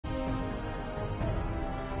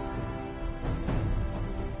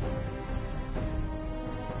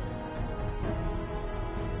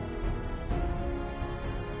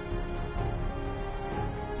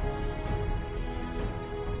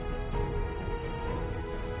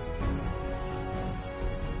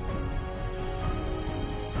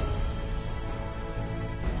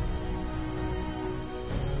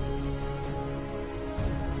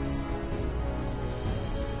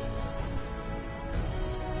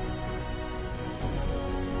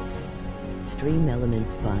Stream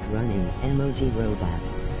element spot running emoji robot.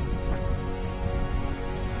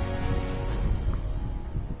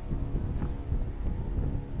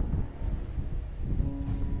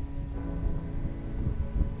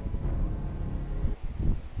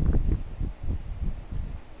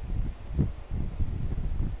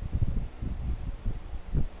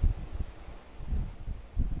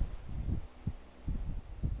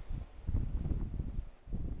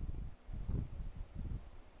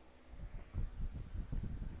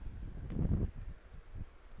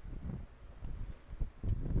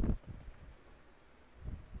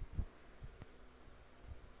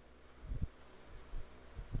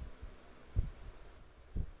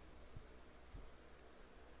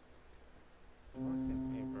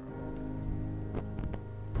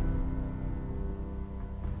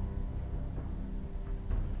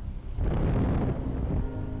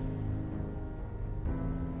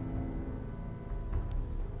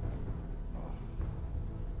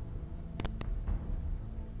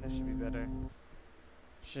 Should be better.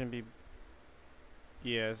 Shouldn't be.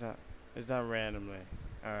 Yeah, it's not randomly.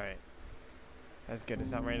 Alright. That's good.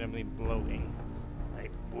 It's not randomly bloating.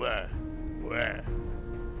 Like, what?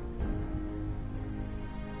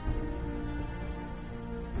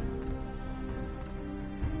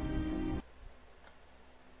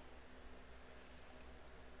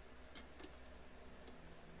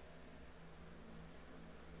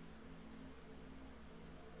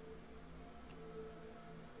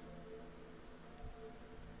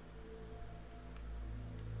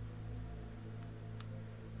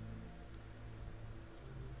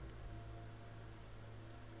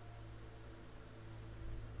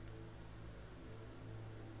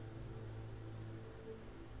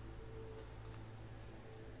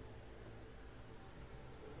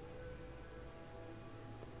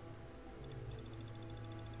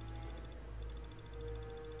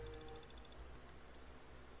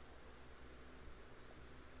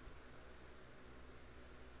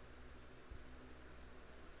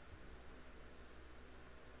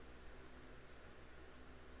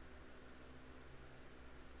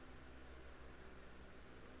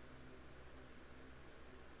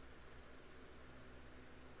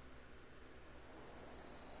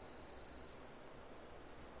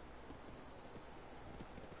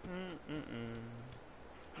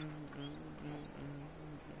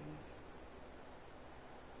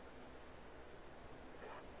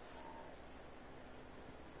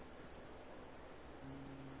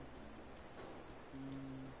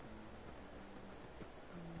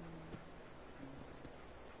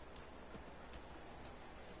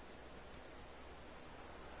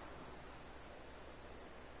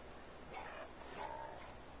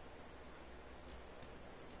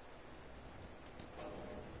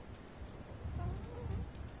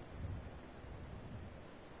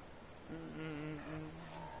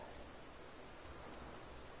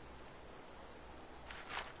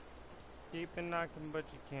 Keep it knocking, but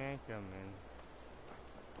you can't come in.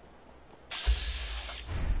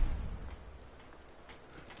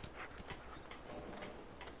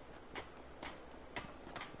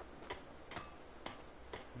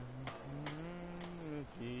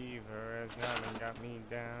 Fever has gone and got me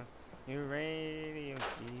down. Your radio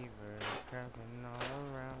fever is cracking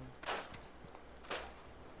all around.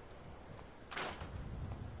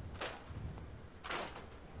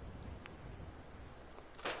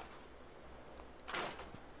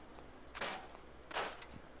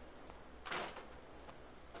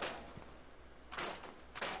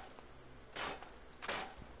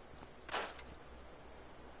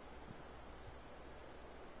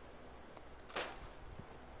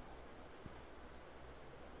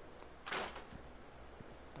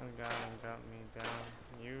 Got me down.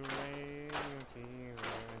 You made me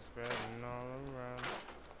fever spreading all around.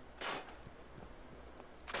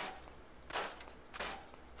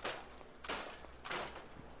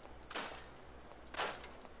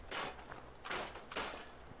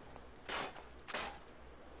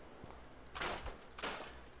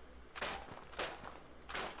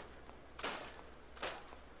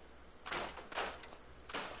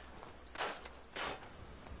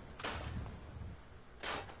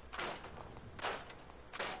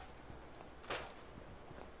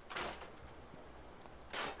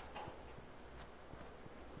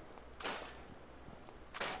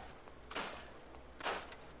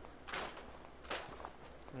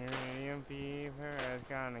 Miriam fever has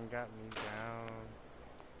gone and got me down.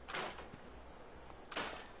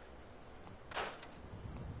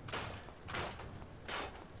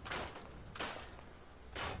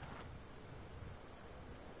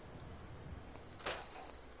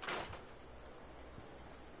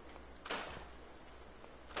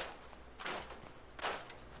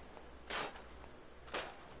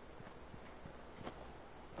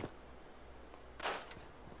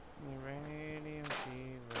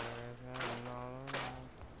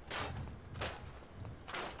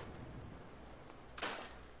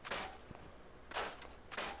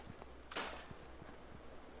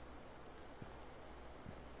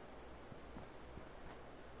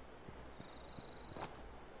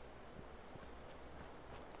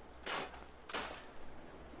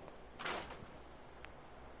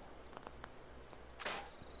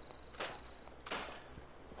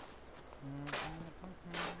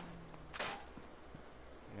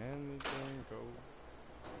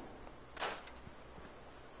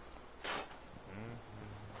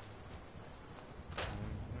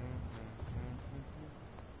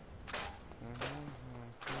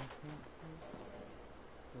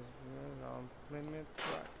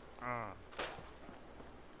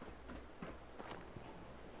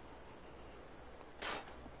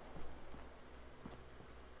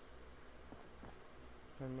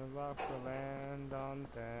 luck will land on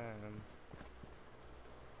them.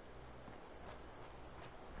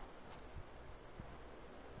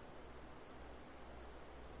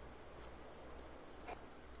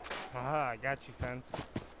 Aha, I got you, fence.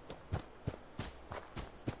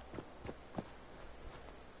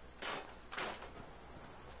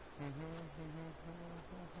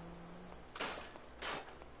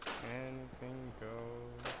 Anything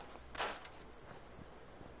goes.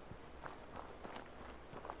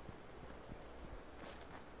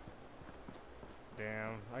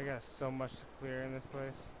 Damn, I got so much to clear in this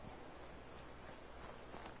place.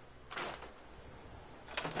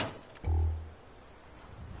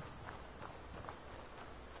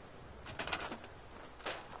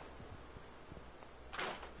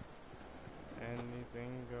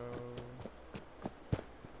 Anything goes.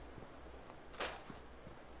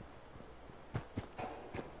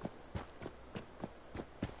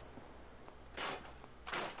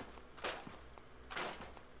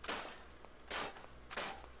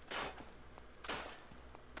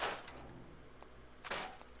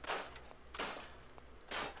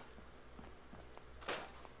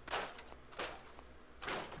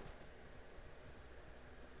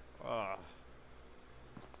 Ugh.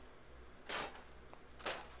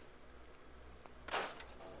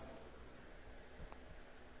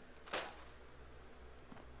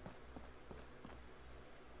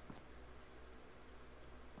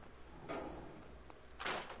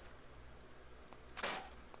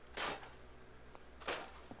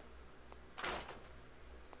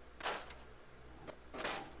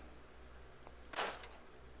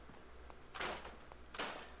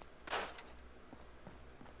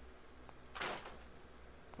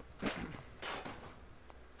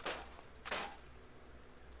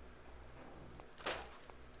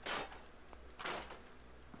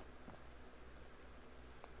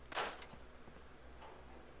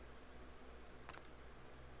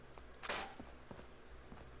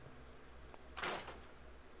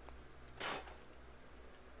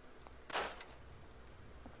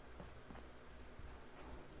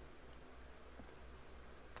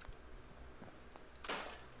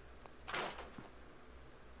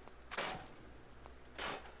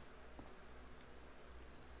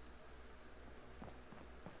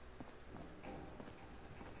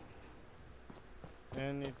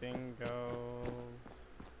 Anything goes.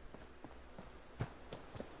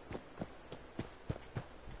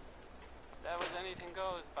 That was Anything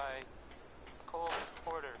Goes by Cole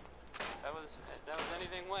Porter. That was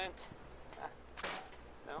Anything Went.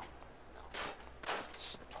 No? No.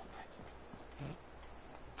 Stupid.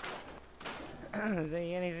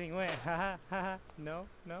 Say anything went. Haha, haha. No,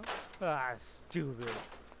 no. Ah, stupid.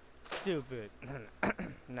 Stupid.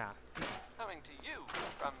 Nah. Coming to you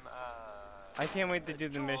from, I can't wait to do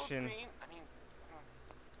the Jewel mission. Green,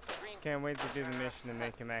 Green. Can't wait to do the mission to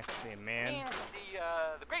make him actually a man. Green,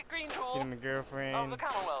 the great green Get jewel him a girlfriend. of the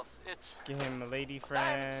Commonwealth. It's Get him a lady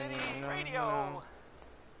friend. Diamond City you know, Radio. you know.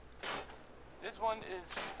 This one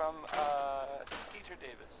is from Skeeter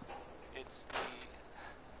Davis. It's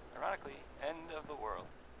the, ironically, end of the world.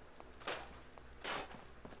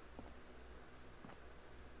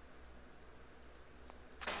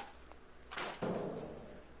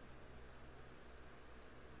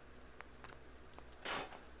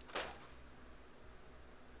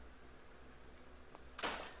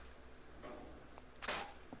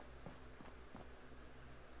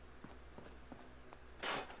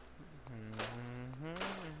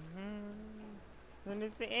 And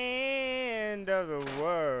it's the end of the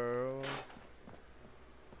world.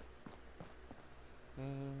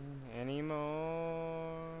 Anymore.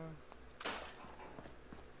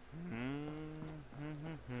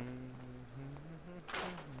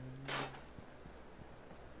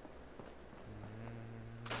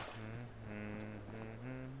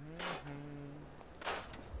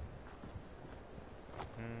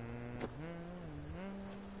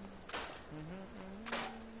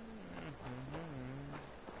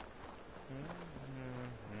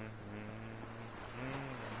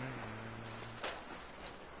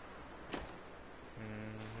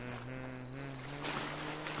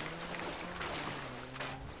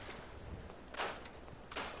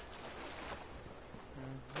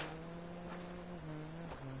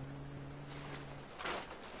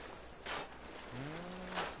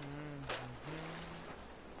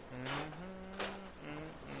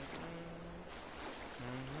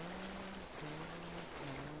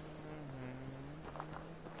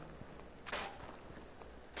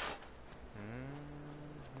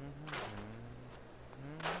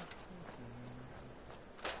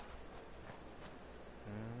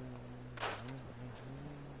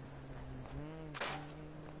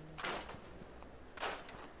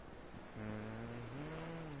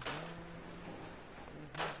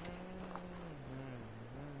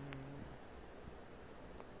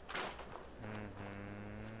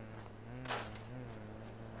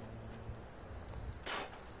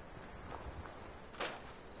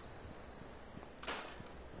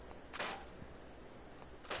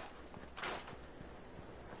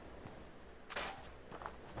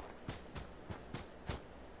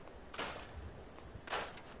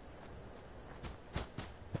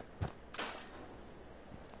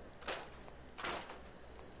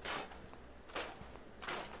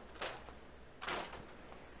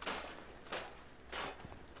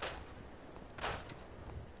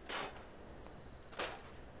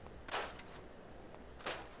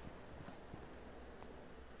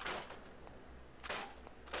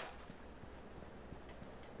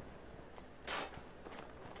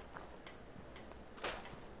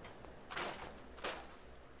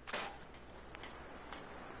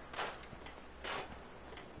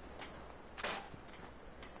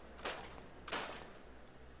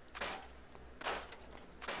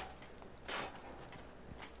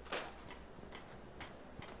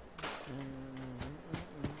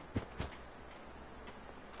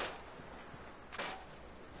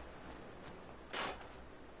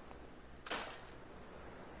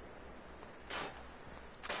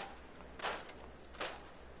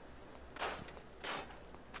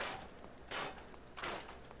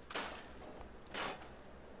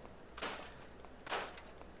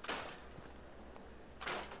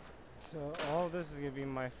 So all this is gonna be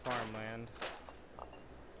my farmland.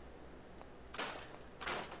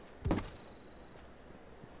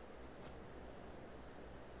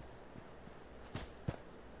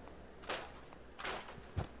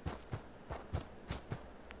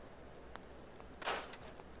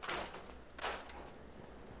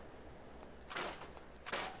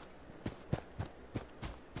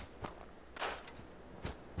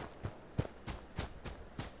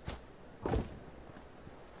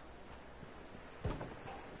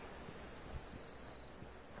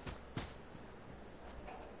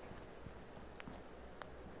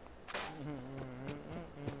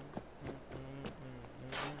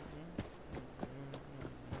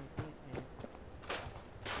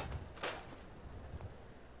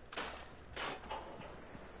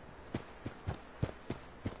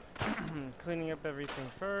 Cleaning up everything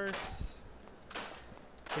first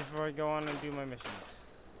before I go on and do my missions.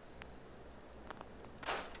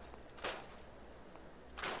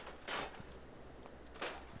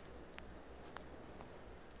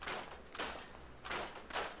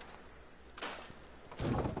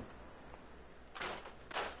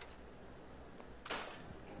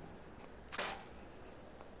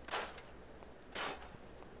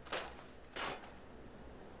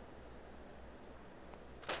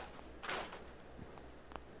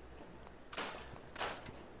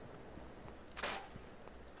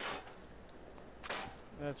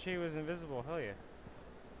 The tree was invisible, hell yeah.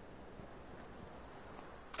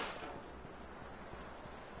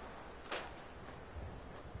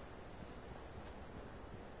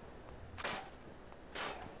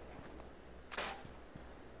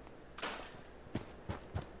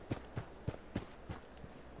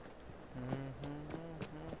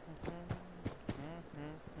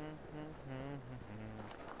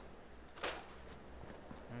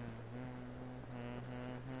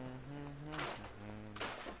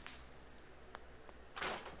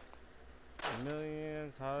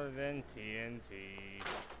 Millions hotter than TNT.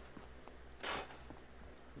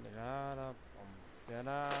 Da-da-da-bum,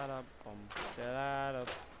 da-da-da-bum, da-da-da.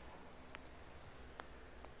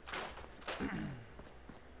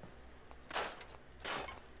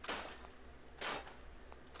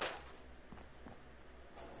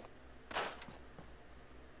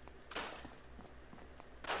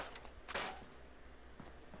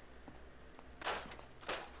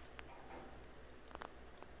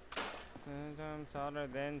 I'm hotter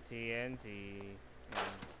than TNT.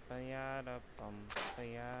 Ba-ya-da-bum,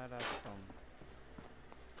 ba-ya-da-bum.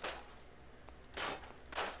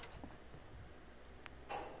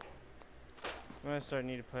 I'm gonna start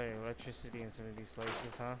need to put electricity in some of these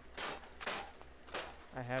places, huh?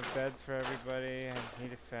 I have beds for everybody, I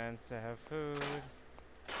need a fence, I have food.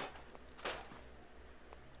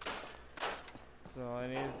 So all I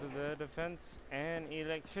need is the defense and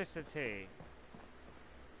electricity.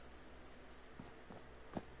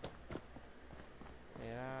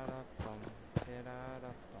 Da-da-bum,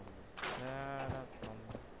 da-da-da-bum, da-da-bum,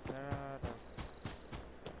 da-da.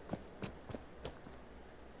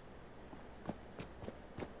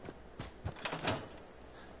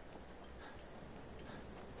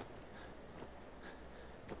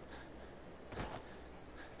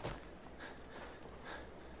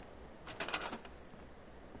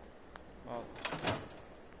 Oh.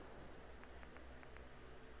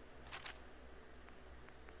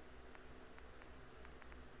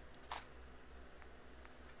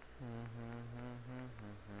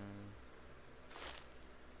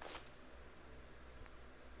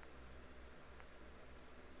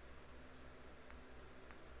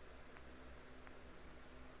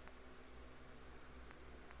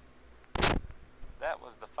 That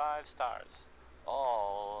was the 5 stars.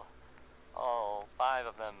 All 5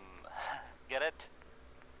 of them. Get it?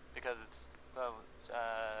 Because it's, well,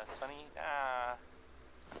 it's funny?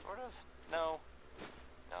 Sort of? No.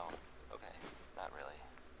 No. Okay. Not really.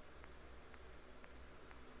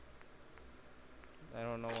 I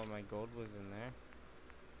don't know what my gold was in there.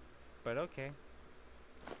 But okay.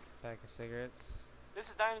 Pack of cigarettes. This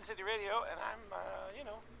is Diamond City Radio, and I'm, you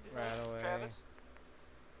know, his Right name, away. Travis.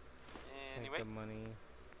 Anyway, Take the money.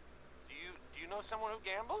 do you know someone who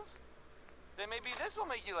gambles? Then maybe this will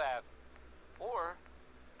make you laugh. Or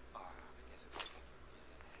I guess it would make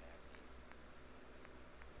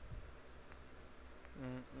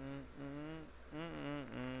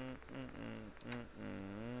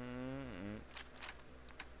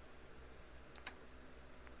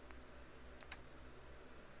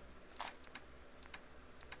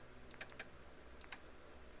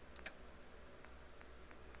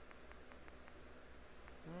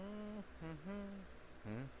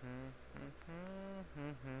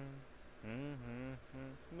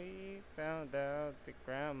We found out that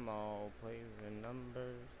grandma plays the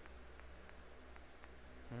numbers.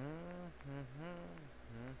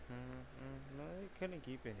 No, they couldn't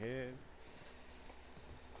keep it hid.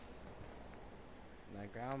 My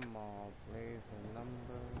grandma plays the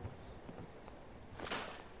numbers.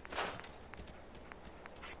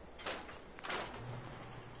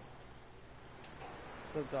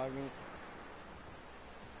 Still dogging.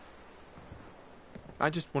 I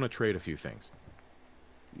just want to trade a few things.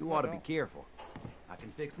 You ought to be careful. I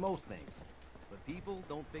can fix most things, but people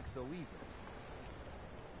don't fix so easily.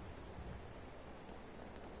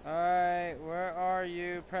 Alright, where are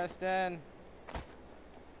you, Preston?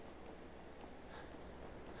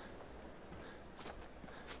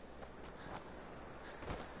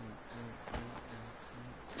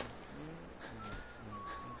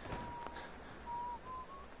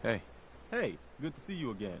 Hey. Hey, good to see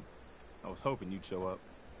you again. I was hoping you'd show up.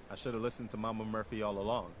 I should have listened to Mama Murphy all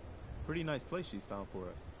along. Pretty nice place she's found for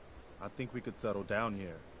us. I think we could settle down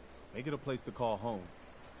here. Make it a place to call home.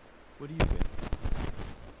 What do you think?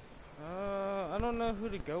 I don't know who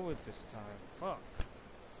to go with this time. Fuck.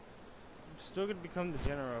 I'm still gonna become the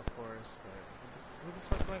general, of course, but who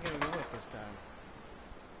the fuck am I gonna go with this time?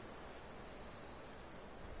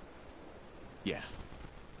 Yeah.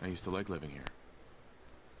 I used to like living here.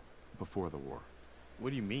 Before the war. What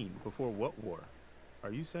do you mean? Before what war?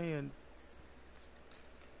 Are you saying...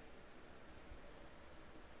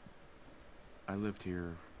 I lived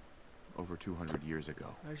here over 200 years ago.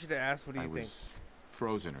 I should have asked, what do you I think? was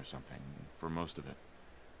frozen or something for most of it.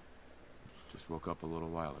 Just woke up a little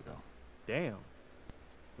while ago. Damn.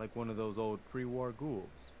 Like one of those old pre-war ghouls.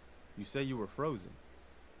 You say you were frozen.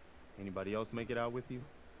 Anybody else make it out with you?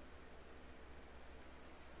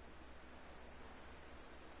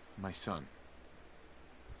 My son.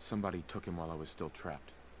 Somebody took him while I was still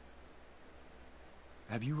trapped.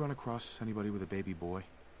 Have you run across anybody with a baby boy?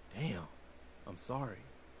 Damn. I'm sorry.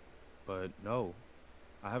 But no.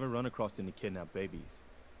 I haven't run across any kidnapped babies.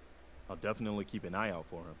 I'll definitely keep an eye out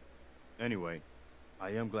for him. Anyway,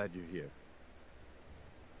 I am glad you're here.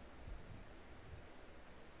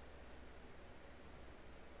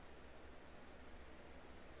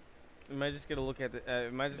 Am I just gonna look at the?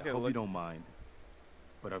 Am I just I gonna hope look? you don't mind,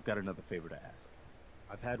 but I've got another favor to ask.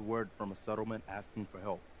 I've had word from a settlement asking for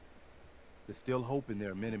help. There's still hope in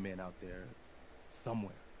there are Minutemen out there,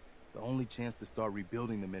 somewhere. The only chance to start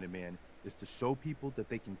rebuilding the Minutemen is to show people that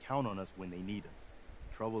they can count on us when they need us.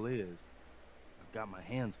 Trouble is, I've got my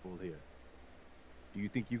hands full here. Do you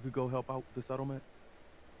think you could go help out the settlement?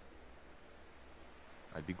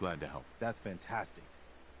 I'd be glad to help. That's fantastic.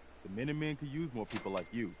 The Minutemen could use more people like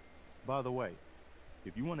you. By the way,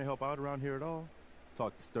 if you want to help out around here at all,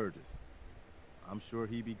 talk to Sturgis. I'm sure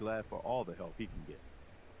he'd be glad for all the help he can get.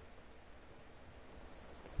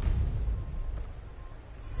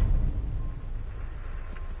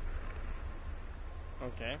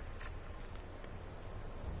 Okay.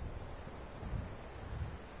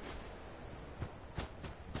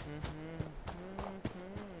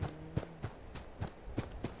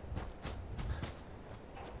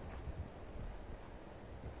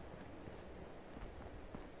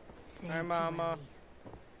 Hi, Mama.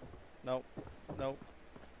 Nope. Nope.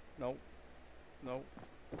 Nope. Nope.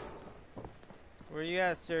 Where you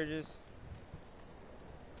at, Sturgis?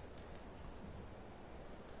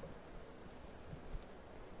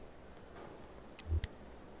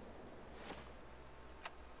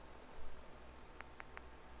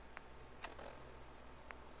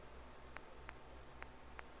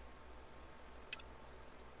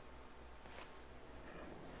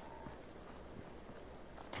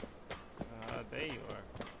 There you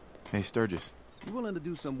are. Hey, Sturgis. You willing to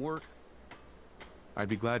do some work? I'd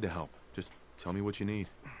be glad to help. Just tell me what you need.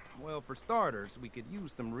 Well, for starters, we could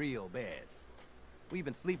use some real beds. We've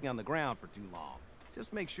been sleeping on the ground for too long.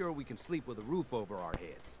 Just make sure we can sleep with a roof over our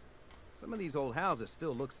heads. Some of these old houses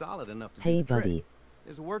still look solid enough to do Hey, the trick. buddy.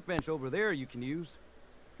 There's a workbench over there you can use.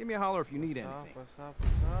 Give me a holler if you need anything. What's up?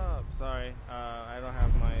 What's up? Sorry, I don't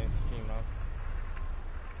have my stream off.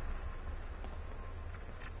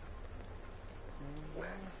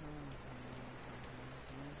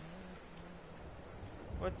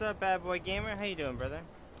 What's up, bad boy gamer? How you doing, brother?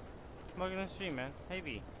 Welcome to the stream, man. Hey,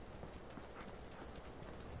 B.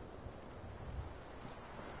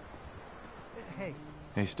 Hey,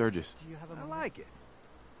 Hey, Sturgis. do you have I like it.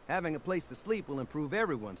 Having a place to sleep will improve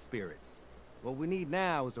everyone's spirits. What we need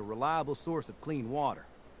now is a reliable source of clean water.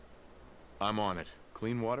 I'm on it.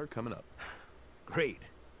 Clean water coming up. Great.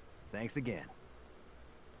 Thanks again.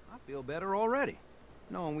 I feel better already,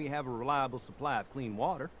 knowing we have a reliable supply of clean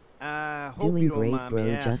water. I hope Doing you don't great, mind me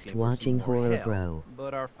bro. asking Just for some watching more horror, help, bro.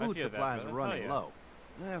 but our I food feel that, supplies are brother. running Hell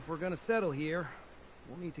yeah. low. If we're gonna settle here,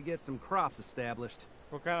 we'll need to get some crops established.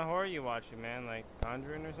 What kind of horror are you watching, man? Like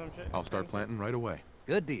Conjuring or some shit? I'll start planting right away.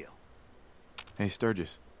 Good deal. Hey,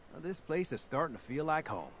 Sturgis. Well, this place is starting to feel like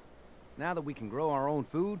home. Now that we can grow our own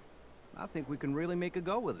food, I think we can really make a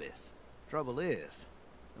go of this. Trouble is,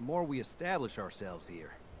 the more we establish ourselves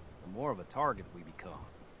here, the more of a target we become.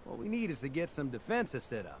 What we need is to get some defenses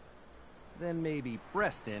set up. Then maybe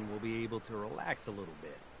Preston will be able to relax a little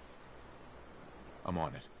bit. I'm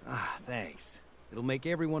on it. Ah, thanks. It'll make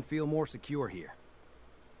everyone feel more secure here.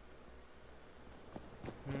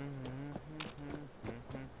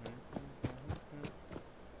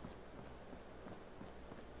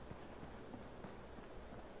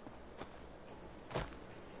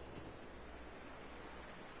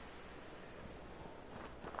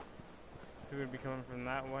 People would be coming from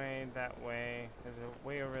that way, that way. There's a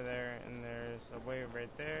way over there, and there's a way right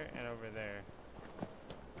there, and over there.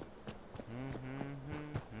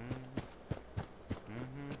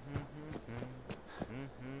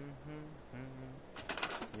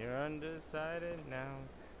 You're undecided now,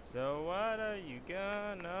 so what are you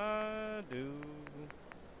gonna do?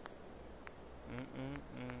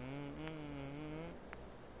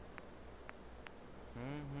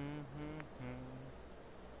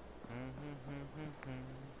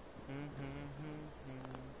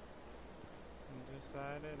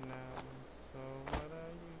 Undecided now, so what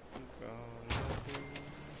are you gonna do?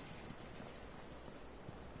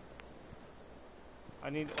 I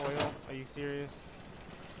need oil. Are you serious?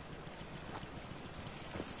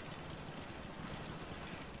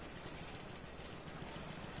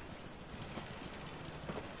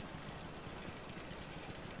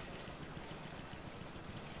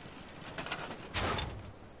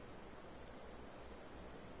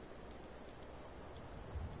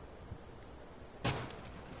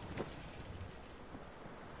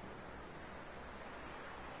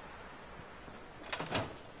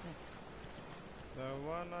 So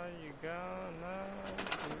what are you gonna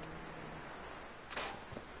do?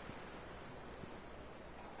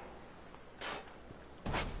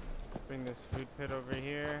 Bring this food pit over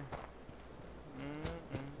here.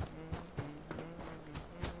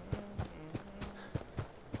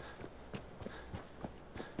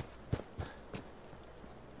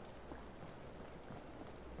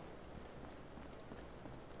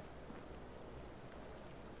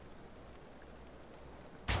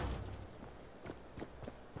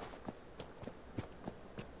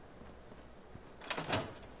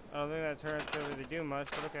 I don't think that turret's gonna really do much,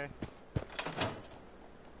 but okay.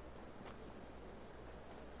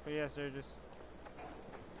 But yeah, sir, just...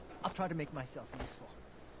 I'll try to make myself useful.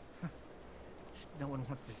 No one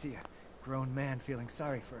wants to see a grown man feeling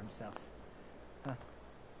sorry for himself. Huh.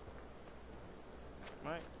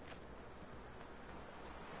 Right.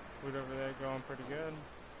 Food over there growing pretty good.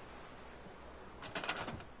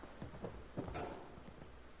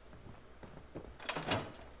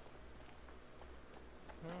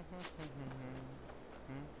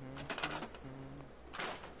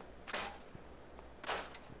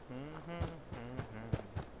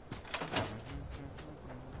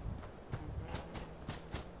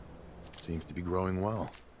 Seems to be growing well.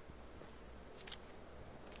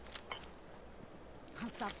 I'll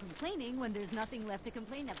stop complaining when there's nothing left to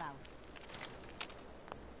complain about.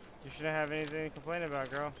 You shouldn't have anything to complain about,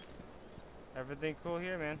 girl. Everything cool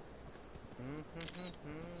here, man.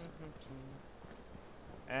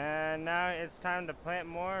 And now it's time to plant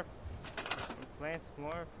more. Plant some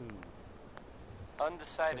more food.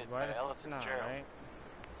 Undecided by Ella Not, Fitzgerald. right?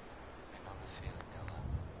 I know this feeling, Ella.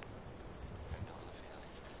 I know the feeling.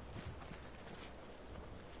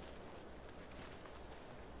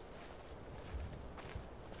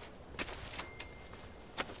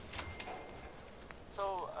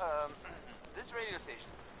 So, this radio station,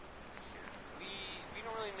 we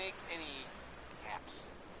don't really make any caps,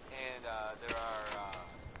 and there are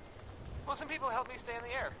well, some people help me stay in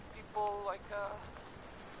the air. People like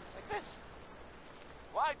this.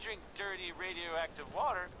 Why drink dirty radioactive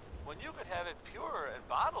water when you could have it pure and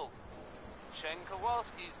bottled? Chen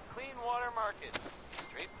Kowalski's Clean Water Market,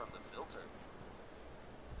 straight from the filter.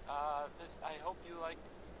 I hope you like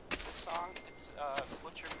this song. It's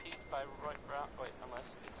Butcher Pete by Roy Brown. Wait,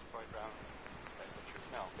 unless it's Roy Brown by Butcher.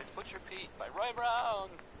 No, it's Butcher Pete by Roy Brown.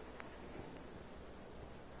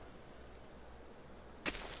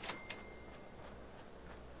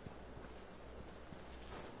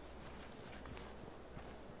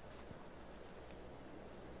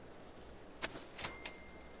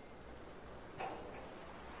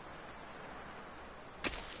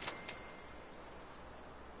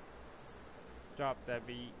 drop that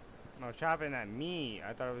beat. No, chopping that meat.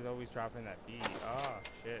 I thought it was always dropping that beat. Oh,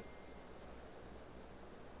 shit.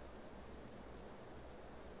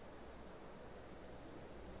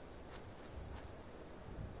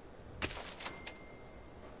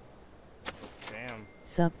 Damn.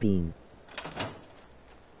 Sup, Bean?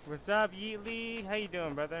 What's up, Yeatley? How you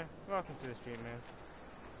doing, brother? Welcome to the stream, man.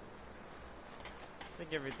 I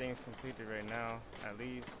think everything's completed right now, at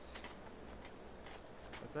least.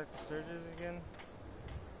 What's that, the surges again?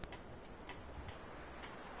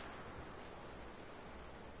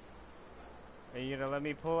 Are you gonna let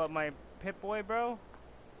me pull up my Pip-Boy, bro?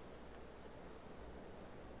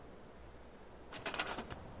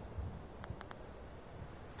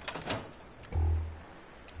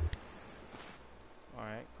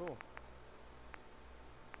 Alright, cool.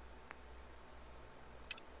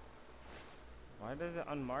 Why does it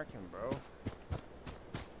unmark him, bro?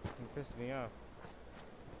 It pissed me off.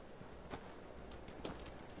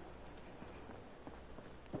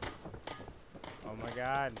 Oh my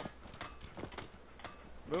god.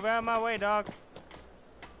 Move out of my way, dog.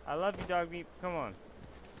 I love you, dog meat. Come on.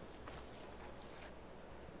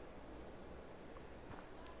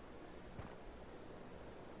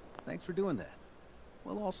 Thanks for doing that.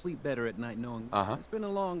 We'll all sleep better at night knowing it's been a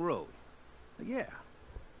long road. But yeah,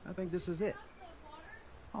 I think this is it.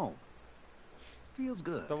 Home. Feels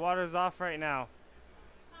good. The water's off right now.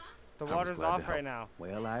 The water's off right now.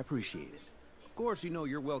 Well, I appreciate it. Of course, you know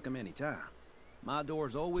you're welcome anytime. My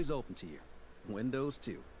door's always open to you. Windows,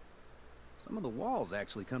 too. Some of the walls,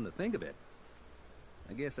 actually, come to think of it.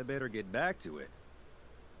 I guess I better get back to it.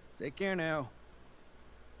 Take care now.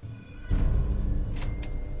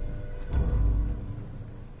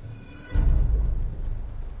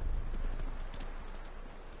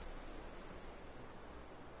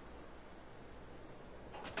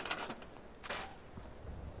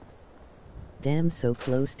 Damn, so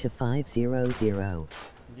close to 500.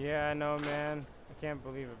 Yeah, I know, man. I can't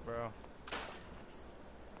believe it, bro.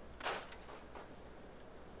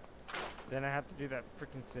 Then I have to do that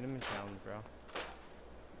freaking cinnamon challenge, bro.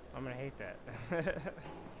 I'm gonna hate that.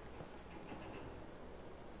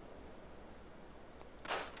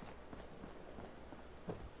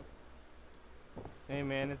 Hey,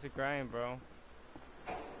 man, it's a grind, bro.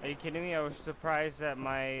 Are you kidding me? I was surprised that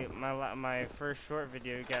my first short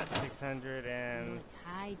video got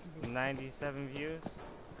 697 views.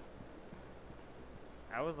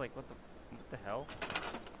 I was like, what the hell?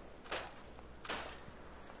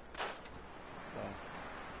 So,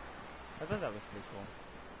 I thought that was pretty cool.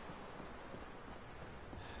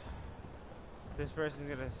 This person's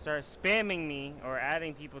gonna start spamming me or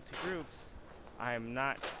adding people to groups. I'm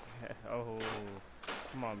not. Oh,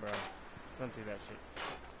 come on, bro. Don't do that shit.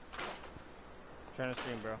 Trying to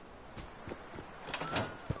stream, bro.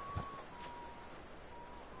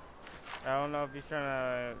 I don't know if he's trying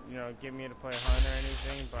to, you know, get me to play Hunt or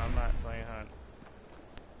anything, but I'm not playing Hunt.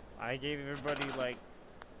 I gave everybody like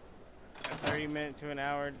a 30-minute to an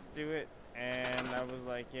hour to do it, and I was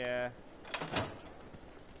like, yeah.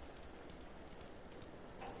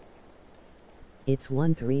 It's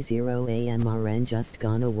 1:30 a.m. RN, just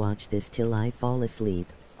gonna watch this till I fall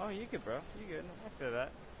asleep. Oh, you good, bro. You good. I feel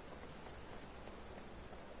that.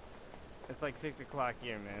 It's like 6 o'clock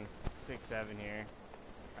here, man. 6, 7 here.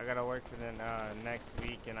 I gotta work for the next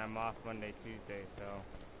week, and I'm off Monday, Tuesday, so.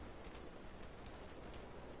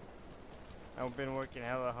 I've been working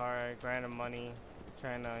hella hard, grinding money,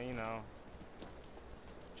 trying to, you know,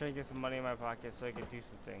 trying to get some money in my pocket so I can do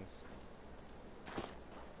some things.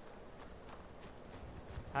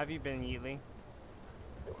 How have you been, Yeatley?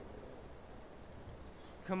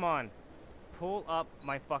 Come on. Pull up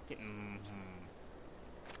my fucking...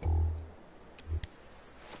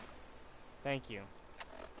 Thank you.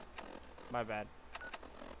 My bad.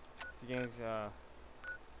 The game's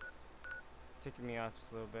ticking me off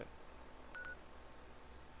just a little bit.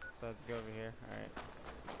 So I have to go over here.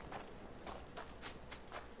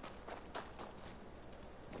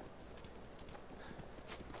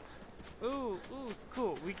 Alright. Ooh,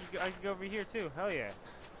 cool. I could go over here too. Hell yeah.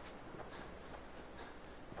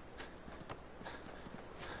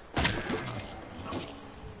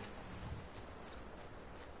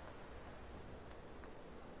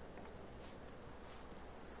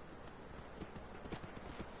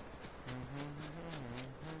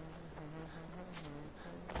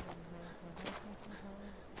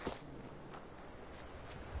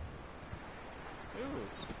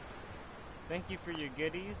 Thank you for your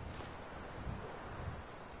goodies.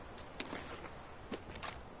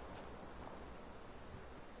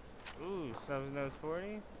 Ooh, Subnose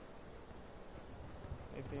 40.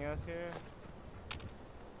 Anything else here?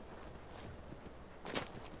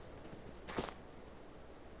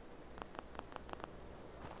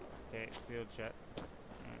 Alright, sealed shut.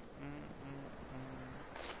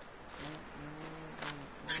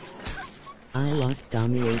 I lost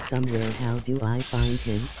Dominier somewhere. How do I find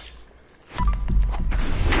him?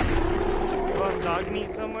 You lost dog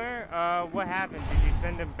meat somewhere? What happened? Did you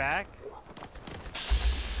send him back?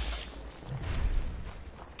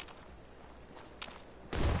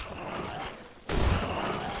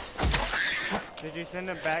 Did you send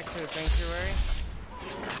him back to the sanctuary?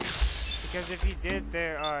 Because if he did,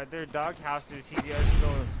 their dog houses he doesn't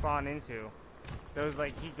go spawn into. Those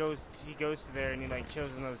like he goes to there and he like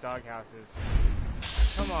chills in those dog houses.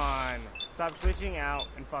 Come on, stop glitching out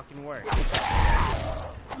and fucking work.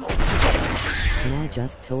 I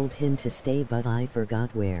just told him to stay, but I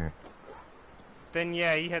forgot where. Then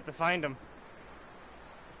yeah, you have to find him.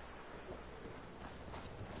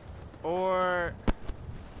 Or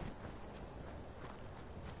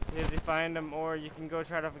you have to find him, or you can go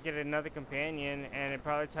try to get another companion, and it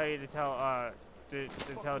probably tell you to tell to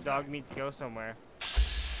tell dog meat to go somewhere.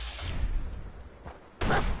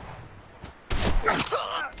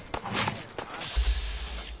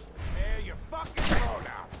 There you fucking go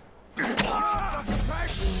now.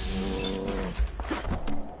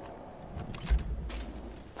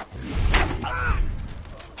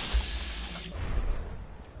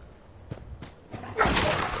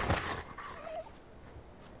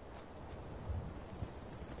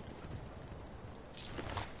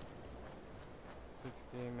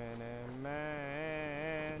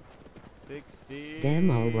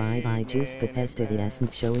 Damn, alright, I just Bethesda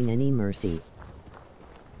isn't showing any mercy.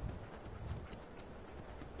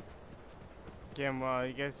 Damn, well,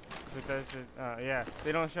 you guys, Bethesda, yeah,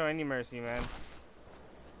 they don't show any mercy, man.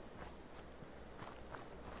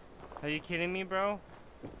 Are you kidding me, bro?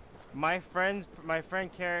 My friend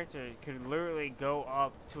character could literally go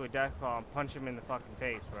up to a Deathclaw and punch him in the fucking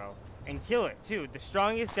face, bro. And kill it, too. The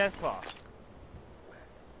strongest Deathclaw.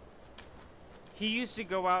 He used to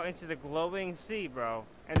go out into the glowing sea, bro,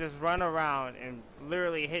 and just run around and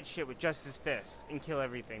literally hit shit with just his fist and kill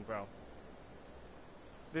everything, bro.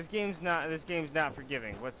 This game's not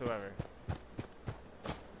forgiving whatsoever.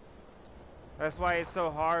 That's why it's so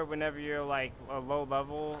hard whenever you're like a low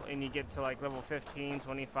level and you get to like level 15,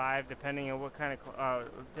 25, depending on what kind of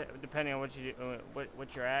depending on what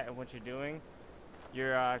you're at and what you're doing.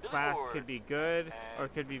 Your class could be good or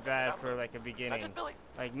could be bad for like a beginning.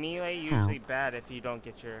 Like melee usually bad if you don't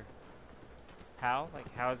get your how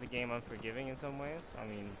is the game unforgiving in some ways?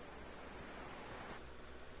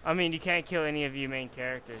 I mean you can't kill any of your main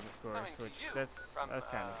characters, of course, which that's kind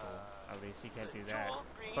of cool. At least you can't do that.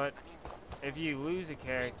 But if you lose a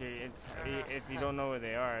character, if you don't know where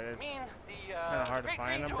they are, that's kind of hard to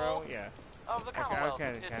find them, bro. Yeah. Of the I Commonwealth.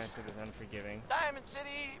 kind of see this unforgiving. Diamond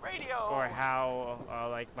City Radio. Or how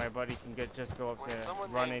like my buddy can just go up to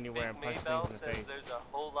run anywhere and punch things in the face. There's a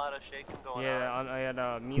whole lot of shaking going on. I had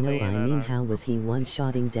melee. No, I mean how was he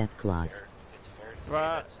one-shotting Deathclaws?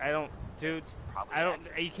 Bruh,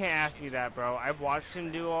 you can't ask me that, bro. I've watched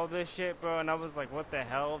him do all this shit, bro, and I was like, what the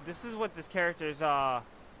hell? This is what this character's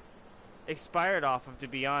expired off of, to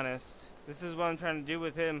be honest. This is what I'm trying to do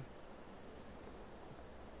with him.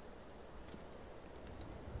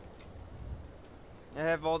 I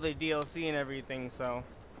have all the DLC and everything, so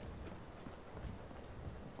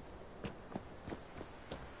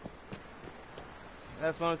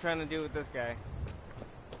that's what I'm trying to do with this guy.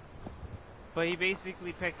 But he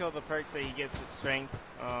basically picked all the perks that he gets with strength,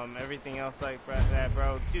 everything else like that,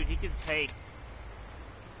 bro. Dude, he could take,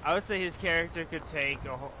 I would say his character could take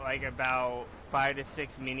like about 5 to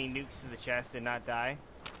 6 mini nukes to the chest and not die.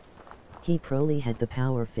 He probably had the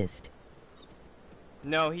power fist.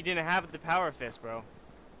 No, he didn't have the power fist, bro.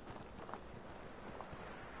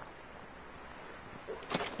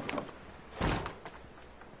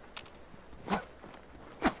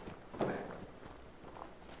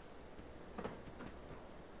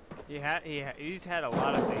 He's had a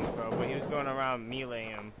lot of things, bro, but he was going around meleeing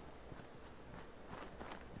him.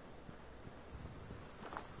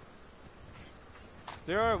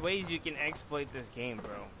 There are ways you can exploit this game,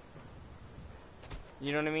 bro.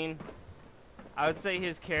 You know what I mean? I would say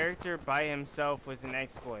his character by himself was an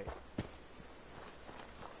exploit.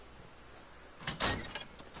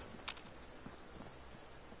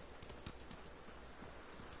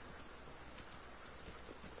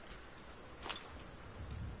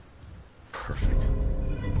 Perfect.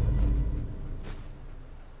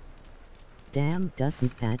 Damn,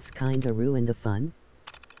 doesn't that's kinda ruin the fun?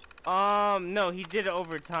 No, he did it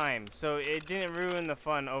over time, so it didn't ruin the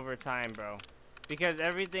fun over time, bro. Because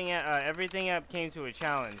everything up came to a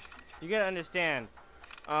challenge. You gotta understand,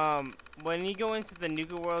 when you go into the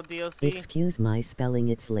Nuka World DLC... Excuse my spelling,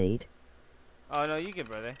 it's late. Oh no, you good,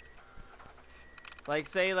 brother. Like,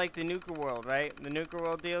 say, like the Nuka World, right? The Nuka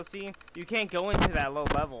World DLC, you can't go into that low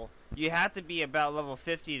level. You have to be about level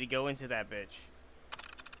 50 to go into that bitch.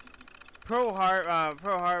 Pro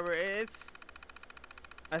Harbor, it's...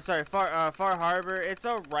 sorry, Far Harbor, it's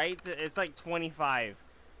alright. It's like 25.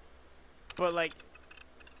 But, like...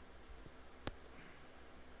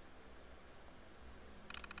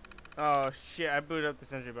 Oh, shit, I booted up the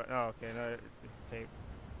sentry button. Oh, okay, no, it's tape.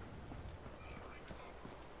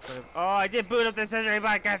 Oh, I did boot up the sentry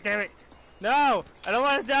button, god damn it! No! I don't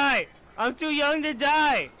want to die! I'm too young to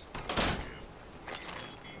die!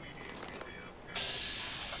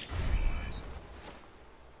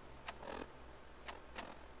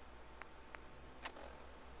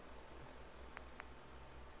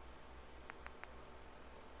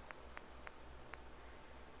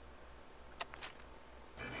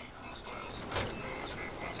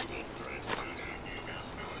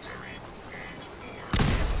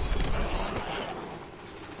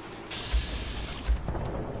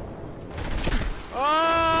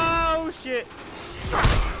 Oh shit!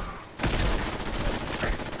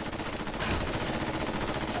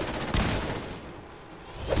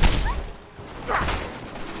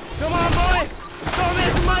 Come on, boy! Don't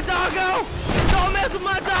mess with my doggo! Don't mess with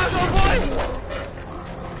my doggo, boy!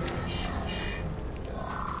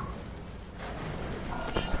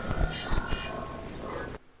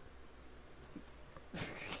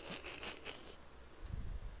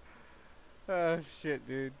 Oh shit,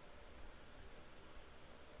 dude.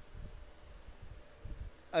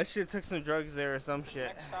 I should have took some drugs there or some shit.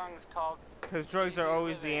 Next song is called... Because drugs are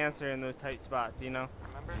always the answer in those tight spots, you know?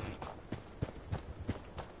 Remember?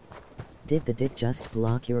 Did the dick just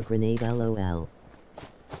block your grenade, lol?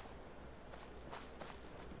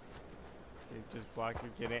 Dude, just block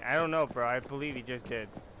your grenade. I don't know, bro. I believe he just did.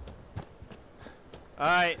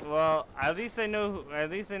 Alright, well, at least I know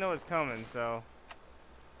it's coming, so...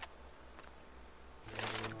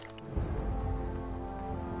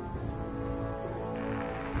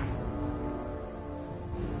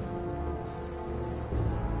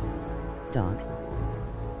 Dog.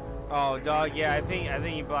 Oh, dog, yeah, I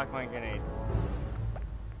think you blocked my grenade.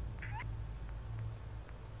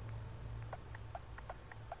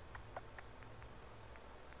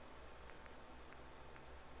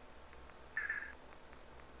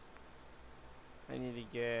 I need to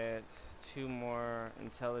get 2 more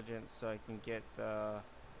intelligence so I can get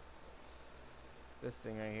this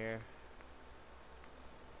thing right here.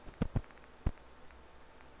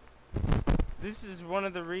 This is one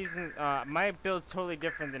of the reasons, my build's totally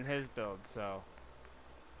different than his build, so.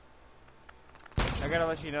 I gotta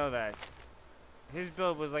let you know that. His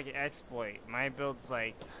build was like an exploit. My build's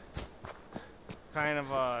like, kind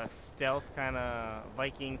of a stealth, kind of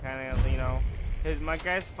Viking, kind of, you know. My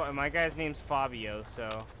guy's name's Fabio,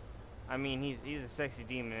 so. I mean, he's a sexy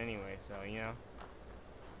demon anyway, so, you know.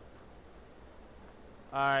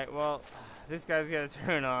 Alright, well, this guy's gotta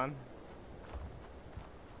turn on.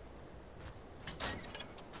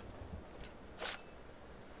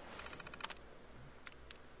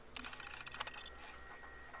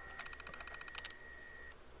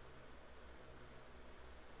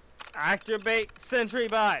 Activate sentry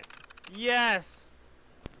bot. Yes.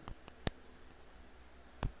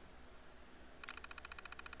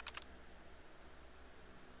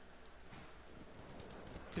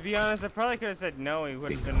 To be honest, I probably could have said no. He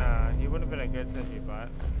wouldn't have been a good sentry bot.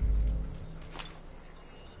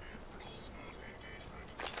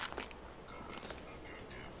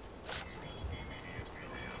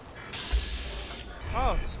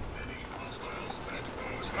 Oh.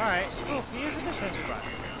 All right. Cool. He is a good sentry bot.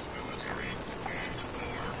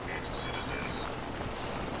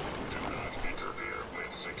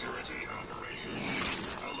 Security operations.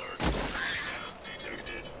 Alert.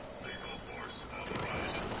 Detected. Lethal force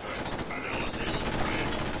authorized. Threat analysis.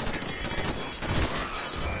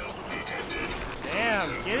 Hostile detected. Damn,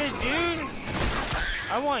 get it, dude.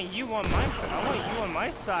 I want you on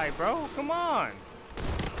my side, bro. Come on.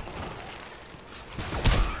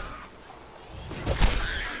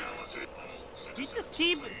 You just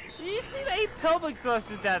keep. You see they pelvic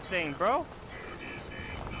thrusted that thing, bro.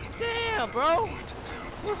 Damn, bro.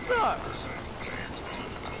 What's up? Do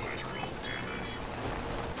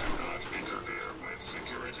not interfere with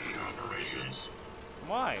security operations.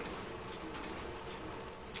 Why?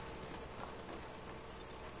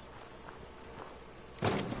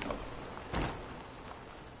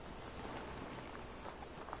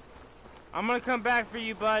 I'm gonna come back for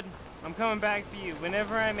you, bud. I'm coming back for you.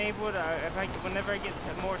 Whenever I'm able to, whenever I get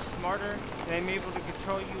more smarter and I'm able to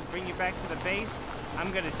control you, bring you back to the base,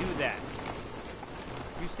 I'm gonna do that.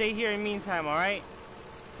 You stay here in the meantime, alright?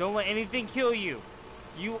 Don't let anything kill you.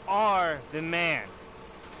 You are the man.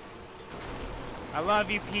 I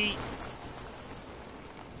love you, Pete.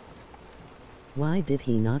 Why did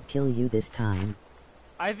he not kill you this time?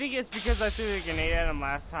 I think it's because I threw the grenade at him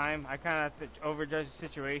last time. I kind of overjudged the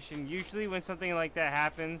situation. Usually when something like that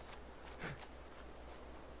happens,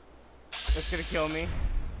 it's gonna kill me.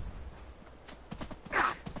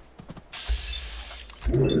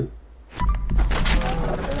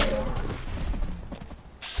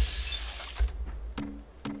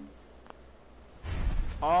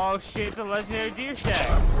 Oh shit, the legendary deer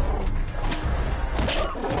shack.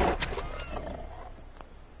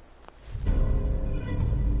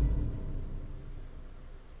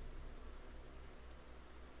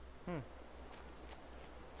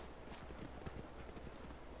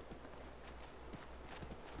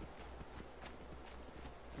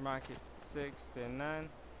 Rocket 6 to 9.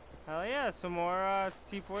 Hell yeah, some more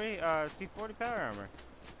T40 power armor.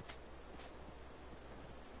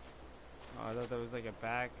 Oh, I thought that was like a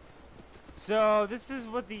back. So this is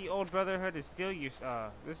what the old Brotherhood of Steel used.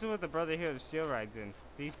 This is what the Brotherhood of Steel rides in.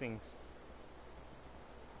 These things.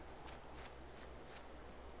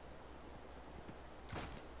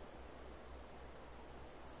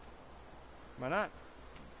 Why not?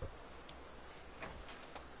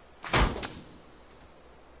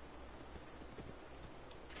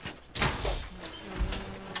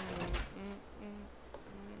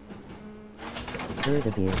 The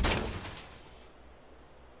beer.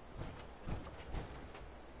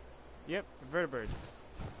 Yep, vertebrates.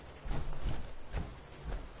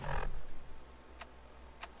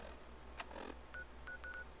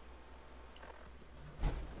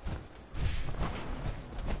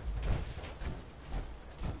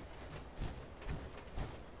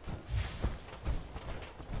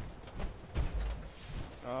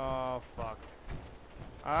 Oh fuck.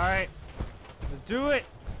 Alright. Let's do it.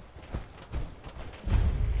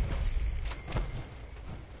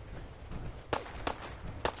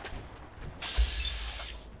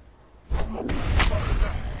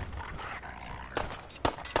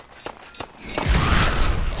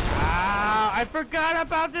 I forgot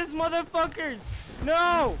about this, motherfuckers!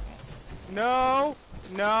 No! No!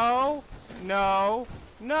 No! No!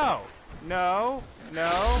 No! No!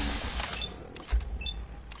 No!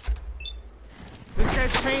 This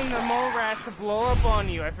guy's training the mole rats to blow up on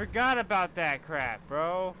you. I forgot about that crap,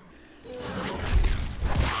 bro.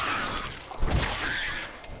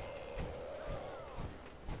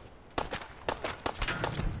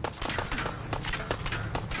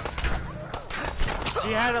 If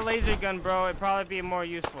you had a laser gun, bro, it'd probably be more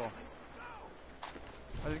useful.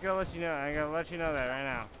 I'm just gonna let you know. I gotta let you know that right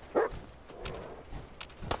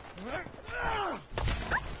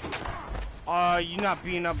now. You not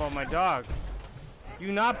beating up on my dog.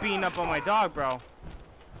 You not beating up on my dog, bro.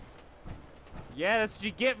 Yeah, that's what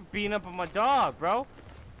you get for beating up on my dog, bro.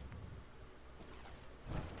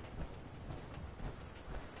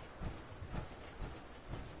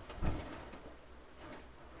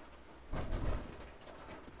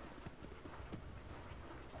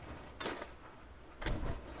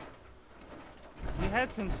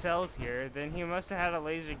 Had some cells here, then he must have had a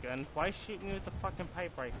laser gun. Why shoot me with the fucking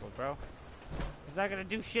pipe rifle, bro? He's not gonna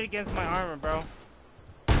do shit against my armor, bro.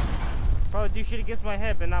 Probably do shit against my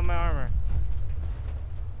head, but not my armor.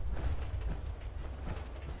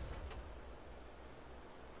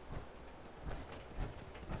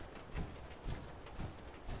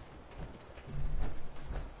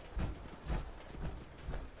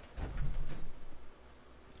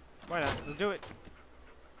 Why not? Let's do it.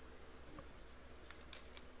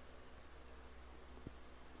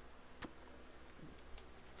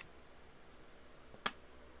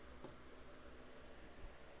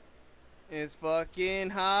 It's fucking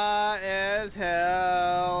hot as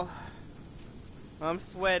hell. I'm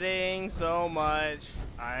sweating so much.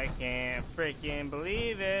 I can't freaking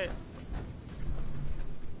believe it.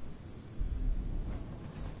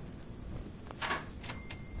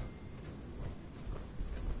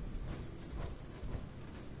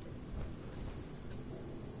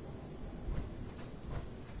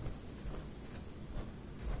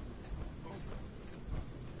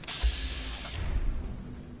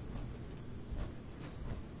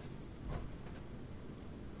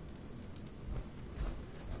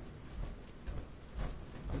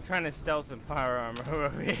 Trying to stealth and power armor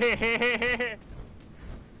over here.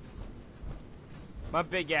 My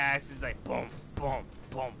big ass is like boom, boom,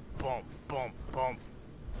 boom, boom, boom, boom.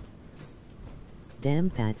 Damn,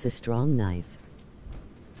 that's a strong knife.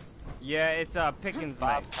 Yeah, it's a Pickens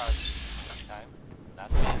knife. This time.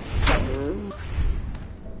 Not me. In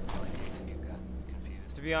case you got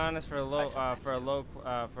confused. To be honest, for a low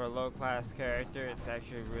class character, it's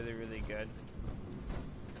actually really good.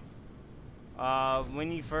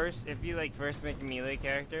 If you like first make a melee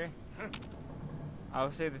character, I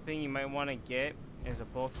would say the thing you might want to get is a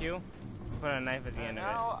pull cue. Put a knife at the end of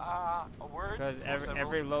it. A word. Because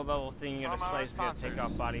every low level thing you're gonna slice, you're gonna take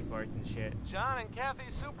off body parts and shit. John and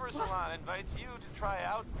Kathy's Super Salon invites you to try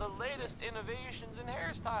out the latest innovations in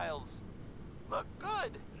hairstyles. Look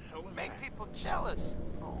good. Make people jealous.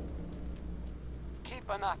 Oh. Keep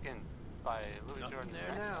a Knockin' by Louis Jordan's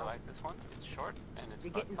next. I like this one. It's short and it's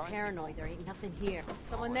You're getting paranoid. There ain't nothing here.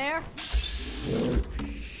 Someone there?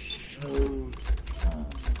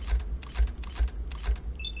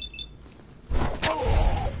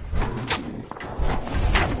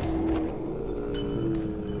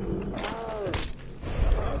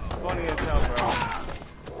 That's funny as hell,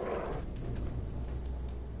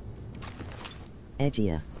 bro.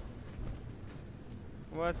 AJEA.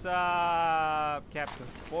 What's up, Captain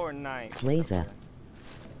Fortnite? Laser.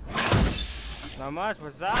 Not much.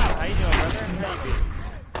 What's up? How you doing, brother? How you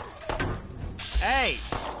be? Hey!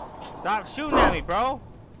 Stop shooting at me, bro!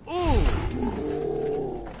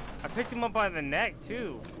 Ooh! I picked him up by the neck,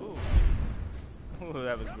 too. Ooh. Ooh,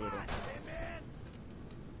 that was brutal.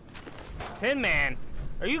 Tin Man?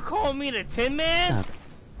 Are you calling me the Tin Man?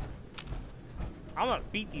 I'm gonna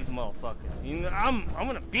beat these motherfuckers. You know, I'm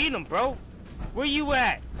gonna beat them, bro. Where you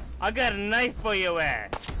at? I got a knife for your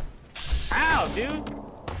ass. Ow, dude.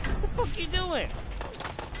 What the fuck you doing?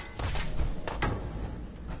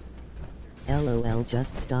 LOL,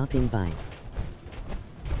 just stopping by.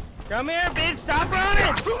 Come here, bitch. Stop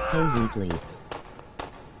running. Hey, Wheatley.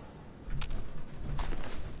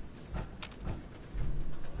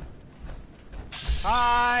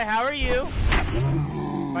 Hi, how are you?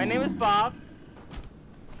 My name is Bob.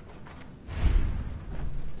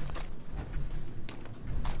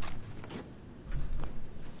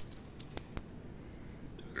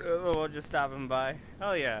 We're just stopping by.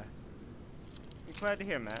 Hell yeah. I'm glad to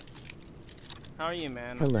hear, Matt. How are you,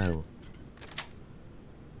 man? Hello.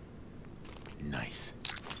 Nice.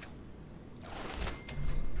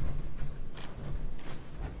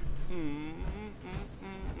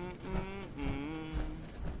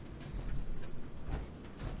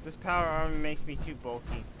 This power armor makes me too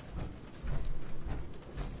bulky.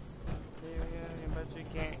 But you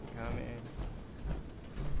can't come in.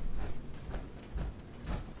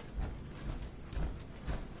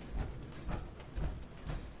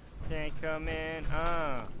 Can't come in,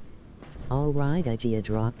 Alright, AJEA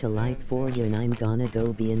dropped a like for you and I'm gonna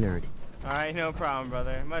go be a nerd. Alright, no problem,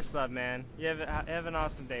 brother. Much love, man. You have an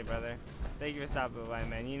awesome day, brother. Thank you for stopping by,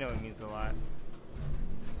 man. You know it means a lot.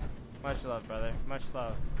 Much love, brother. Much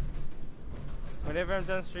love. Whenever I'm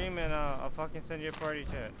done streaming, I'll fucking send you a party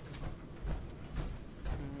chat.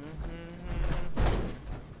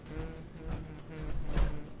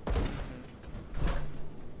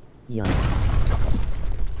 Yuck.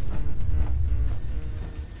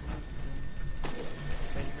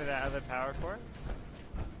 Thank you for that other power core.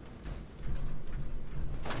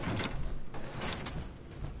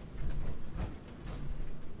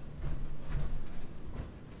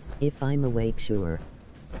 If I'm awake, sure.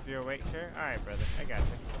 If you're awake, sure? Alright, brother. I got you.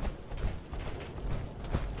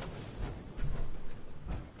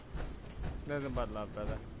 Nothing but love,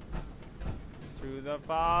 brother. To the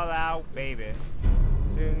fallout, baby.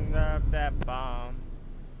 Shooting up that bomb.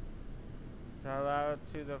 Fallout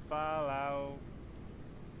to the fallout.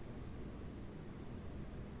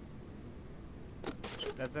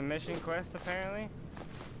 That's a mission quest, apparently?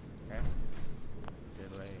 Okay.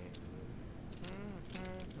 Delay.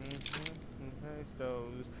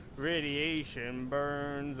 Those radiation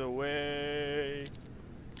burns away.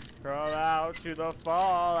 Crawl out to the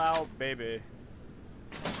fallout, baby.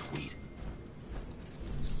 Sweet.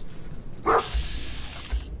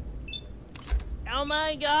 Oh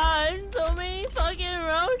my god, so many fucking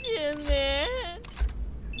roaches, man.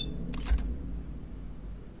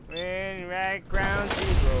 When right ground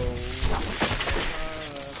zero.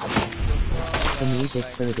 The music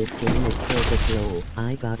for this game is perfect lol.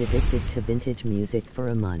 I got addicted to vintage music for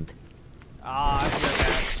a month. Ah, I feel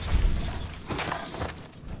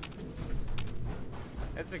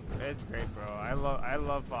that. It's great, bro. I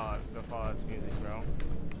love Fallout, the Fallout's music, bro.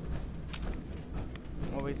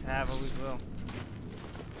 Always have, always will.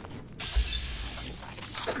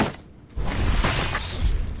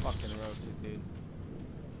 Fucking roaches, dude.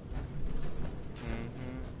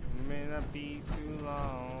 May not be too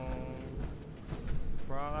long.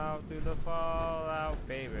 Crawl out through the fallout,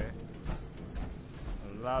 baby.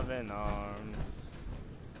 Loving arms.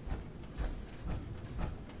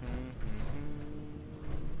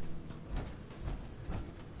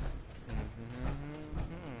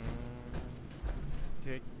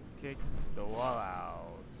 kick the wall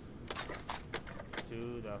out.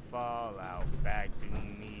 To the fallout, back to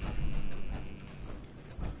me.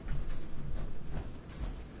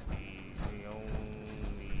 He's the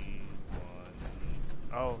only one.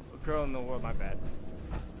 Oh, a girl in the world, my bad.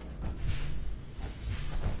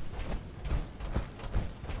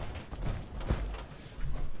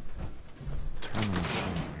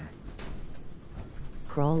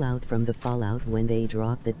 Crawl out from the fallout when they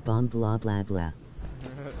drop that bomb, blah blah blah.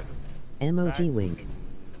 Emoji wink.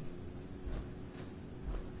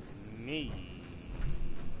 Me.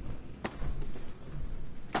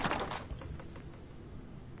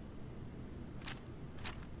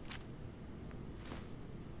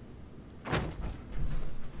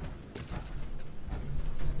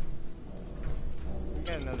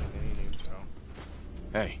 Got another mini game, bro.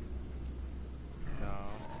 Hey. No.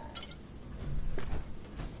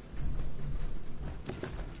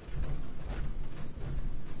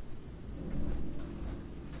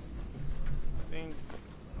 Think.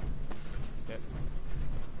 Yep.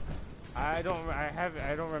 I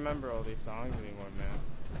don't remember all these songs anymore, man.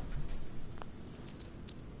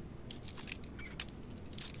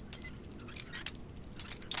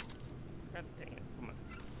 God dang it, come on.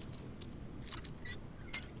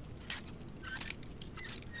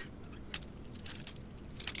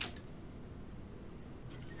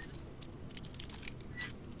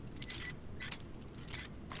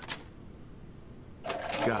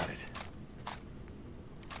 Got it.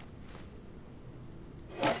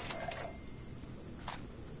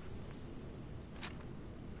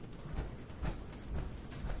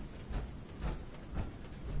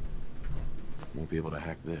 Won't be able to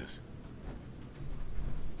hack this.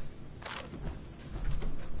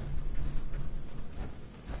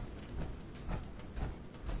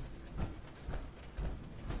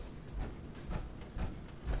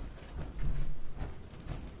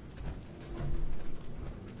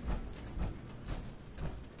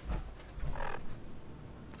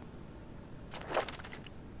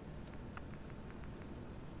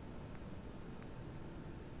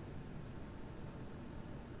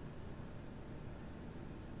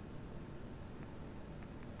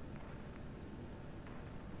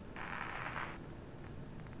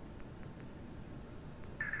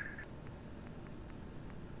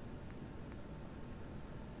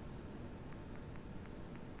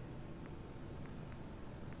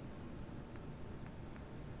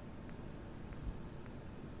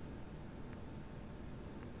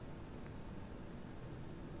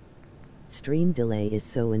 Stream delay is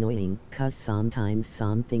so annoying, cause sometimes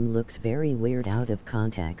something looks very weird out of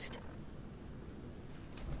context.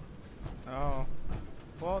 Oh.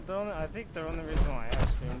 Well, I think the only reason why I have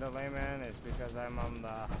stream delay, man, is because I'm on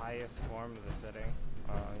the highest form of the setting.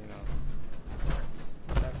 You know.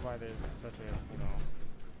 That's why there's such a, you know.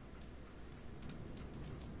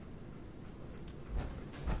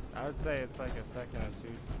 I would say it's like a second or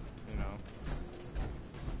two, you know.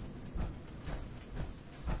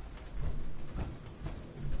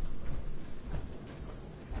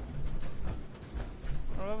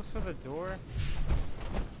 Oh, that was for the door?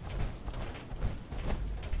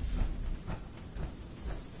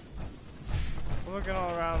 I'm looking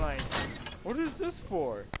all around like, what is this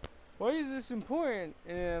for? Why is this important?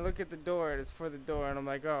 And then I look at the door, and it's for the door, and I'm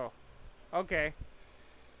like, oh, okay.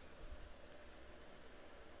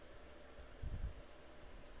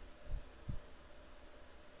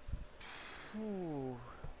 Ooh.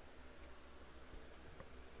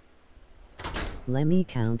 Let me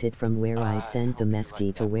count it from where I sent the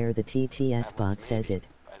mesky to where the TTS bot says it.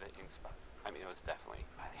 By the ink spots. I mean, it was definitely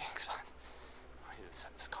by the ink spots.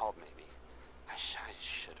 It's called maybe. I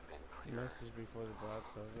should have been clearer. Message before the bot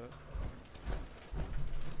says it.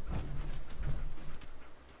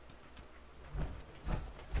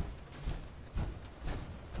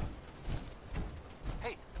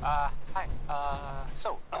 Hey, hi,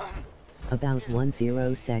 so, About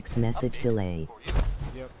 10 sex message delay.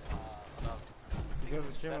 Yep. Because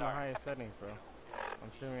it's streaming on the highest settings, bro.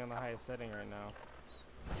 I'm streaming on the highest setting right now.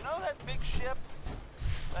 You know that big ship?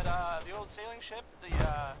 That, the old sailing ship? The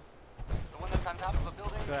one that's on top of a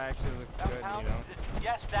building? That actually looks downtown? good, you know?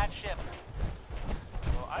 Yes, that ship.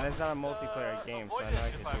 Well, And it's not a multiplayer game, so I know I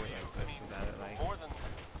can do it like this without it, like,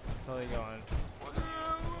 totally going.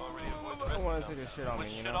 I don't want to see this shit on me,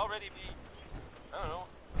 you know? Should already be, I don't know,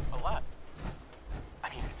 a lot. I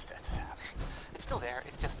mean, it's still there.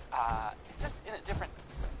 It's just in a different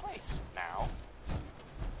place now.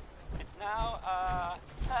 It's now,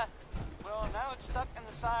 well, now it's stuck in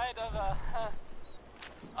the side of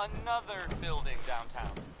another building downtown.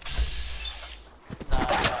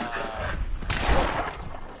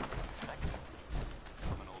 Expected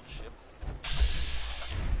from an old ship.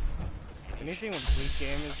 Anything with bleak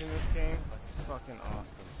damage in this game is fucking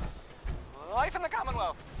awesome. Life in the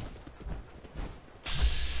Commonwealth.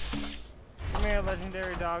 Come here,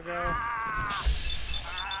 legendary doggo.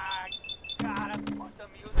 Gotta put the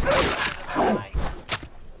music on the mic.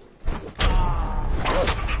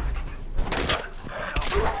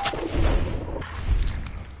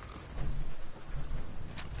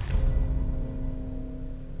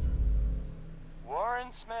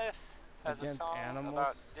 Warren Smith has a Against song animals?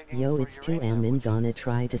 about digging Yo, for it's 2 uranium, am and which gonna is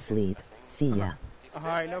try to sleep. See ya.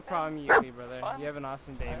 Alright, no problem, you see, brother. You have an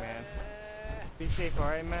awesome day, man. Be safe,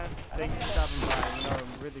 alright, man? Thank you for stopping by. You know,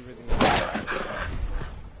 I'm really, really need it.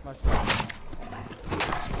 Much love.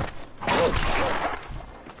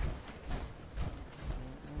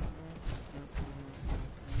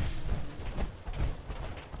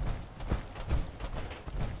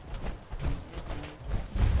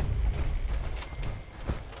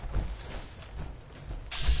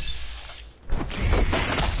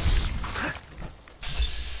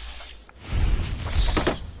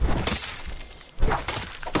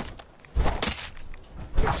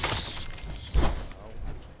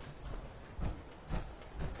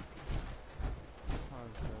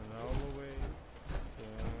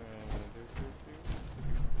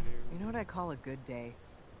 You know what I call a good day?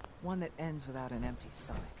 One that ends without an empty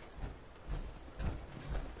stomach.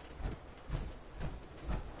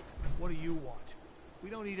 What do you want? We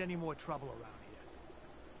don't need any more trouble around here.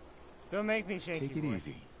 Don't make me shaky. Take it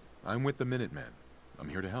easy. I'm with the Minutemen. I'm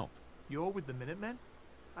here to help. You're with the Minutemen?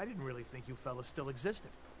 I didn't really think you fellas still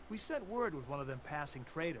existed. We sent word with one of them passing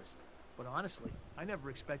traders. But honestly, I never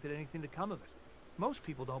expected anything to come of it. Most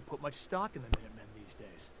people don't put much stock in the Minutemen these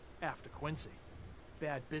days. After Quincy.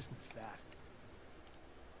 Bad business, that.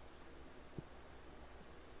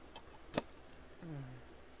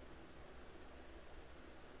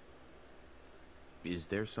 Is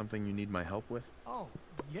there something you need my help with? Oh,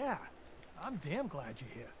 yeah. I'm damn glad you're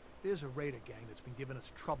here. There's a raider gang that's been giving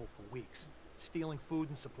us trouble for weeks. Stealing food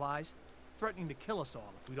and supplies. Threatening to kill us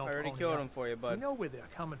all if we don't I already pony killed up. him for you, bud. We know where they're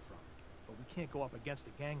coming from. But we can't go up against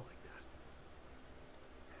a gang like that.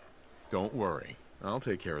 Don't worry. I'll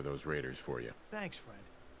take care of those raiders for you. Thanks, friend.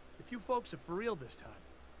 If you folks are for real this time,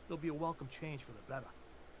 it'll be a welcome change for the better.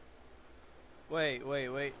 Wait.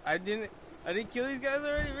 I didn't kill these guys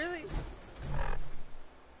already, really?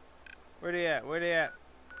 Where they at?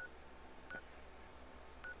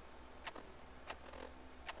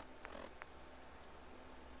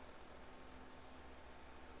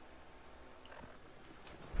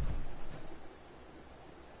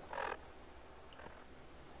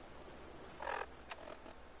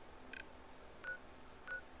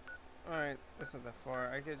 Alright, that's not that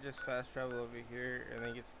far. I could just fast travel over here and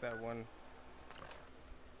then get to that one.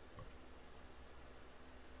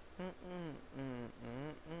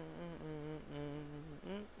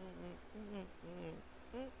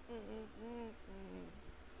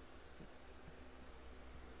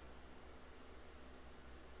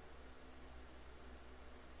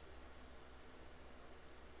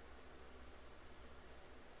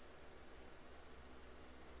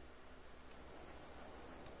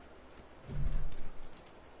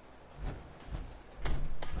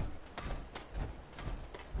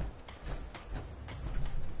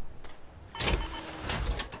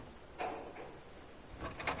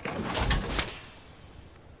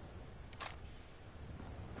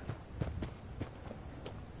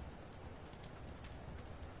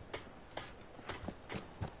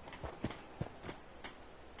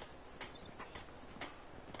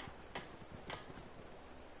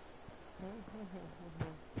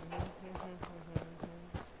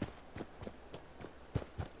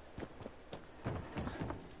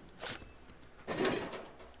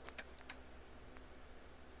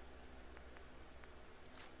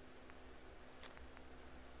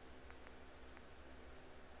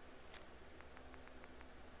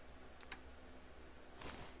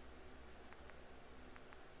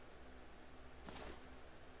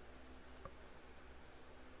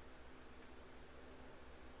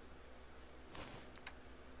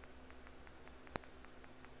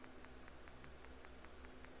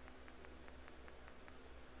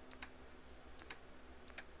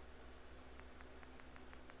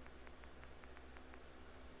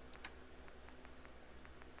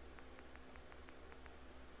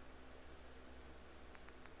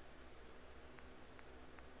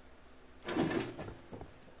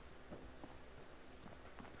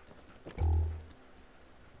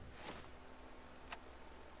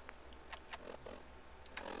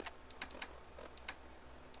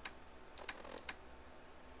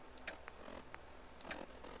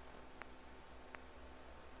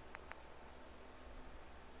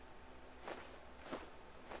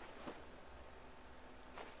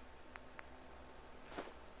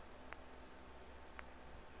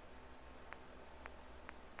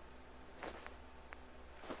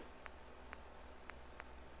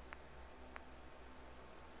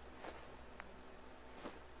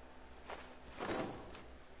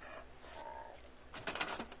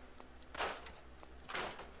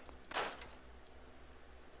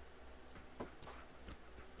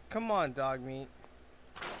 Come on, dog meat.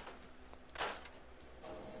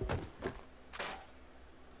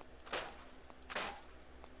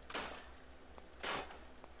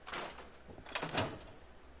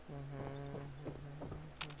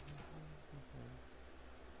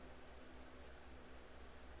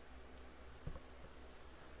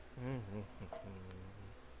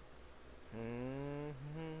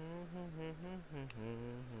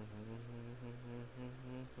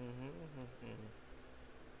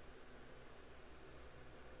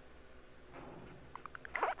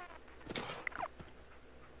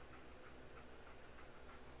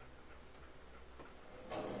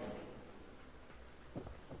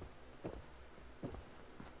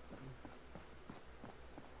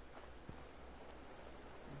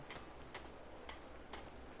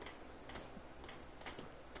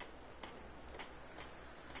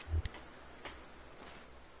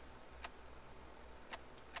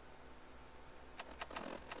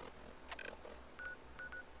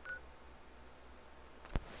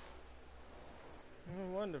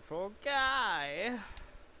 Wonderful guy.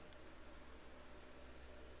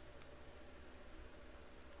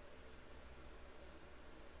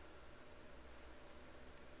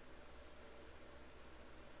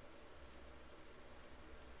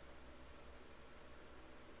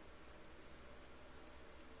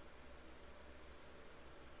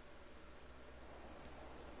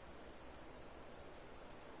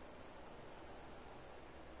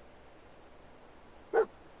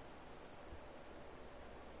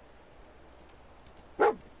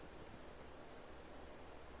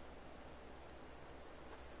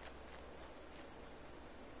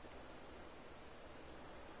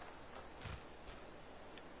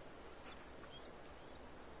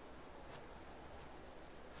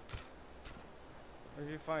 What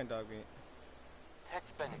did you find, dog meat?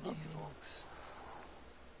 Text Beneke, folks.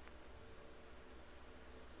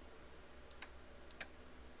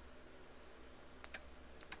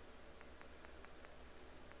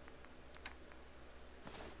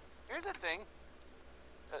 Here's a thing.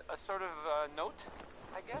 A sort of note,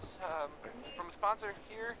 I guess, from a sponsor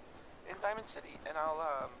here in Diamond City, and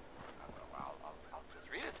I'll just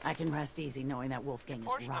read it. I can rest easy knowing that Wolfgang is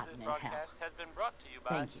Portion of rotten this in hell. broadcast has been brought to you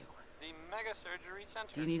by Thank you. the Mega Surgery Center.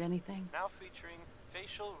 Do you need anything? Now featuring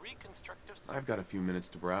facial reconstructive surgery. I've got a few minutes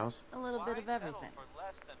to browse. A little bit of Why everything. settle for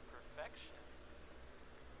less than perfection?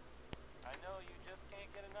 I know you just can't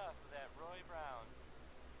get enough of that Roy Brown.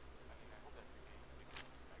 I mean, I hope that's the case because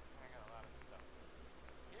I got a lot of this stuff.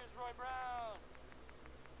 Here's Roy Brown.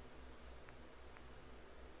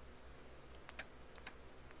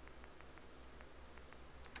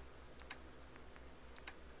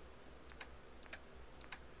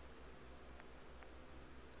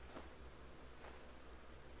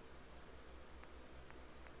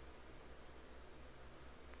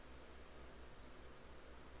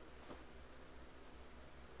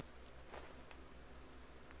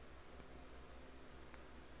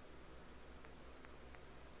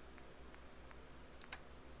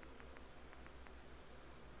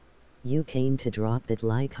 You came to drop that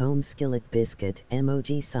like home skillet biscuit,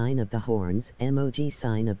 emoji sign of the horns, emoji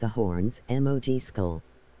sign of the horns, emoji skull.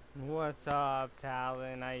 What's up,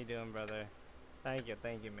 Talon? How you doing, brother? Thank you,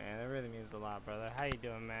 man. It really means a lot, brother. How you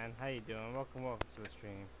doing, man? How you doing? Welcome to the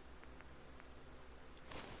stream.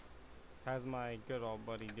 How's my good old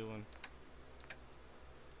buddy doing?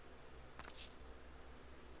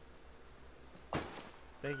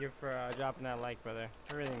 Thank you for dropping that like, brother.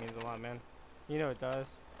 It really means a lot, man. You know it does.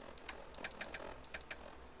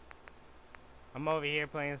 I'm over here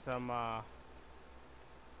playing some of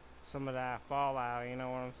that Fallout, you know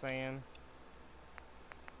what I'm saying?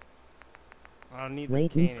 I don't need this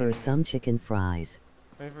Waiting cane for anymore. some chicken fries.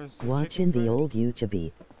 Waiting for some Watching chicken the fries? old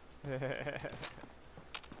YouTube.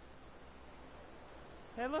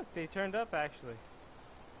 Hey, look, they turned up actually.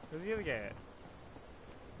 Where's the other guy at?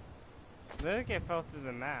 The other guy fell through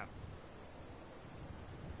the map.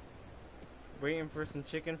 Waiting for some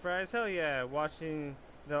chicken fries? Hell yeah, watching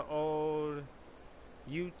the old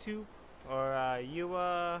YouTube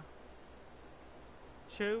or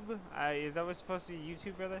Tube? Is that what's supposed to be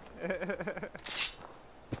YouTube, brother?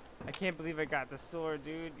 I can't believe I got the sword,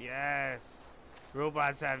 dude. Yes.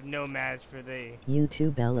 Robots have no match for the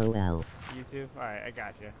YouTube LOL. YouTube? Alright, I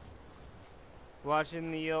got you.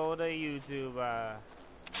 Watching the old YouTube,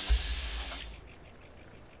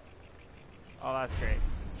 Oh, that's great.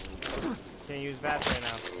 Can't use that right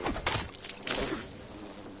now.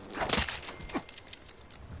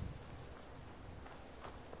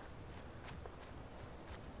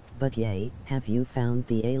 But yay, have you found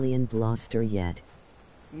the alien blaster yet?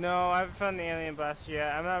 No, I haven't found the alien blaster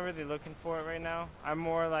yet. I'm not really looking for it right now. I'm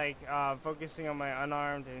more like focusing on my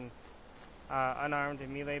unarmed and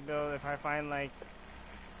melee build. If I find like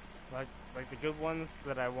the good ones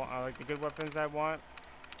that I want, like the good weapons I want.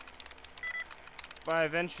 But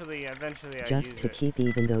eventually I Just use to it. keep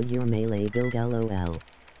even though your melee build LOL.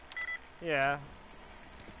 Yeah.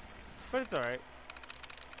 But it's alright.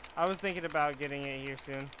 I was thinking about getting it here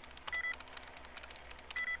soon.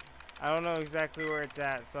 I don't know exactly where it's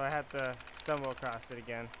at, so I have to stumble across it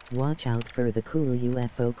again. Watch out for the cool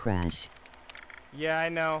UFO crash. Yeah, I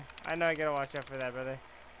know. I gotta watch out for that, brother.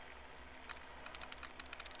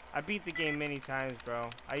 I beat the game many times, bro.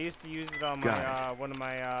 I used to use it on my one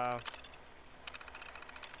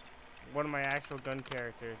of my actual gun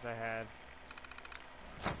characters I had.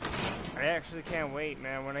 I actually can't wait,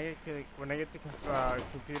 man. When I get the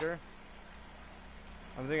computer,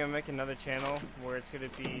 I'm thinking of making another channel where it's gonna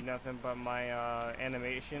be nothing but my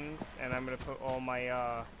animations, and I'm gonna put all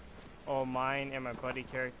mine and my buddy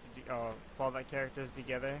character, fallback characters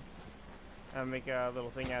together, and make a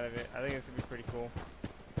little thing out of it. I think this would be pretty cool.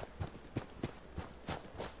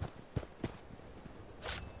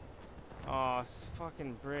 Oh,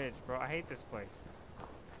 fucking bridge, bro. I hate this place.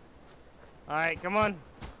 Alright, come on.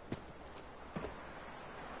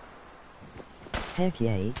 Heck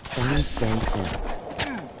yay, science gangster.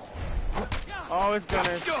 Oh, it's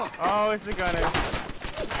gunners. Oh, it's the gunners.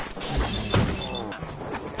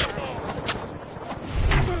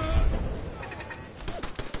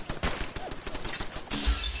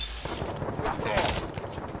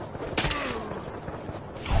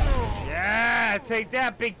 Yeah, take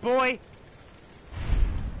that, big boy.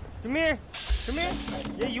 Come here. Come here.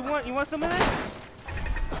 Yeah, you want some of this?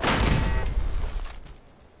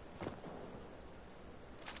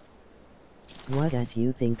 What as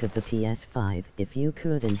you think of the PS5? If you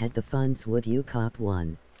could and had the funds, would you cop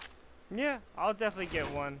one? Yeah, I'll definitely get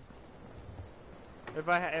one. If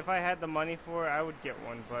I had the money for it, I would get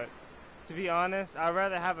one. But to be honest, I'd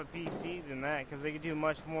rather have a PC than that, because they can do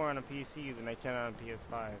much more on a PC than I can on a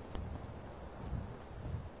PS5.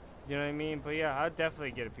 You know what I mean? But yeah, I'd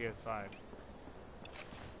definitely get a PS5.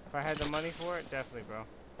 If I had the money for it, definitely, bro.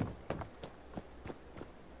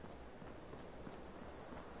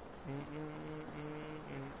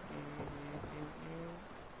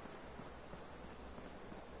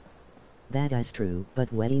 That is true,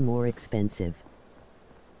 but way more expensive.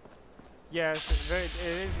 Yeah, it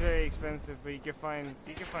is very expensive, but you can find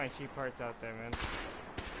cheap parts out there, man.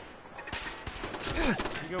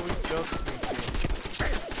 You can always build something cheap.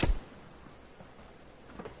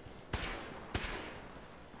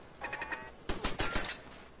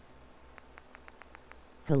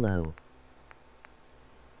 Hello.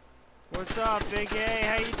 What's up, Big A?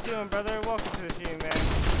 How you doing, brother? Welcome to the stream, man.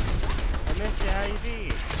 I missed you. How you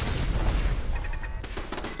be?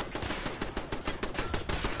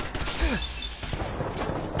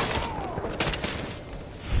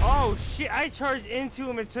 Oh shit! I charged into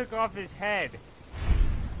him and took off his head.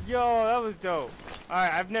 Yo, that was dope.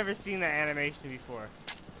 Alright, I've never seen that animation before.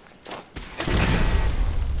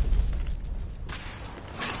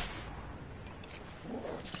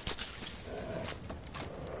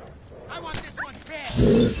 I want this one bad.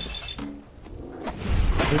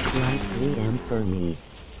 It's like 3 AM for me.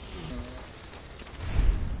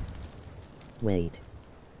 Wait.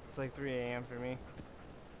 It's like 3 AM for me.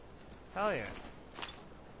 Hell yeah.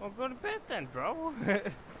 Well, go to bed then, bro.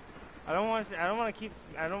 I don't want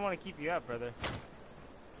to keep you up, brother.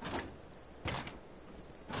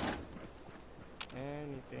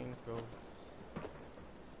 Anything goes.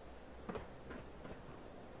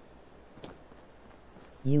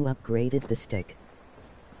 You upgraded the stick.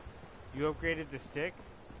 You upgraded the stick?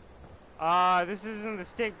 This isn't the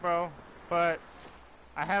stick, bro. But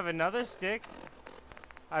I have another stick.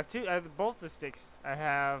 I have both the sticks. I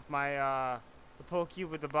have my the pole cube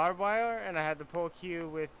with the barbed wire, and I have the pole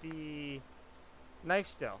cube with the knife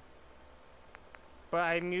still. But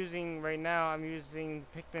I'm using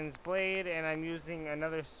Pikmin's blade, and I'm using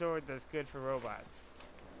another sword that's good for robots.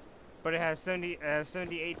 But it has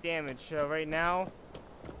 78 damage. So right now,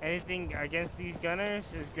 anything against these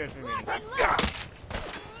gunners is good for me.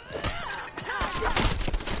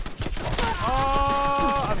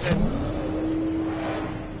 Oh, I'm dead.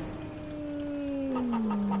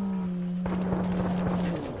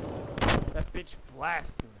 That bitch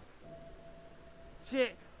blasted me.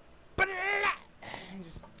 Shit.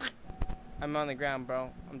 I'm on the ground, bro.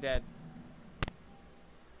 I'm dead.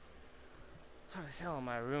 How the hell in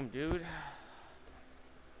my room, dude?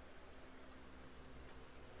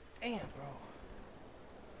 Damn, bro.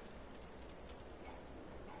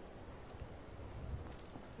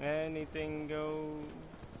 Anything goes.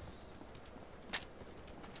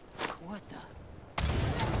 What the?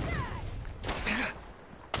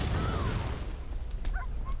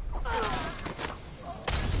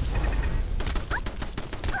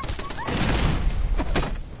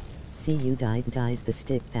 See, you dies the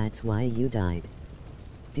stick, that's why you died.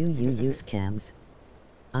 Do you use cams?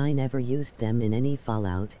 I never used them in any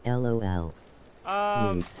Fallout, lol.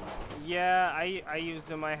 Use. Yeah, I used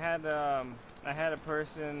them. I had a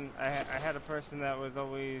person that was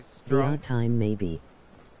always The drunk. odd time maybe.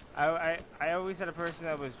 I always had a person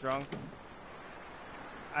that was drunk.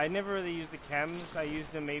 I never really used the chems. I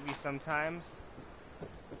used them maybe sometimes.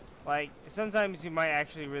 Like, sometimes you might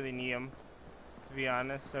actually really need them, to be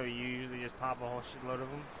honest. So you usually just pop a whole shitload of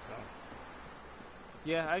them. So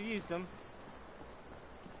yeah, I've used them.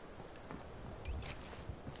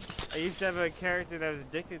 I used to have a character that was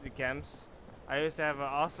addicted to chems. I used to have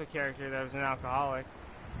also a character that was an alcoholic.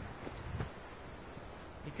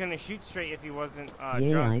 He couldn't shoot straight if he wasn't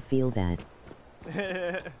Yeah, drunk. I feel that.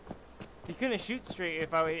 He couldn't shoot straight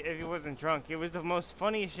if he wasn't drunk. It was the most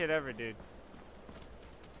funniest shit ever, dude.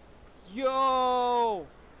 Yo!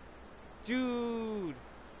 Dude!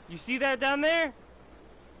 You see that down there?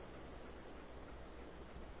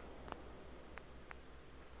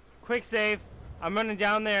 Quick save. I'm running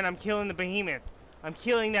down there and I'm killing the behemoth. I'm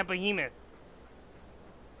killing that behemoth.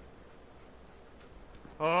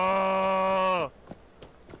 Oh!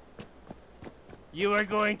 You are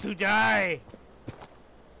going to die!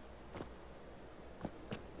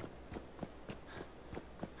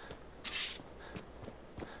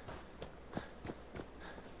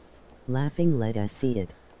 Laughing, let us see it.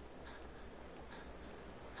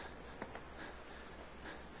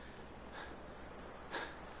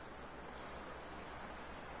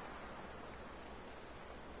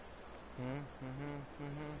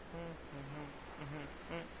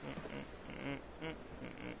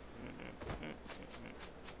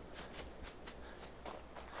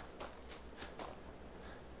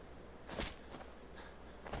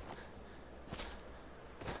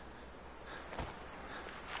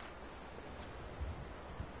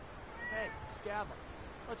 Hey, Scabba,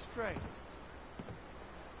 let's trade.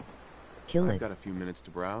 Kill I've it. got a few minutes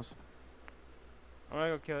to browse. I'm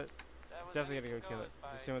gonna go kill it. Definitely gonna go kill it.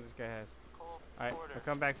 Just see what this guy has. Alright, I'll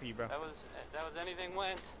come back for you, bro. That was anything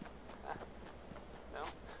went. No?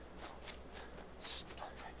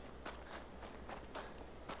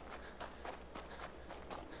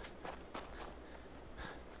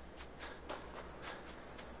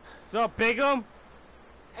 Sup, Bigum?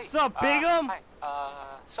 Hey, Sup, Bigum? Hi.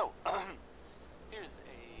 So, here's a...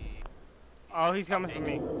 Oh, he's coming for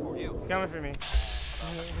me. For you. He's coming for me.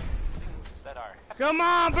 Things that are... Come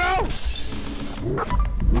on, bro!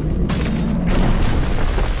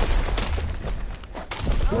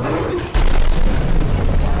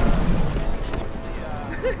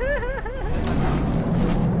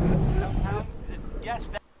 Yes,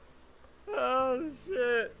 that... Oh,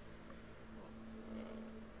 shit.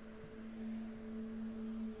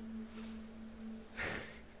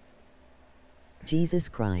 Jesus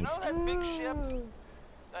Christ. You know that big ship?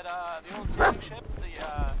 That, the old sailing ship? The,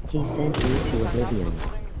 He sent you to oblivion.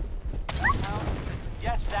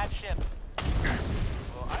 Yes, that ship.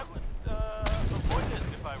 Well, I would, avoid it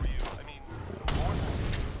if I were you. I mean, more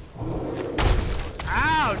than...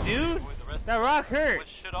 Ow, dude! That rock hurt. Which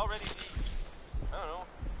should already be, I don't know,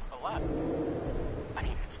 a lot. I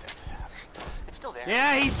mean, it's still there.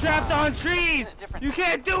 Yeah, he's trapped on trees! You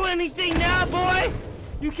can't do anything now, boy!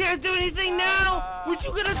 You can't do anything now! What you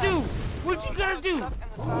gonna do? What you gonna do? You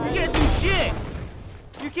can't do shit!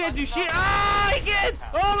 You can't do shit! Ah, he can't!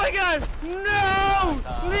 Oh my god! No!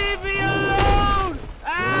 Leave me alone!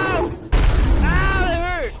 Ow! Ow, that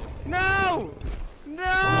hurt! No!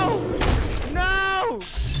 No! No!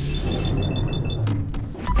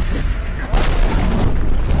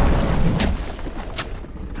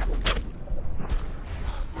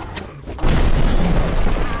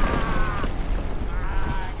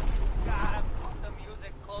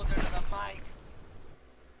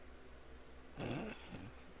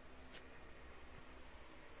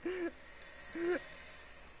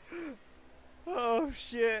 Oh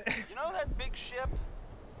shit. You know that big ship?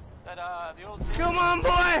 That, the old sailing Come on,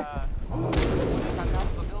 boy!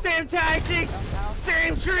 Same tactics!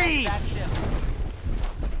 Same tree! That ship.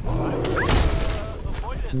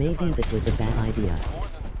 Maybe that was a bad idea.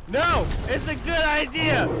 No! It's a good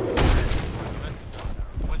idea!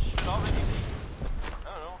 Which should already be, I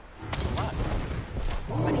don't know, a lot.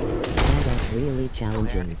 That's really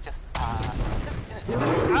challenging. It's just, Ah!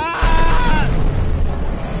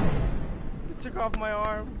 It took off my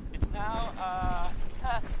arm. It's now,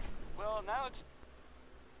 Well, now it's...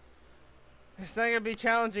 It's not gonna be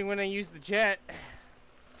challenging when I use the jet.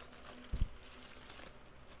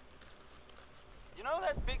 You know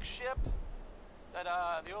that big ship? That,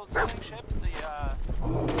 the old sailing ship? The,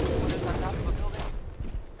 one that's on top of a building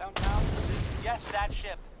downtown? Yes, that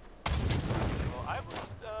ship. Well, I would,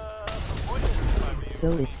 avoid it if I were you.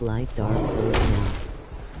 So it's like Dark Souls now.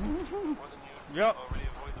 More than you yep. already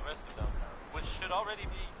avoid the rest of downtown. Which should already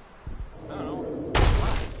be, I don't know.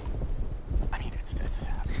 I mean, it's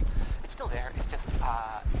still there. It's just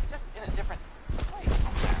in a different place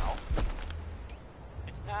now.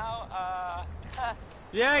 It's now,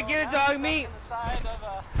 yeah, get it, dog meat. On the side of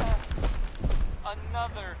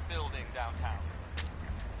another building downtown.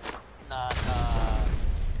 Not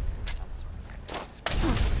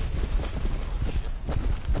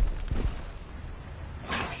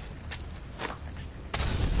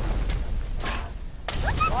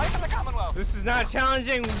Life in the Commonwealth. This is not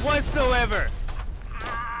challenging whatsoever.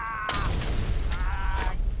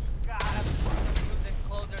 God, I'm music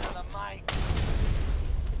closer to the mic.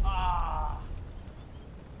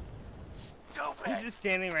 Stupid. He's just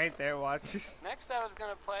standing right there, watch this. Next, I was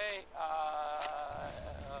gonna play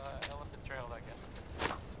Elephant Trail, I guess.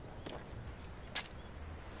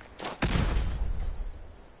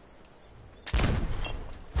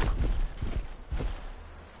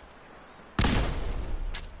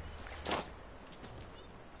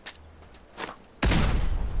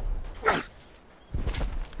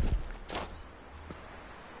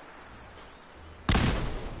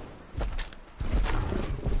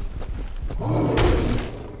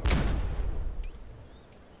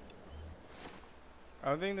 I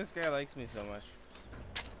don't think this guy likes me so much.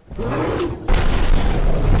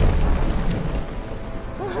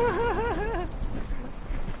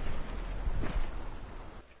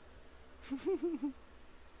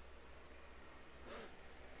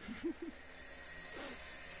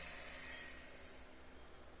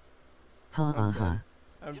 Ha ha ha.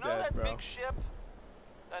 I'm you know dead, that bro. big ship?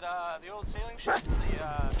 That, the old sailing ship?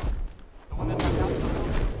 The one that's on top of the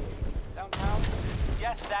building downtown?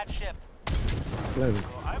 Yes, that ship. Close.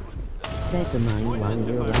 Well, I would, Set the mine while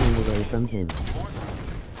you're running away from him.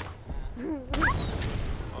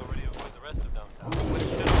 Already avoid the rest of downtown. Which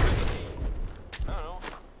should already be, I don't know,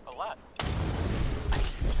 a lot. I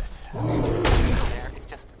mean, it's there. It's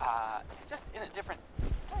just in a different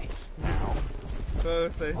place now.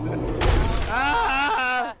 Close, I said.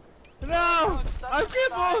 Ah! No! I'm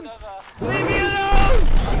crippled! Leave me alone!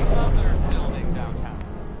 Another building downtown.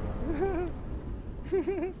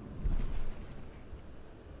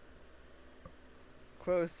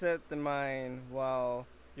 Close set the mine while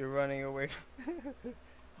you're running away.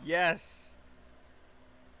 Yes.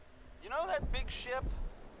 You know that big ship?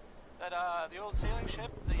 That, the old sailing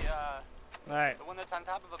ship? The, Alright. the one that's on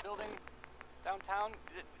top of a building downtown?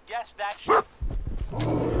 Yes, that ship.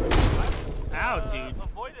 Ow, dude.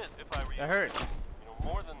 Avoid it if I were you. That hurts. You know,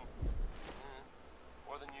 more than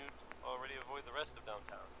you'd already avoid the rest of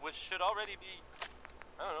downtown. Which should already be,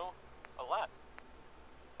 I don't know, a lot.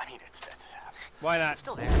 I mean, it's why not? It's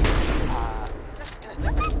still there. It's just in a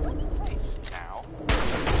different place now.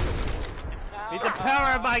 It's now. Need the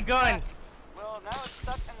power of my gun. Well, now it's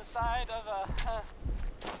stuck in the side of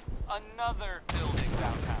another building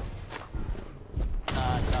downtown.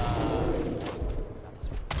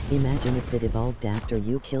 Imagine if it evolved after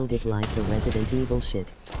you killed it like the Resident Evil shit.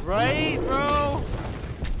 Right, bro?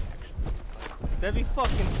 That'd be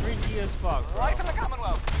fucking freaky as fuck, bro. Life in the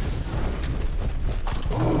Commonwealth.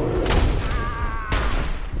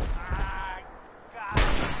 God, the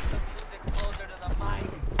music closer to the mic.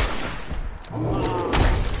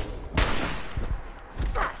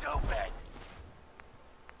 Stupid.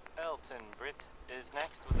 Elton Britt is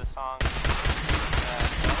next with the song.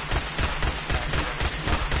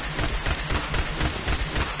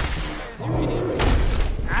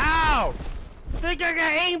 Ow! Think I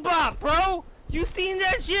got aimbot, bro? You seen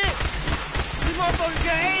that shit? These motherfuckers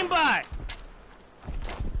got aimbot!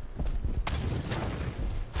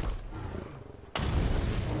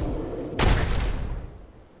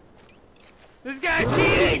 This guy's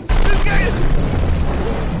cheating! This guy is...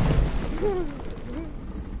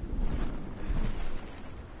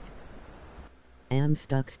 Am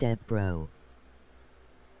stuck step bro.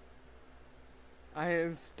 I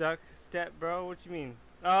am stuck step, bro? What you mean?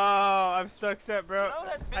 Oh, I'm stuck step, bro. You know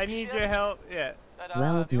that big I need ship? your help. Yeah. That,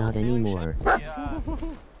 Well, the not old sailing anymore. Ship,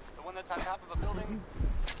 the one that's on top of a building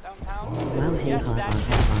downtown? Wow, hey Yes, ha that ha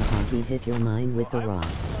ship. ha ha, he hit your mind with the Well, I rock.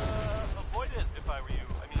 would, avoid it if I were you.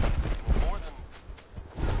 I mean, more than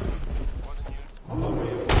you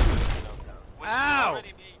already avoid downtown. Which would Ow!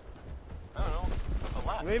 already be, I don't know, a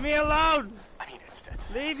Leave me alone! I mean, it's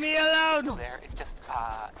leave me alone! It's still there. It's just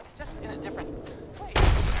in a different place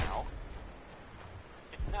now.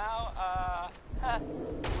 It's now,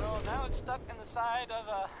 well, now it's stuck in the side of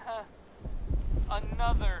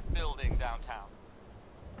another building downtown.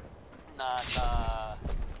 Not,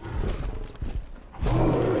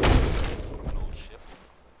 an old ship.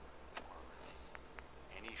 Or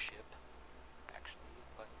any ship, actually,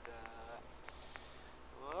 but,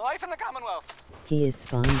 life in the Commonwealth. He is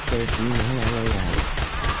spawn killed you, LOL.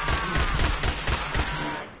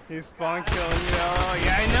 He's spawn killing me, oh,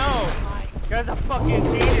 yeah, I know! Guy's a fucking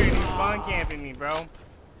cheater and he's spawn camping me, bro.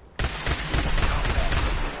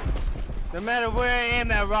 No matter where I am,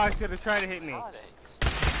 that rock's gonna try to hit me.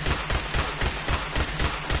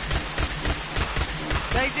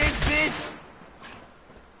 Take this, bitch!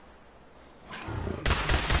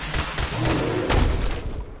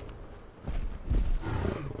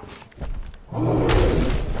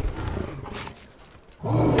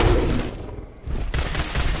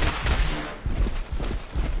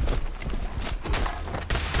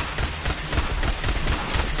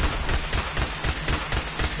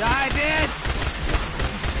 Die, bitch!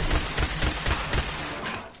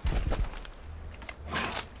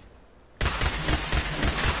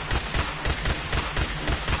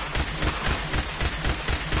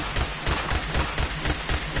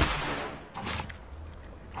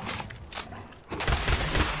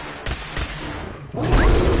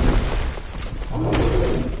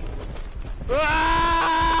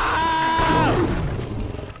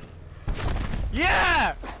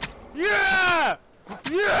 Yeah! Yeah!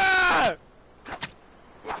 Yeah!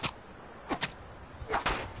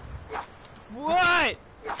 What?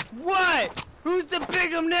 What? Who's the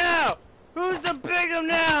big'em now? Who's the big'em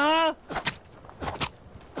now, huh?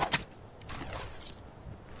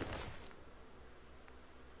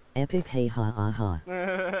 Epic hey ha ha ha.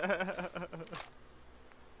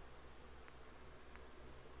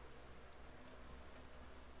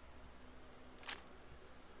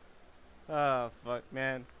 Oh, fuck,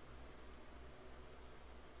 man.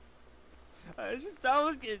 I just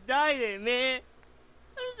almost gonna die there, man.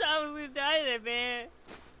 I just almost gonna die there, man.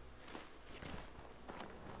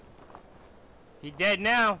 He dead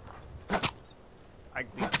now. I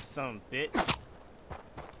beat some bitch.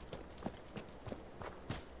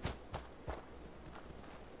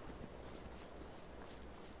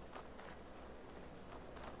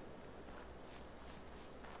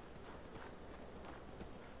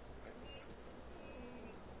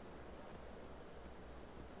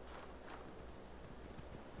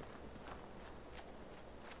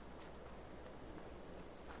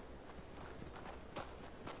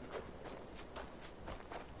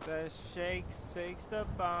 The shakes the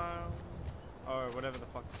bomb, or whatever the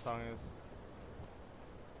fuck the song is.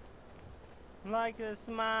 Like a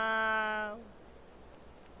smile.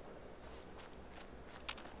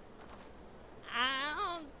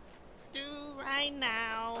 I'll do right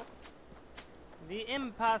now the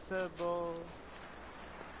impossible.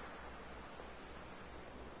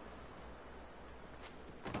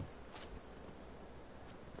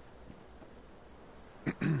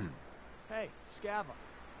 Hey, Scava.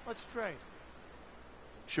 Let's trade.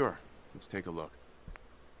 Sure. Let's take a look.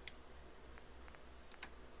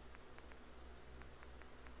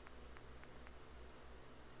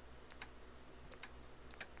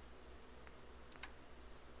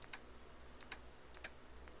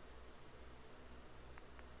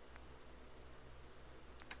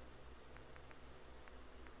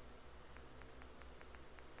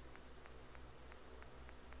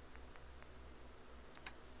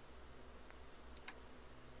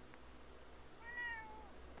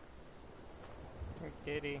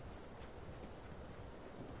 Kitty.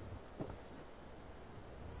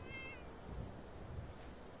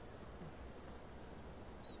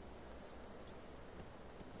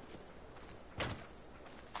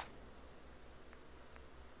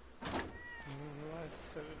 Let's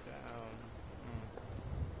set it down.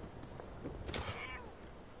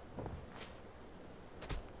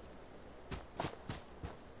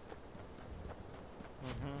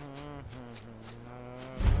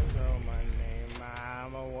 Know my name.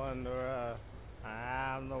 I'm a wanderer.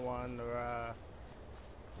 I'm the wanderer.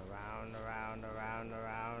 Around, around, around,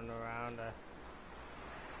 around, around.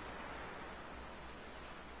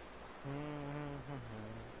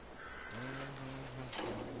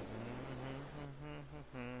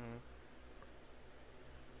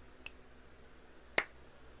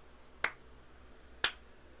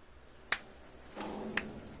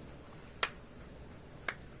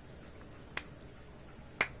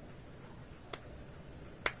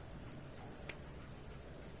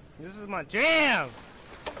 This is my jam!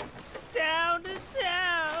 Down to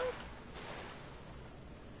town.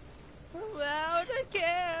 Without a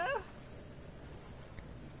care.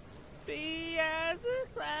 Be as a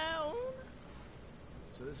clown.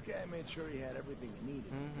 So this guy made sure he had everything he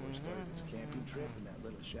needed before he started his camping trip in that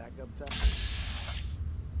little shack up top.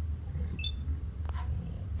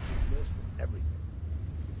 His list of everything.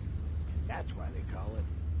 And that's why they call it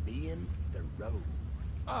being the road.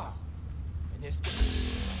 Oh, and this guy.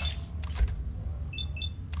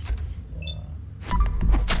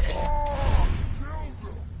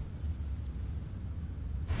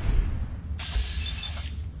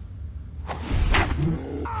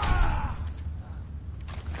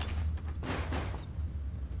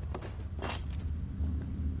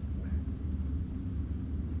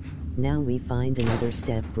 Now we find another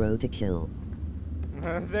step bro to kill.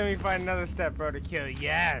 Then we find another step bro to kill.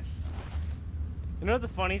 Yes. You know what the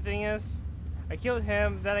funny thing is? I killed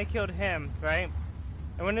him, then I killed him, right?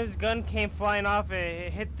 And when his gun came flying off,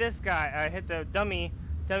 it hit this guy. Hit the dummy.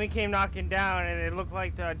 Dummy came knocking down, and it looked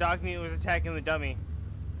like the dog meat was attacking the dummy.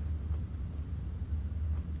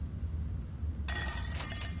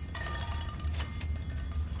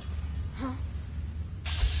 Huh?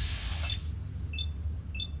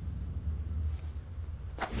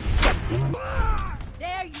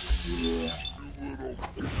 There you.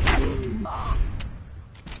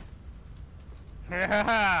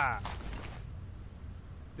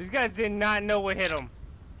 These guys did not know what hit them.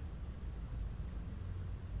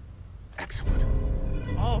 Excellent.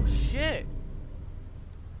 Oh shit.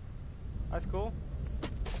 That's cool.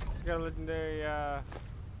 Just got a legendary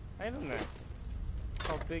item there.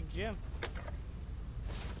 Called Big Jim.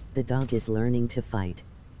 The dog is learning to fight.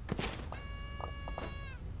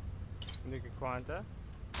 Nuka Quanta.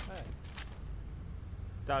 Hey.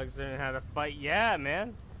 Dog's learning how to fight. Yeah,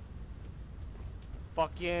 man.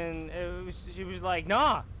 Fucking, she was like,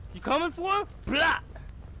 nah, you coming for him? Blah!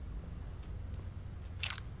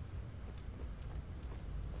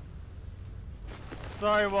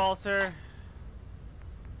 Sorry, Walter.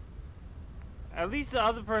 At least the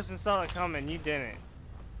other person saw it coming, you didn't.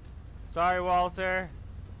 Sorry, Walter.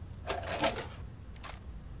 You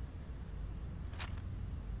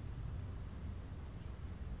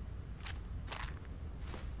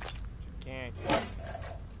can't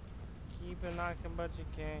keep it knocking, but you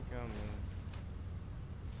can't come in.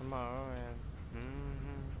 Come on, man.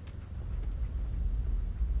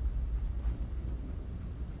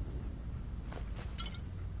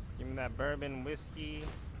 Give me that bourbon whiskey.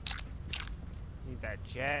 Need that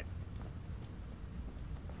jet.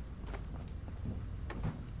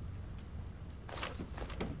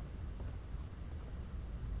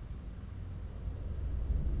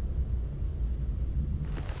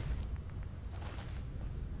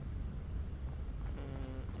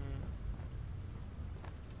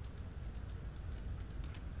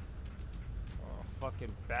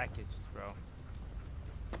 Fucking back itches, bro.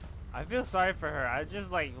 I feel sorry for her. I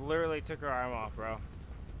just like literally took her arm off, bro.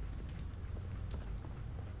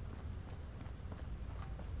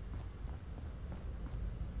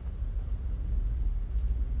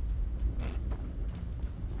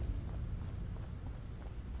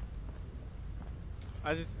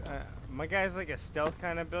 My guy's like a stealth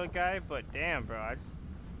kind of build guy, but damn, bro,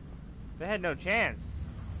 they had no chance.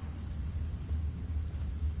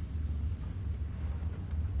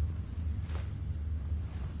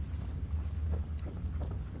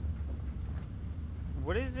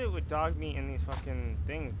 What is it with dog meat and these fucking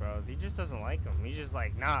things, bro? He just doesn't like them. He's just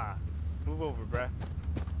like, nah, move over, bruh.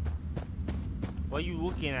 Why are you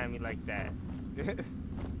looking at me like that?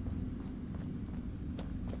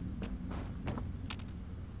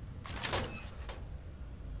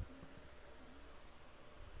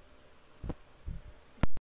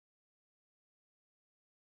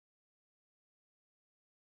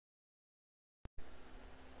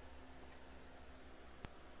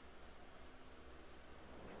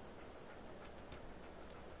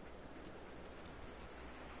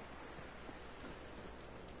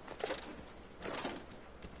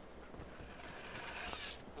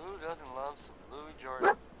 Doesn't love some Louis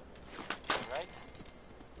Jordan, right?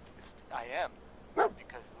 I am,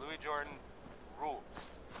 because Louis Jordan rules.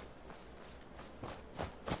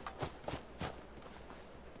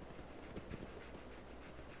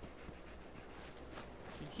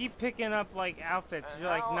 You keep picking up like outfits. You're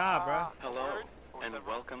like, nah, bro. Hello, and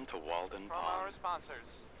welcome to Walden From Pond. our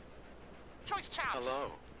sponsors. Choice Chops!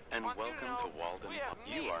 Hello, and Want you to welcome know to Walden we have Pond.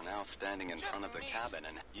 You meat. are now standing in Just front of the meat. cabin,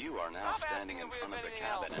 and you are now Stop standing in asking if we front of have the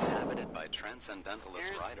anything cabin else. inhabited by transcendentalist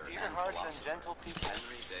Here's writer dear and hearts and philosopher gentle people,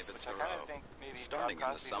 Henry David which I kind Thoreau. of think maybe Starting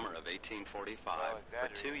in the summer of 1845, for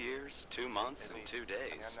 2 years, 2 months, and 2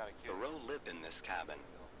 days, Thoreau lived in this cabin,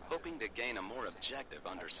 hoping to gain a more objective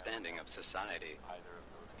understanding of society.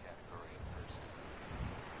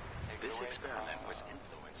 This experiment was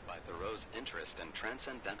influenced by Thoreau's interest in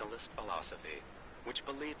transcendentalist philosophy, which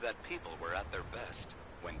believed that people were at their best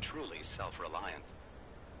when truly self-reliant.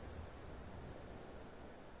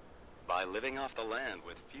 By living off the land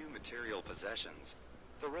with few material possessions,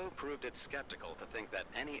 Thoreau proved it skeptical to think that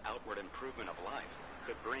any outward improvement of life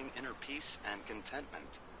could bring inner peace and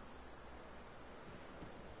contentment.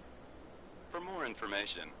 For more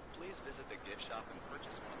information, please visit the gift shop and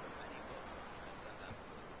purchase one of the many books on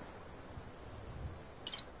transcendentalism.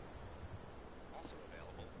 Also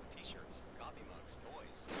available, t-shirts, coffee mugs,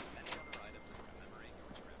 toys, and many other items to commemorate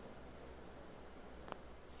your trip.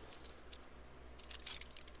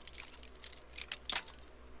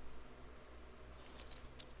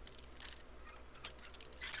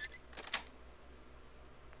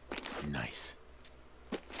 Nice.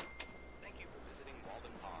 Thank you for visiting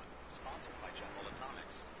Walden Pond, sponsored by General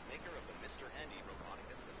Atomics, maker of the Mr. Handy robotic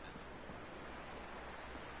assistant.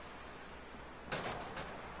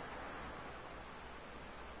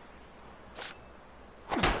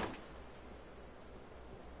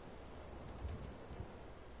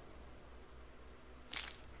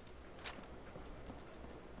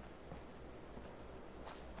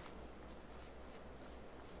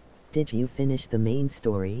 Did you finish the main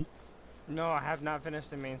story? No, I have not finished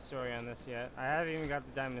the main story on this yet. I haven't even got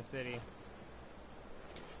the Diamond City.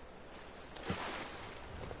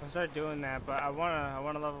 I'll start doing that, but I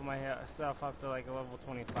wanna level myself up to like a level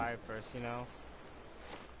 25 first, you know.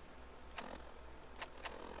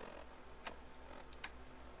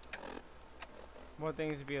 Want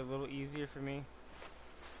things to be a little easier for me.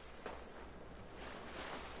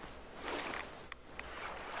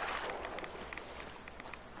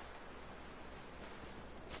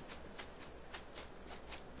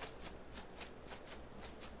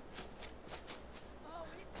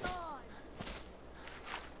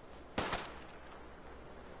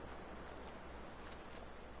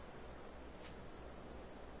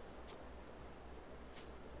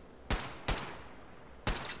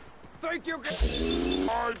 Think you can...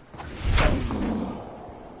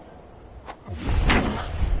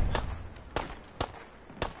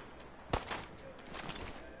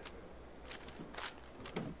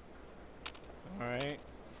 Alright.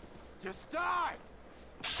 Just die!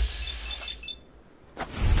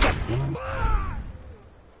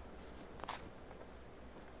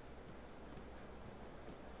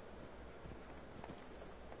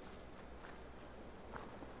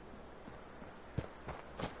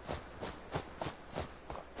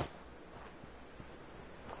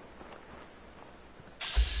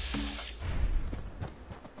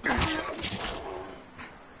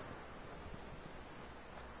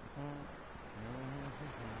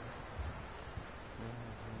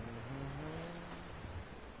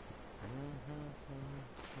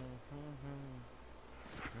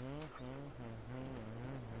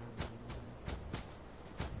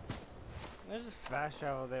 There's just fast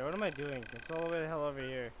travel there. What am I doing? It's all the way the hell over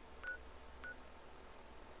here.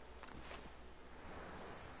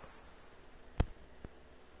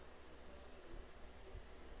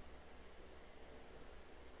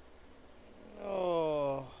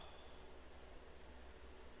 Oh.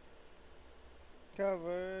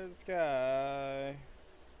 Covered sky.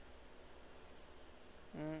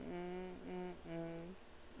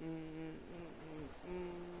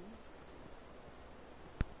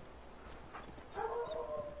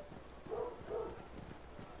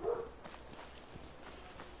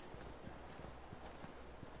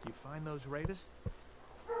 You find those raiders?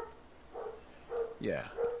 Yeah,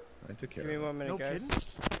 I took care Give me of it. 1 minute, No guys. kidding?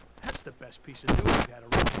 That's the best piece of news we've had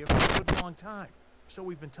around here for a good long time. So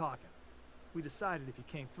we've been talking. We decided if you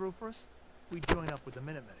came through for us, we'd join up with the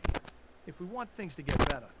Minutemen again. If we want things to get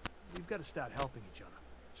better, we've got to start helping each other.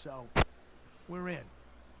 So, we're in.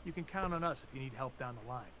 You can count on us if you need help down the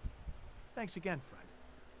line. Thanks again, friend.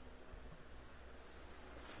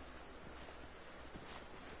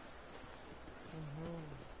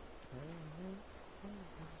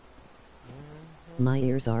 My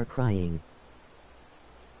ears are crying.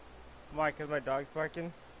 Why? Because my dog's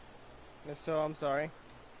barking? If so, I'm sorry.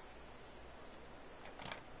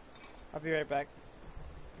 I'll be right back.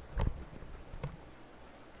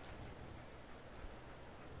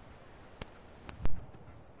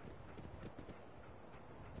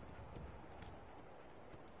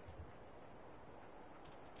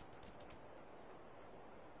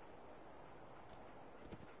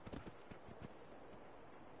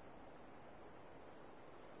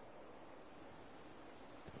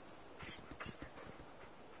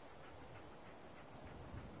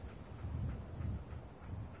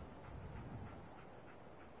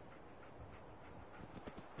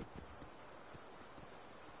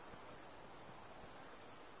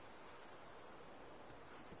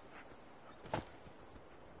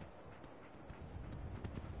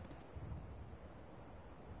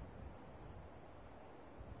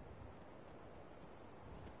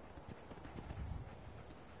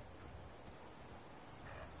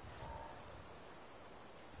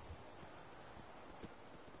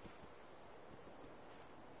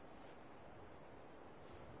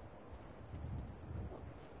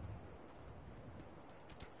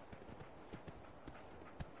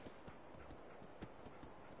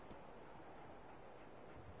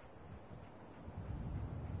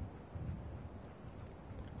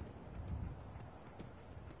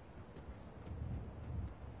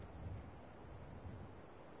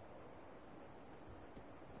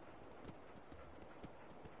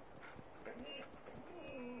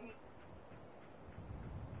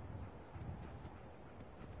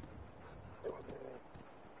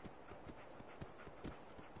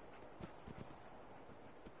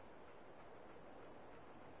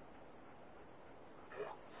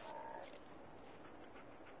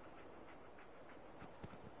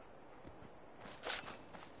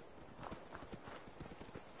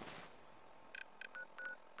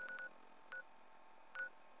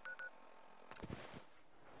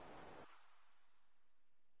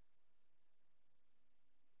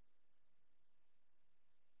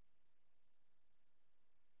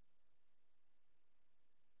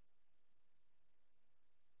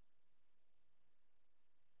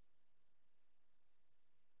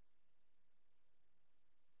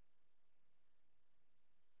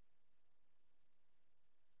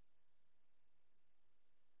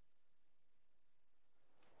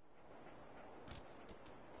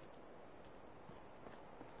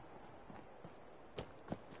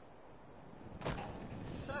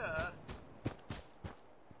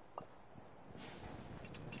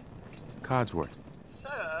 Codsworth.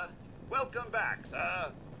 Sir, welcome back,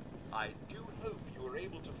 sir. I do hope you were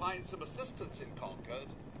able to find some assistance in Concord.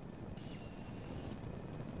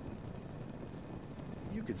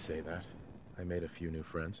 You could say that. I made a few new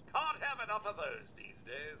friends. Can't have enough of those these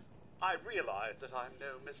days. I realize that I'm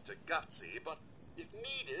no Mr. Gutsy, but if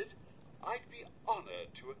needed, I'd be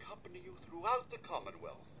honored to accompany you throughout the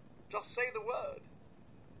Commonwealth. Just say the word.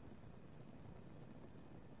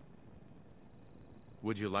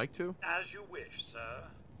 Would you like to? As you wish, sir.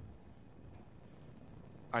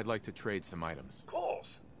 I'd like to trade some items. Of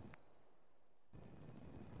course.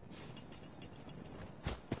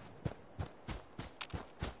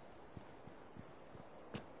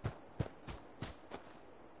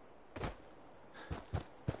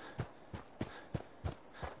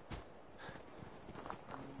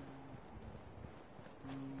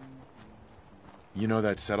 You know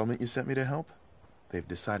that settlement you sent me to help? They've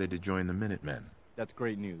decided to join the Minutemen. That's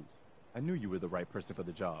great news. I knew you were the right person for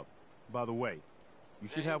the job. By the way, you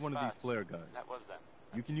should have one of these flare guns. That was them.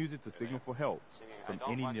 You can use it to signal for help from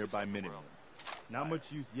any nearby Minutemen. Not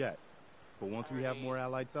much use yet, but once we have more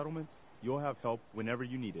allied settlements, you'll have help whenever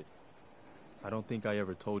you need it. I don't think I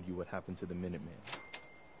ever told you what happened to the Minutemen.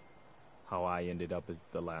 How I ended up as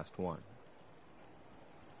the last one.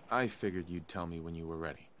 I figured you'd tell me when you were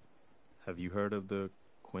ready. Have you heard of the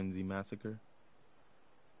Quincy massacre?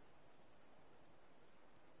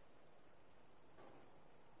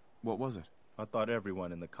 What was it? I thought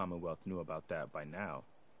everyone in the Commonwealth knew about that by now.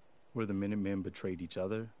 Where the Minutemen betrayed each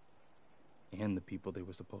other and the people they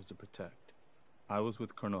were supposed to protect. I was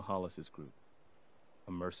with Colonel Hollis's group.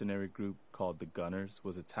 A mercenary group called the Gunners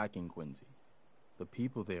was attacking Quincy. The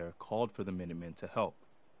people there called for the Minutemen to help.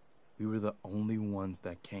 We were the only ones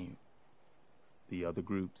that came. The other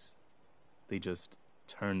groups, they just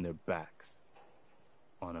turned their backs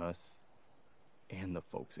on us and the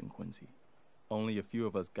folks in Quincy. Only a few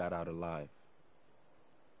of us got out alive.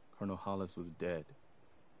 Colonel Hollis was dead,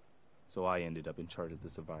 so I ended up in charge of the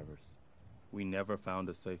survivors. We never found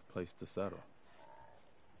a safe place to settle.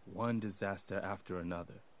 One disaster after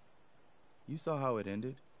another. You saw how it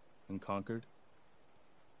ended in Concord.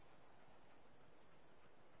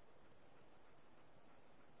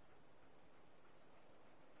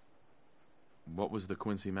 What was the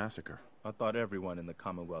Quincy massacre? I thought everyone in the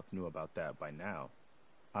Commonwealth knew about that by now.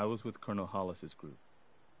 I was with Colonel Hollis's group.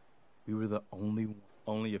 We were the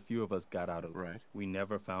only a few of us got out of. Right. We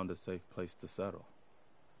never found a safe place to settle.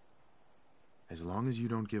 As long as you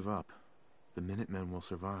don't give up, the Minutemen will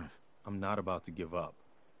survive. I'm not about to give up,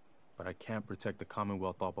 but I can't protect the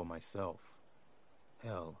Commonwealth all by myself.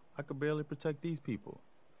 Hell, I could barely protect these people.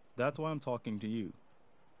 That's why I'm talking to you.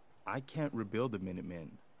 I can't rebuild the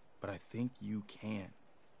Minutemen, but I think you can.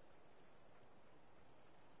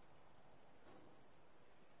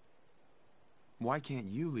 Why can't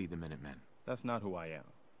you lead the Minutemen? That's not who I am.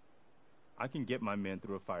 I can get my men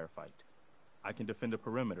through a firefight. I can defend a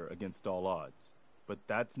perimeter against all odds. But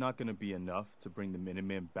that's not going to be enough to bring the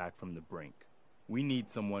Minutemen back from the brink. We need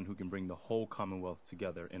someone who can bring the whole Commonwealth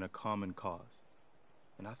together in a common cause.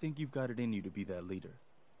 And I think you've got it in you to be that leader.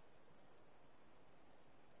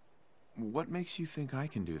 What makes you think I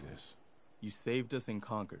can do this? You saved us in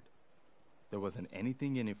Concord. There wasn't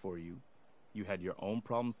anything in it for you. You had your own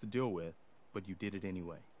problems to deal with, but you did it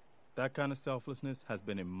anyway. That kind of selflessness has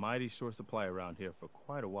been in mighty short supply around here for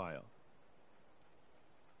quite a while.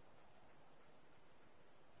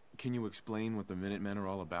 Can you explain what the Minutemen are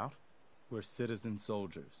all about? We're citizen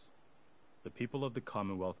soldiers. The people of the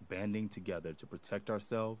Commonwealth banding together to protect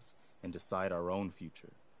ourselves and decide our own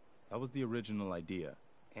future. That was the original idea,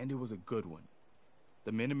 and it was a good one.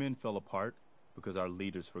 The Minutemen fell apart because our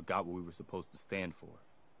leaders forgot what we were supposed to stand for.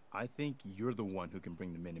 I think you're the one who can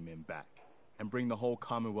bring the Minutemen back and bring the whole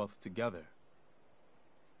Commonwealth together.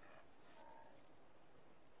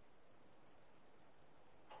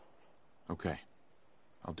 Okay.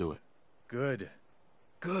 I'll do it. Good.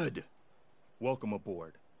 Good. Welcome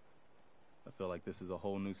aboard. I feel like this is a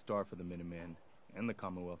whole new start for the Minutemen and the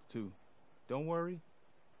Commonwealth, too. Don't worry.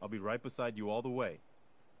 I'll be right beside you all the way,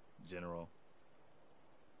 General.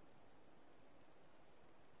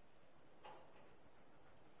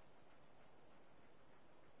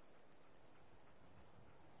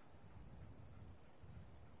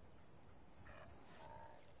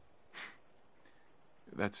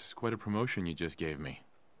 That's quite a promotion you just gave me.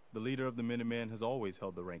 The leader of the Minutemen has always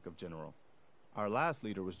held the rank of general. Our last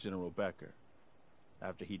leader was General Becker.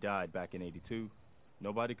 After he died back in '82,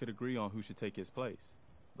 nobody could agree on who should take his place.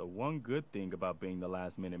 The one good thing about being the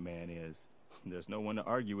last Minuteman is there's no one to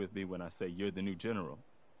argue with me when I say you're the new general.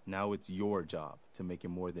 Now it's your job to make it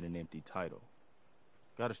more than an empty title.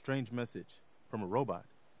 Got a strange message from a robot.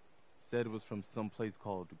 Said it was from some place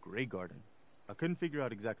called Grey Garden. I couldn't figure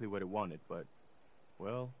out exactly what it wanted, but,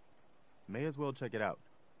 well, may as well check it out.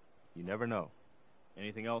 You never know.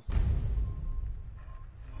 Anything else?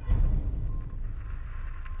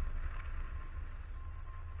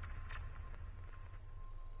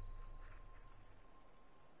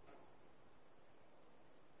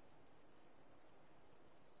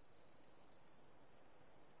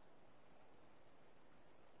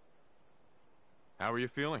 How are you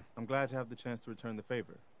feeling? I'm glad to have the chance to return the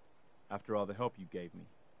favor. After all the help you gave me.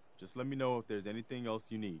 Just let me know if there's anything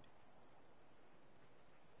else you need.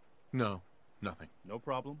 No, nothing. No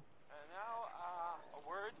problem. And now, a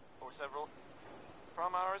word, or several,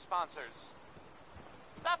 from our sponsors.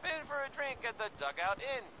 Stop in for a drink at the Dugout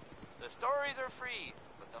Inn. The stories are free,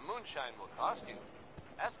 but the moonshine will cost you.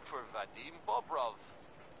 Ask for Vadim Bobrov.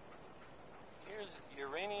 Here's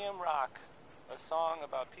Uranium Rock, a song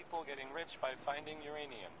about people getting rich by finding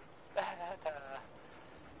uranium.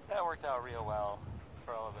 That worked out real well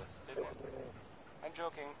for all of us, didn't it? I'm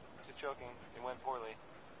joking, just joking. It went poorly.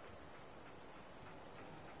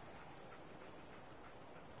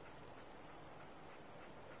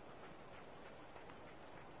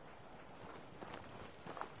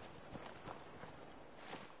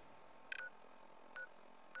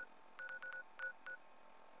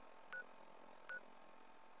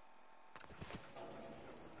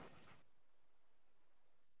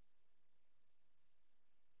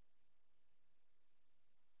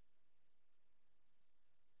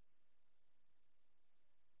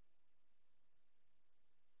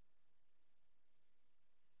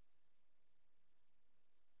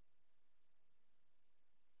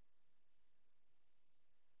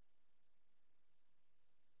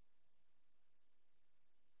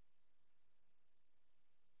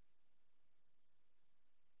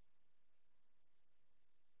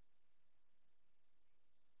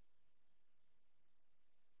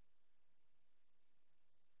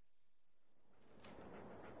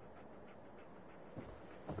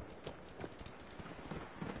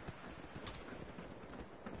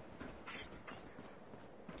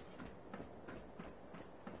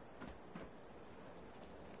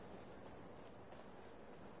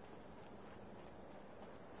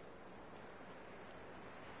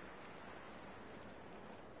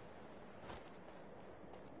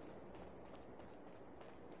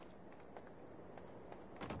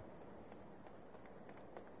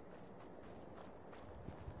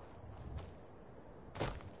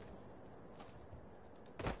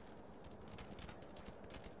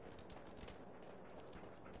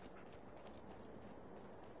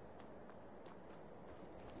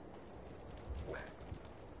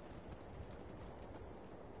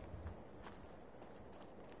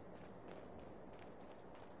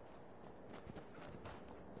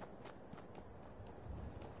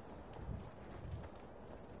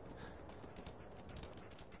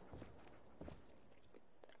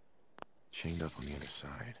 Chained up on the other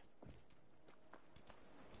side.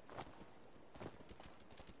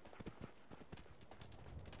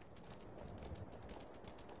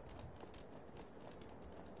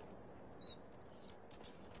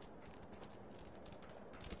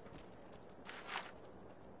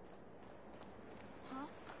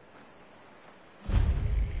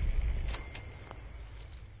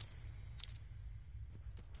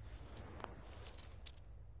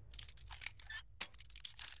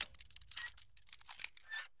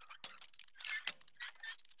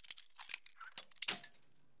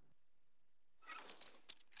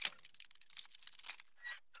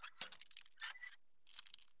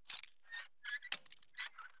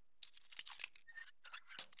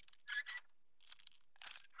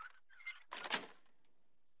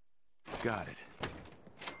 Got it.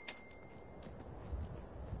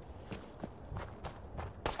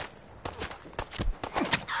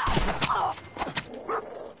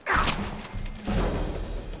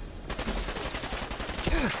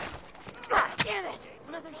 Damn it!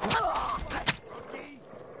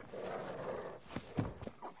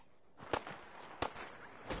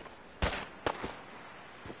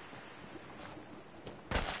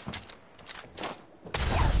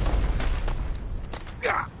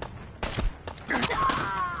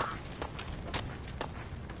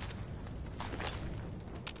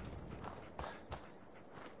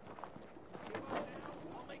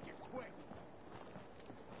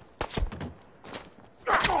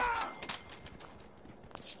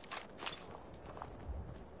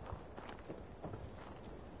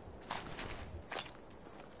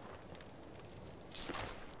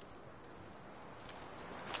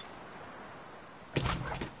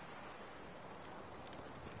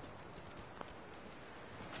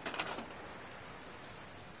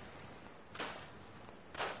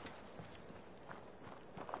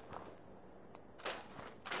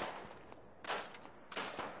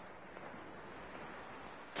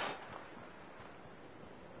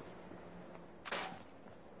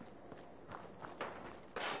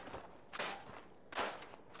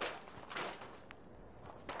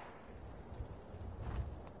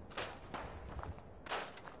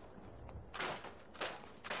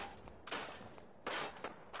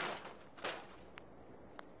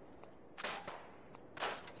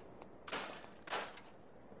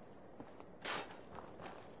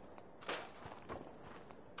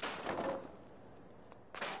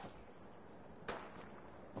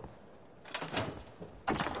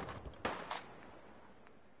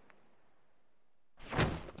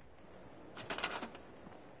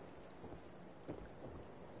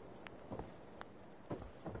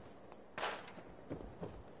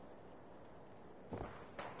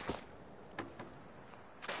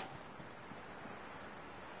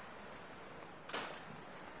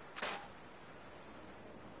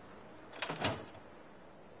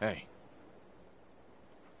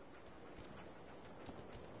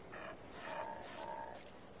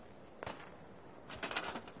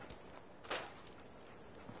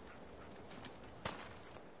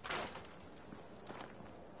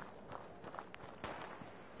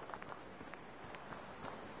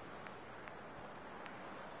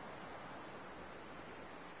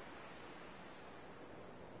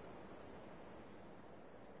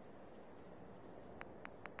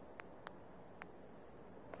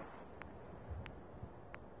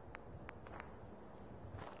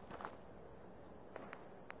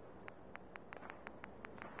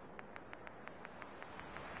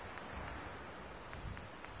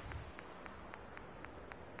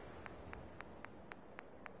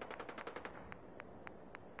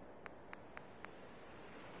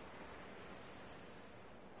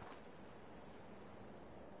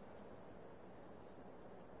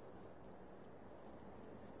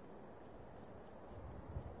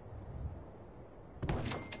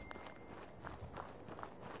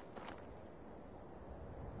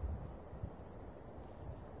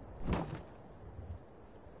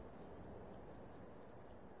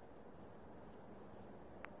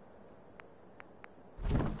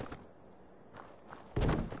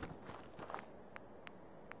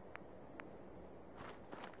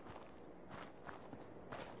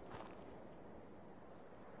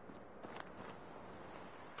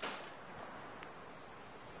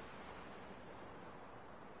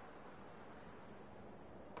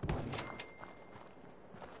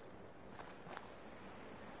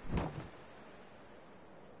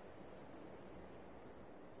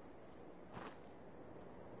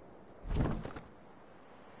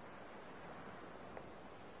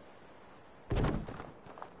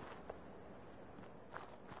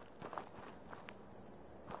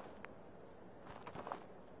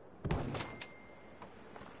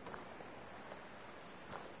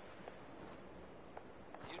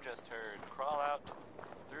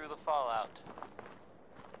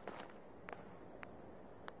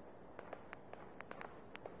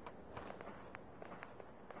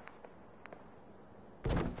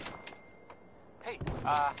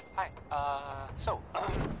 Hi. So,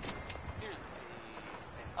 here's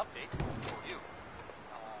an update for you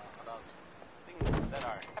about things that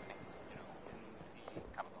are happening, you know, in the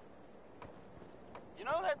Commonwealth. You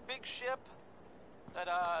know that big ship, that,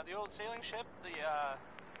 the old sailing ship,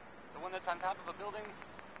 the one that's on top of a building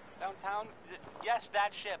downtown? Yes,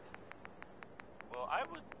 that ship. Well, I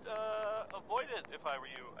would, avoid it if I were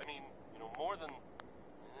you. I mean, you know, more than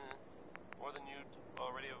you'd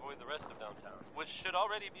already avoid the rest of downtown, which should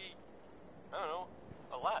already be, I don't know,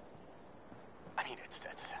 a lot. I mean, it's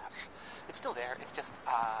still there. It's just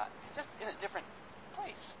in a different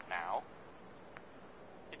place now.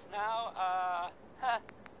 It's now,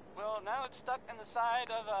 well, now it's stuck in the side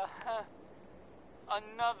of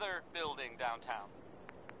another building downtown.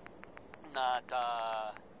 Not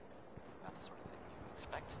the sort of thing you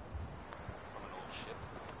expect from an old ship.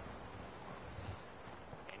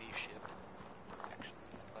 Any ship, actually.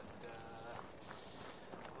 But,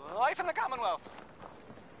 life in the Commonwealth.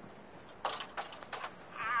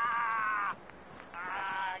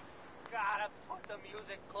 I gotta put the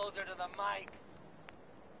music closer to the mic.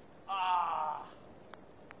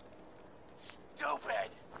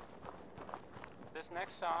 Stupid! This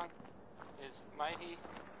next song is Mighty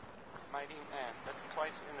Man. That's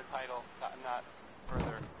twice in the title. I'm not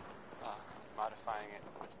further modifying it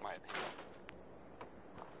with my opinion.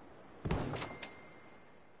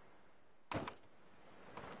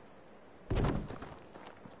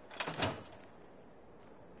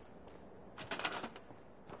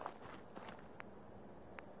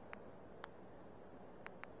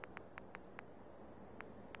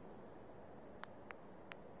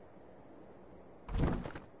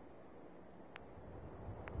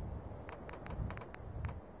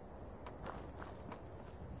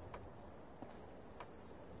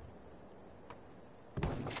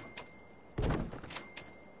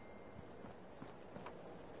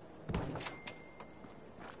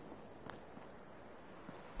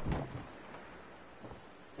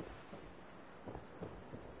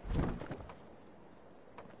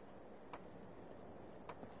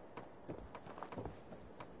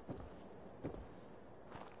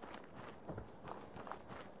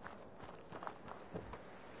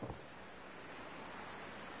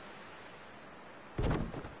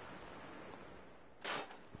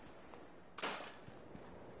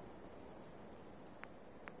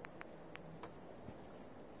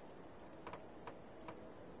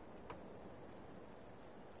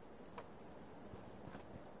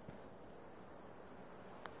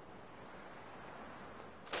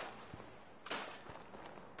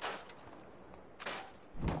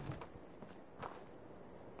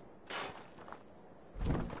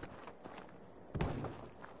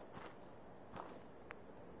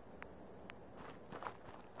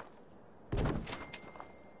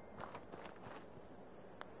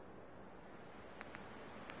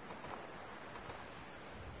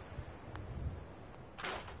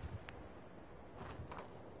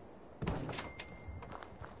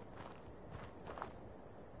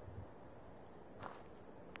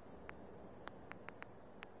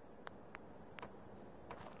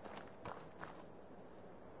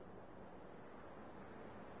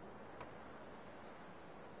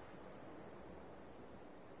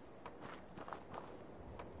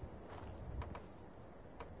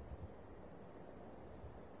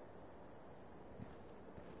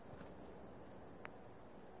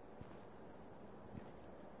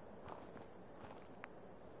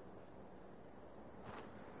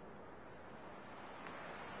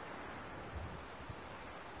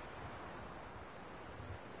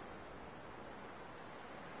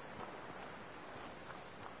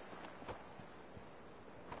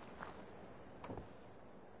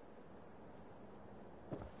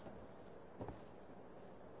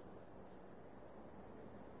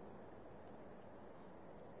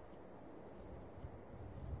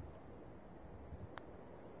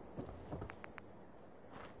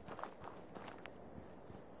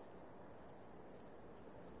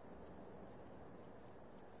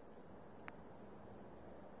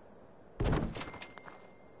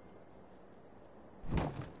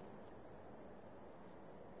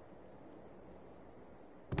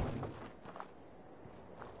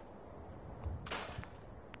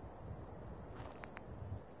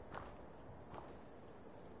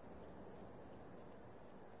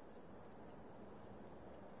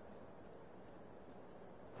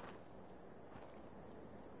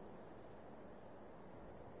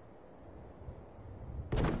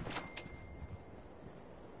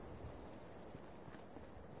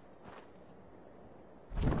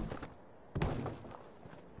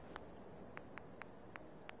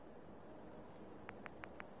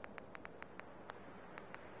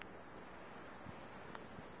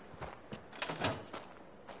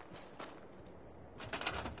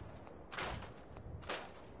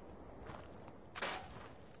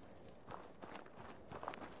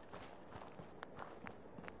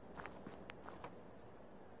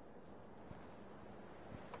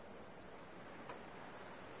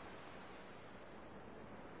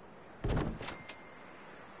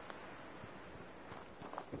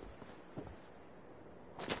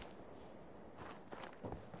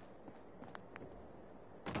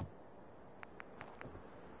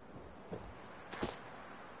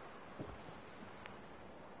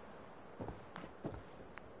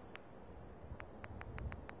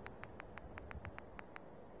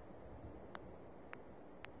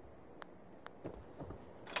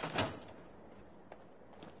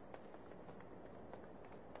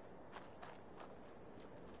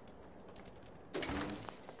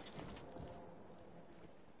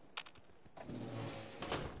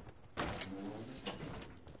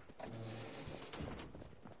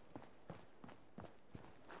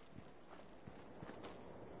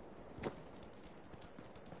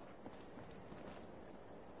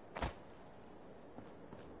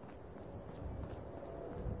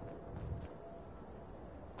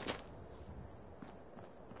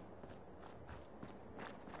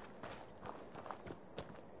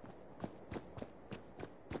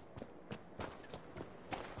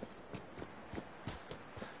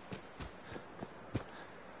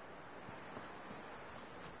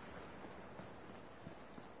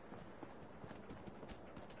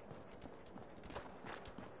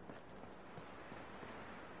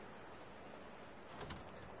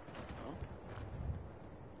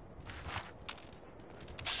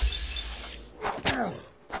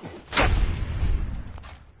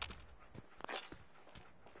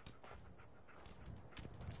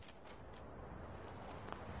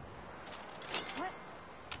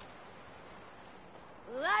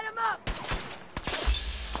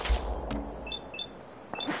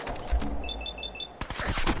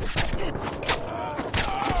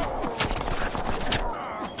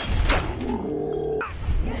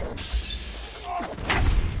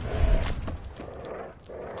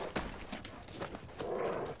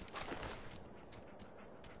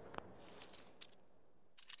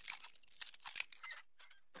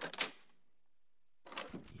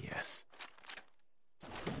 Yes.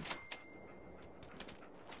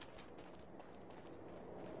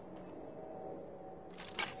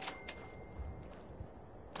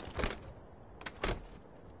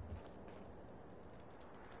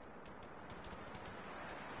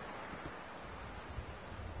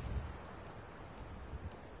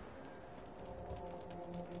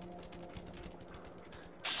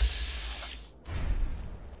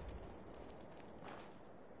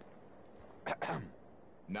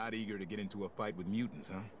 Not eager to get into a fight with mutants,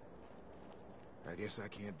 huh? I guess I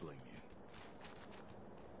can't blame you.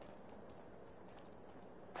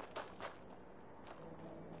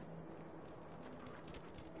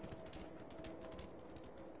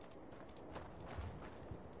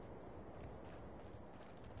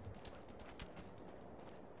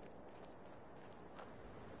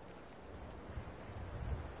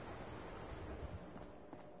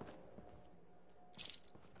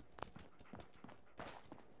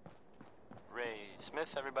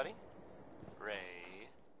 Smith, everybody. Ray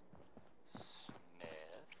Smith.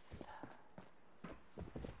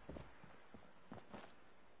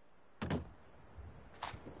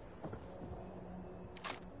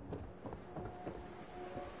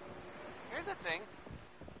 Here's a thing.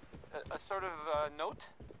 A sort of note,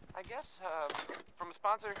 I guess, from a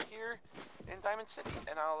sponsor here in Diamond City,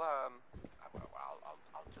 and I'll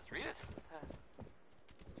just read it.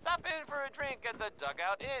 Stop in for a drink at the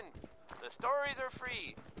Dugout Inn. The stories are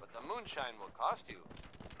free, but the moonshine will cost you.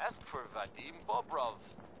 Ask for Vadim Bobrov.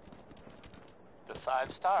 The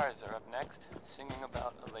 5 stars are up next, singing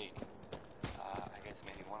about a lady. I guess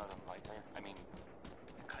maybe one of them liked her. I mean,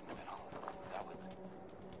 it couldn't have been all of them.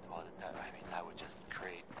 That would just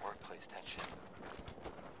create workplace tension.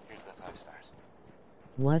 Here's the 5 stars.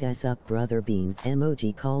 What is up, brother Bean?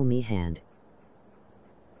 Emoji call me hand.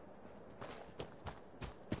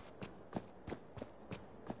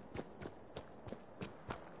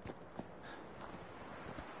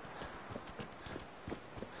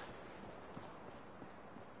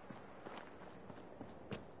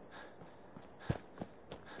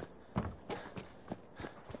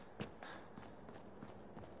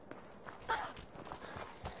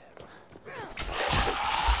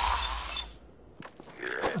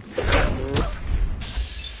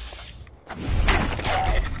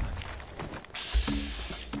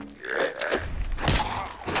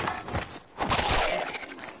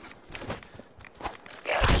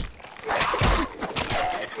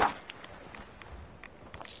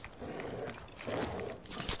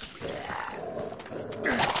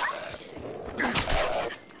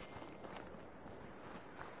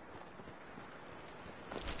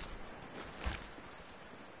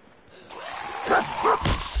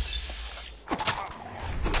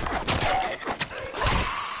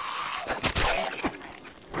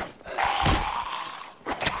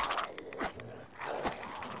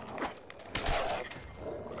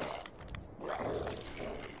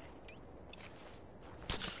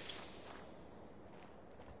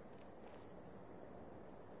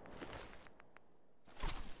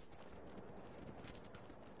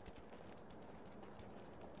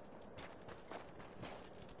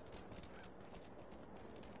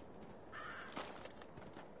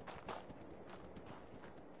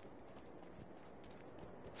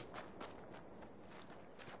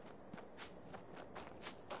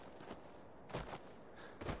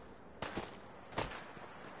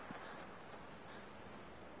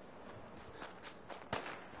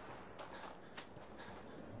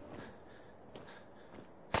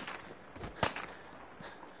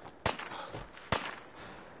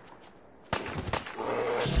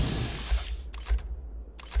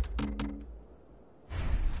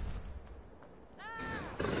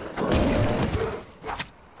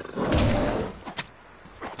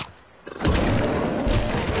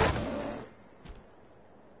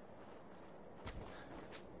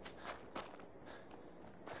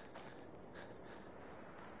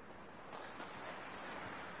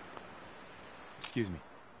 Excuse me.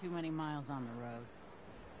 Too many miles on the road.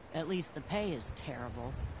 At least the pay is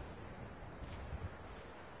terrible.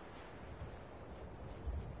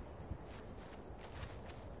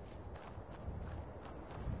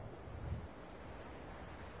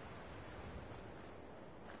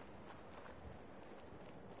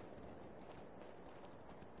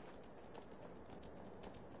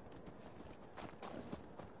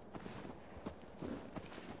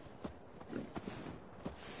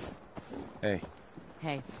 Hey.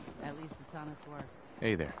 Hey, at least it's honest work.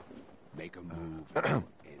 Hey there. Make a move.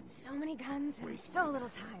 So many guns and so little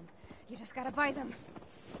time. You just gotta buy them.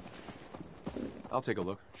 I'll take a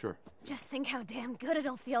look, sure. Just think how damn good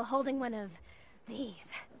it'll feel holding one of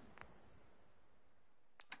these.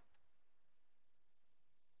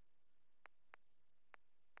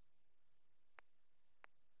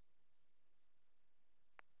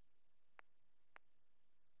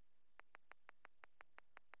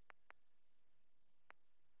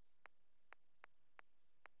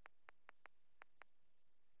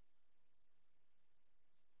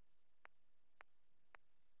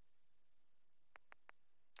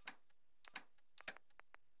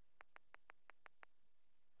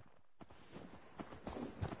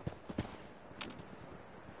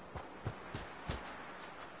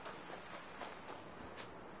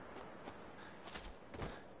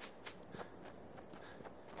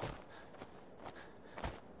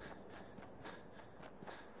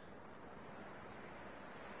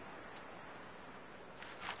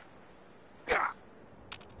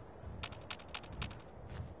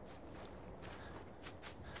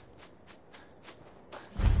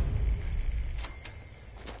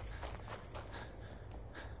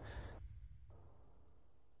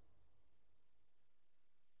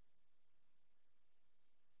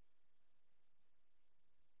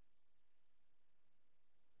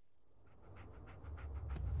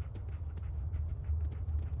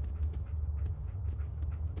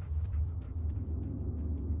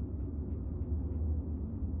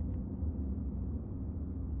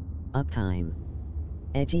 Uptime.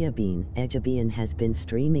 AJEA BEAN has been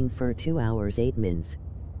streaming for 2 hours 8 minutes.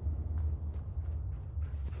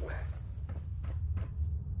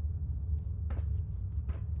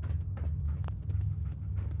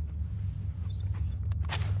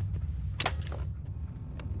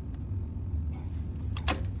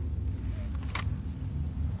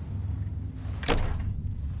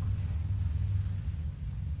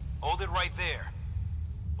 Hold it right there.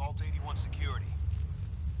 Vault 81 security.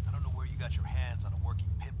 I don't know where you got your hands on a working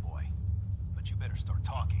Pip-Boy, but you better start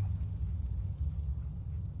talking.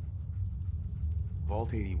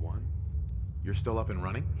 Vault 81? You're still up and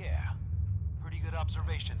running? Yeah. Pretty good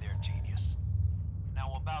observation there, genius.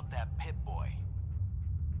 Now about that Pip-Boy.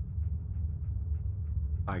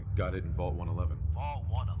 I got it in Vault 111. Vault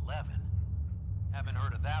 111? Haven't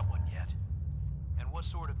heard of that one yet. And what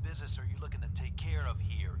sort of business are you looking to take care of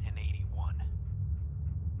here in 81?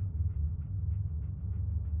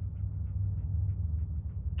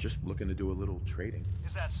 Just looking to do a little trading.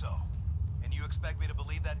 Is that so? And you expect me to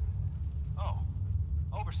believe that? Oh,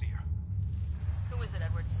 Overseer. Who is it,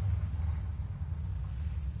 Edwards?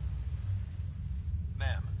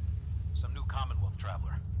 Ma'am, some new Commonwealth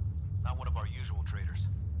traveler. Not one of our usual traders.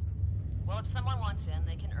 Well, if someone wants in,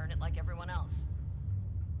 they can earn it like everyone else.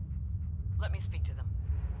 Let me speak to them.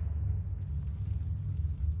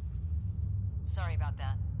 Sorry about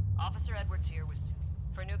that. Officer Edwards here was...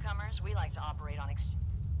 For newcomers, we like to operate on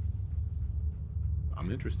I'm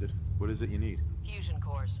interested. What is it you need? fusion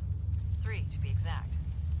cores. 3, to be exact.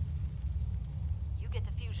 You get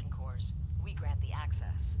the fusion cores, we grant the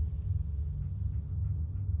access.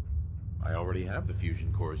 I already have the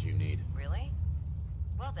fusion cores you need. Really?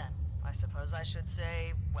 Well then, I suppose I should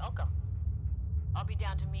say welcome. I'll be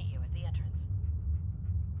down to meet you at the entrance.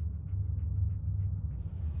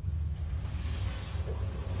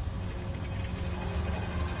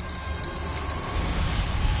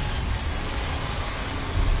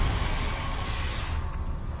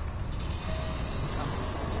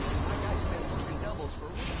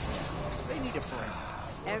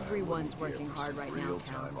 Everyone's working hard right now,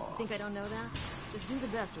 Cal. Think I don't know that? Just do the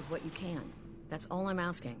best with what you can. That's all I'm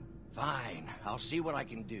asking. Fine, I'll see what I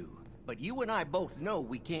can do. But you and I both know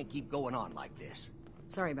we can't keep going on like this.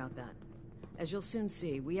 Sorry about that. As you'll soon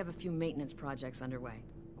see, we have a few maintenance projects underway.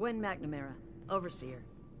 Gwen McNamara, Overseer.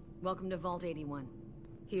 Welcome to Vault 81.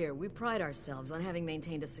 Here, we pride ourselves on having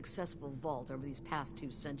maintained a successful vault over these past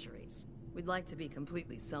 2 centuries. We'd like to be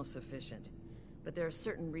completely self-sufficient, but there are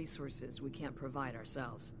certain resources we can't provide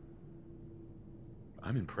ourselves.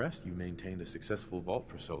 I'm impressed you maintained a successful vault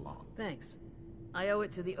for so long. Thanks. I owe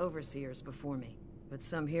it to the Overseers before me, but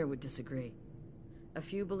some here would disagree. A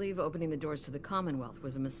few believe opening the doors to the Commonwealth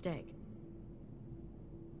was a mistake.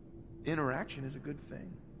 Interaction is a good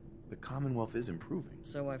thing. The Commonwealth is improving.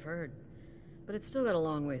 So I've heard. But it's still got a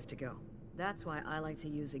long ways to go. That's why I like to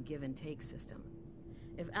use a give-and-take system.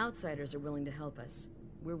 If outsiders are willing to help us,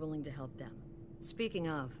 we're willing to help them. Speaking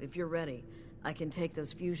of, if you're ready, I can take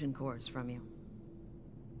those fusion cores from you.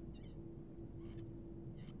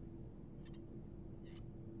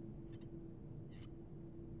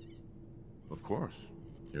 Of course.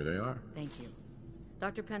 Here they are. Thank you.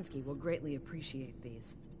 Dr. Pensky will greatly appreciate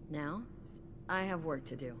these. Now, I have work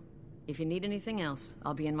to do. If you need anything else,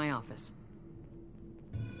 I'll be in my office.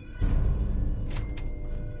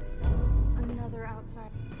 Another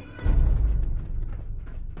outside.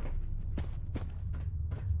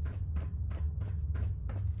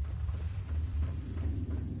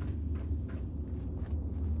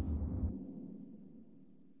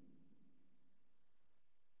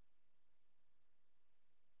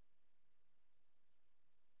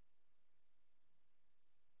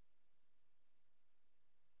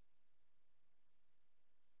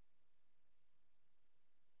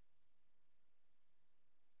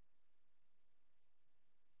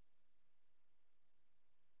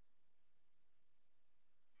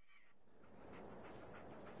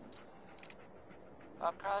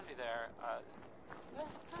 Bob Crosby there.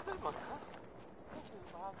 That's a good one, huh? Thank you,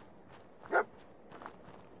 Bob.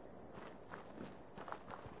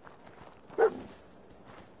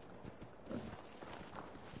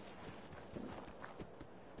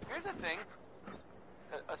 Here's a thing.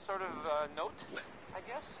 A sort of note, I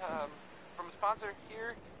guess, from a sponsor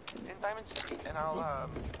here in Diamond City, and I'll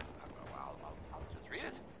just read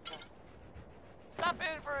it. Stop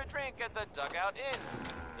in for a drink at the Dugout Inn.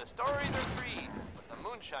 The stories are free, but the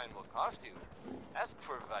moonshine will cost you. Ask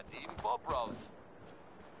for Vadim Bobrov.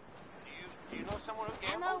 Do you know someone who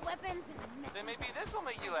gambles? Ammo, weapons, and Then maybe this will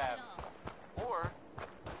make you laugh. Or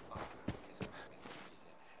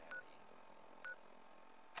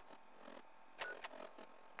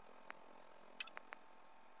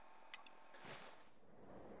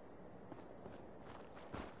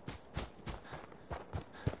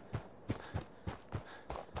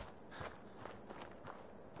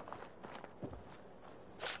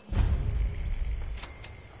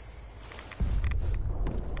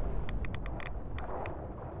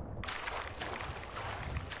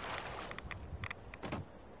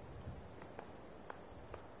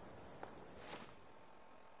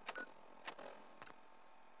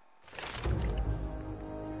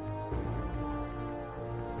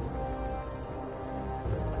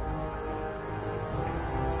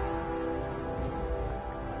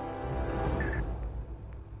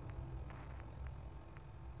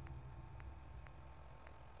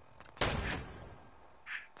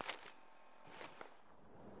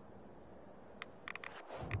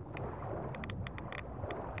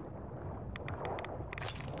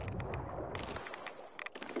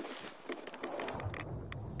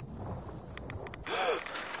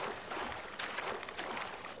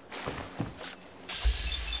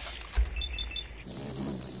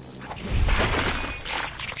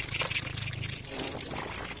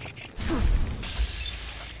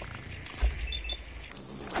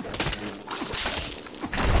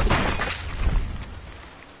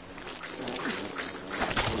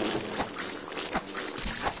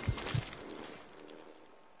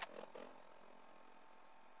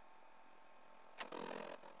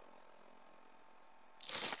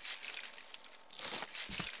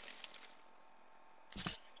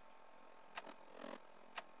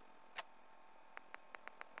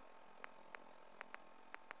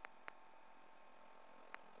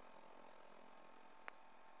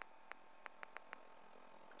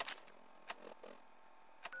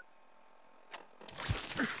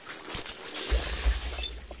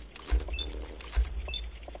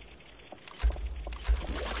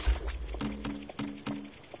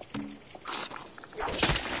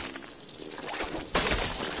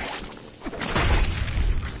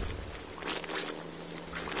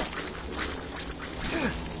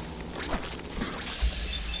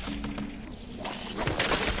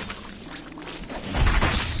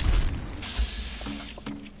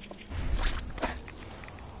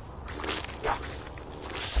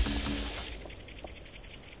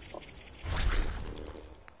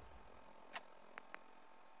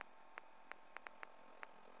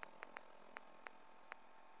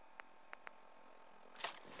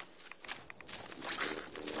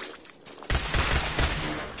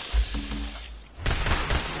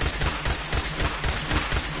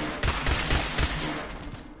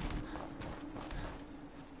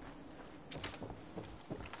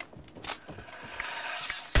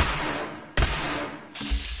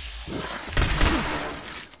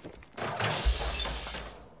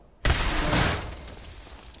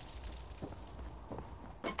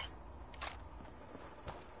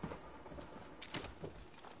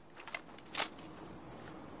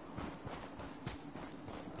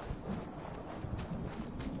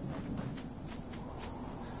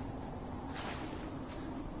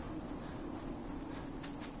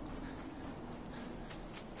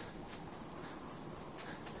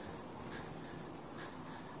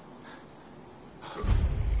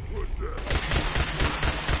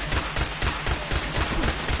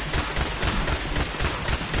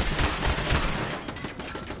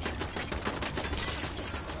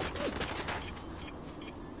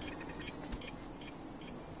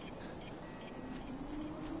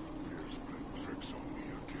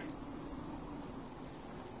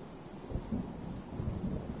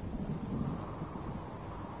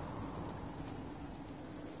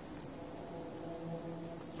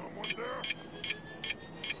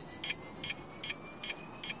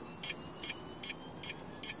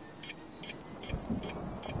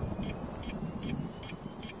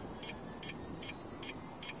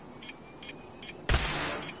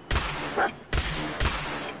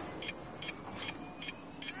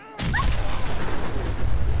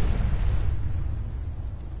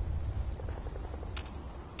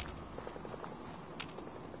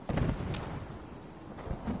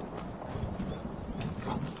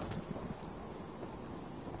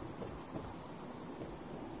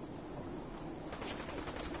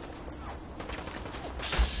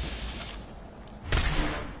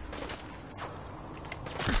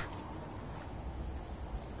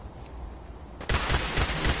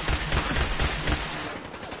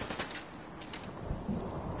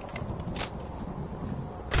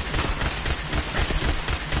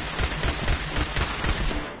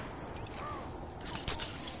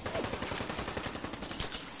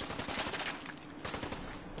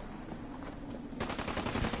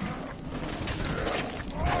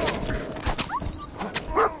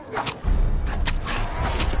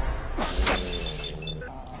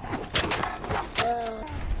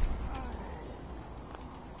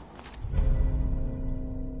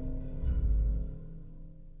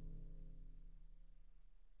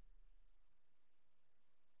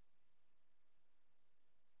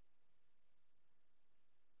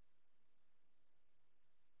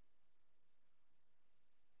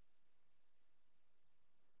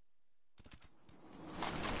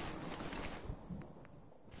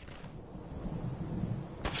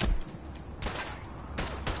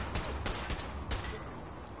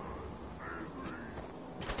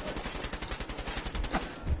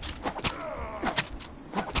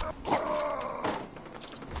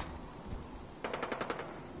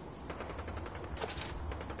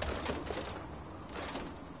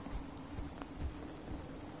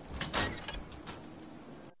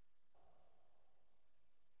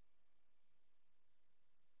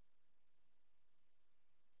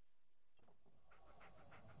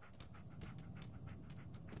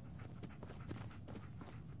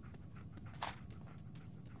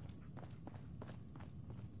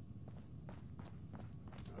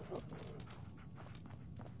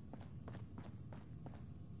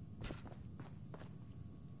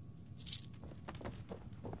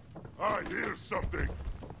I hear something.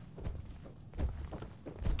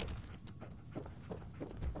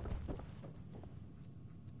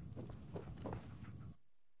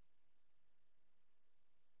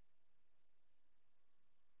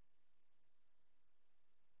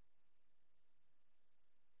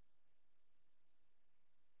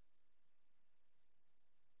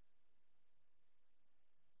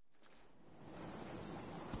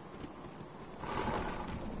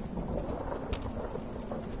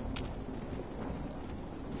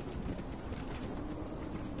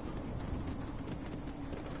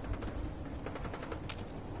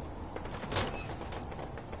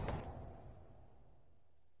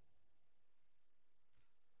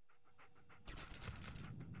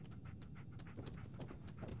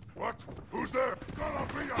 What? Who's there? Gonna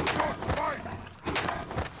be a short fight!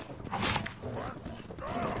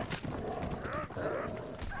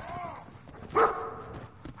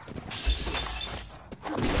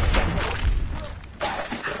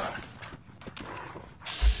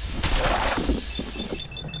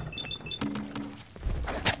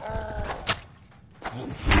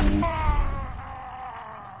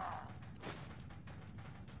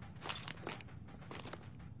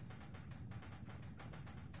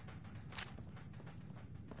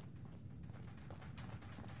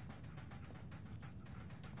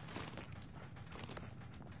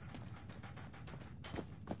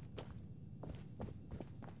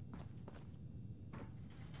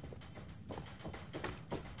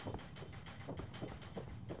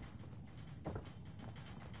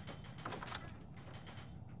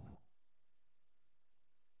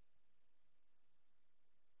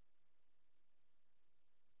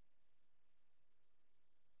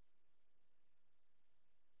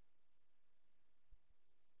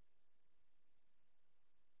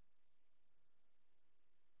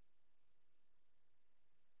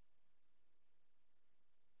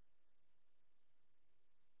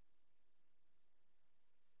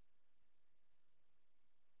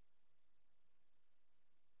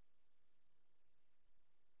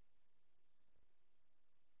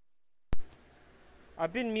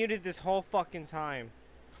 I've been muted this whole fucking time.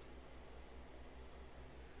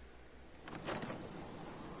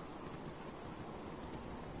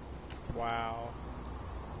 Wow.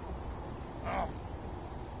 Oh.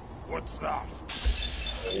 What's that?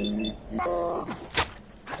 Well,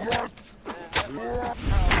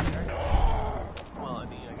 I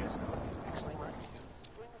mean, I guess that actually might be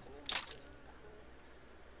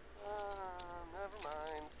never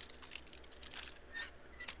mind.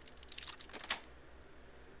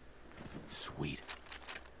 Sweet.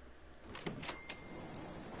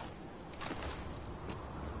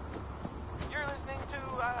 You're listening to,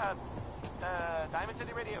 Diamond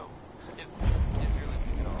City Radio. If you're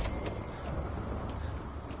listening at all.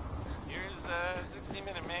 Here's,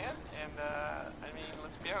 60-Minute Man, and, I mean,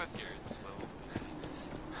 let's be honest here, it's, well,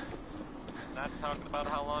 not talking about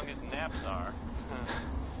how long his naps are.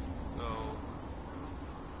 So,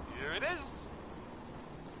 here it is.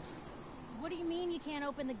 What do you mean you can't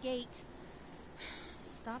open the gate?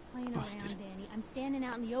 Stop playing around, Danny. I'm standing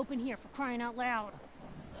out in the open here, for crying out loud.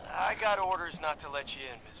 I got orders not to let you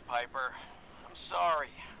in, Miss Piper. I'm sorry.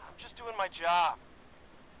 I'm just doing my job.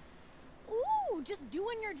 Ooh, just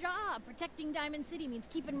doing your job. Protecting Diamond City means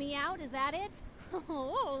keeping me out, is that it?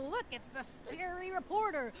 Oh, look, it's the scary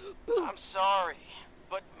reporter. I'm sorry,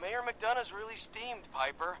 but Mayor McDonough's really steamed,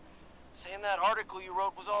 Piper. Saying that article you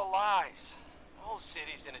wrote was all lies. The whole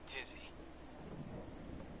city's in a tizzy.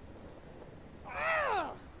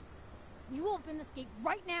 Ugh. You open this gate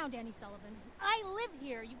right now, Danny Sullivan. I live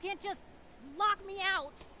here. You can't just lock me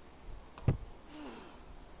out.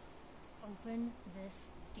 Open this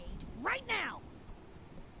gate right now!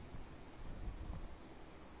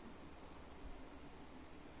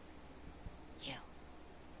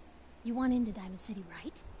 You want into Diamond City,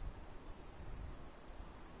 right?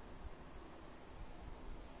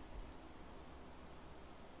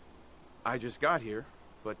 I just got here,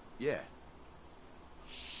 but yeah.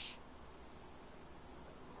 Shh.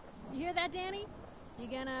 You hear that, Danny? You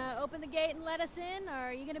gonna open the gate and let us in, or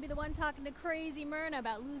are you gonna be the one talking to crazy Myrna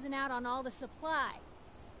about losing out on all the supply?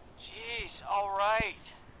 Jeez, all right.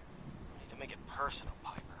 I need to make it personal,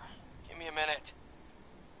 Piper. Give me a minute.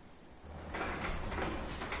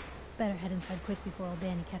 Better head inside quick before old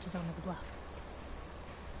Danny catches on to the bluff.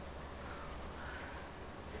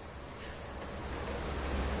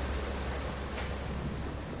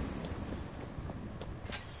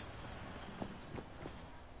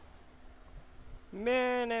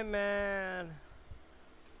 Minuteman.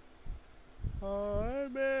 Oh,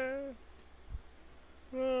 man.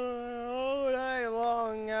 All night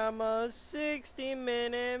long, I'm a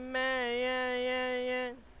 60-minute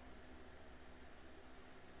man.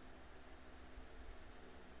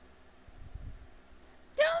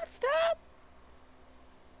 Don't stop.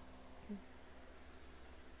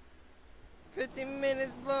 50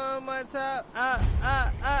 minutes blowing my top. I'm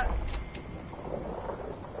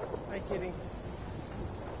kidding.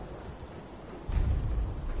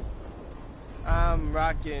 I'm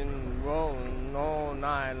rockin', rollin' all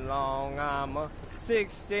night long. I'm a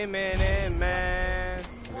 60-minute man.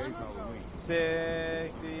 Today's Halloween.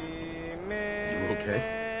 60-minute You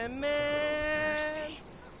okay? man. Thirsty.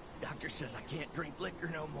 Doctor says I can't drink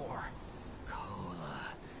liquor no more. Cola.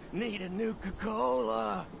 Need a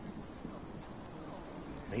Nuka-Cola.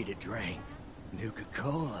 Need a drink.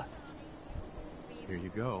 Nuka-Cola. Here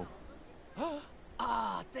you go.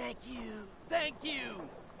 Ah, thank you. Thank you.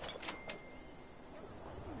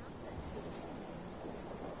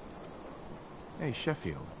 Hey,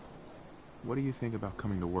 Sheffield. What do you think about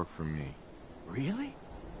coming to work for me? Really?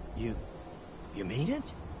 You mean it?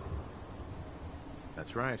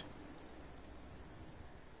 That's right.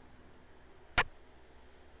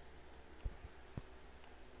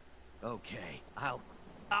 Okay, I'll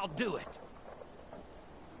do it.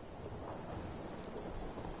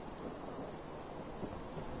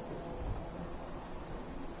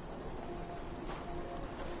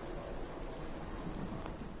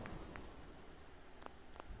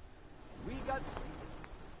 We got.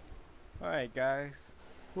 Alright, guys.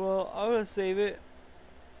 Well, I'm gonna save it.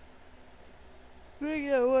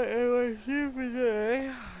 Think I what I want to do for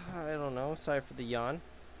today. I don't know. Sorry for the yawn.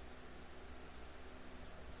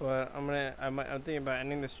 But I'm thinking about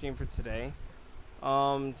ending the stream for today.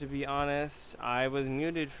 To be honest, I was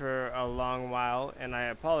muted for a long while, and I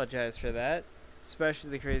apologize for that.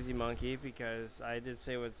 Especially the Crazy Monkey, because I did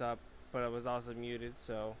say what's up, but I was also muted,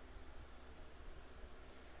 so.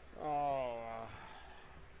 Oh.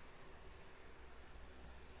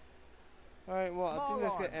 Alright, well, I think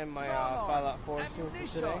that's gonna end my Fallout 4 stream for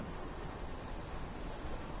today.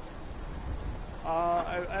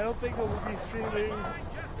 I don't think I will be streaming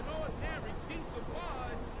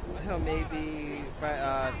until maybe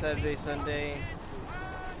Saturday, Sunday.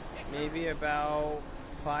 Maybe about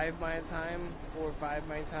 5 my time, 4 or 5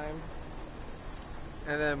 my time.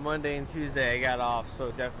 And then Monday and Tuesday I got off, so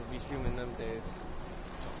definitely be streaming them days.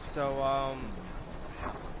 So,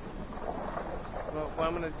 what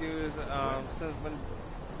I'm gonna do is, since when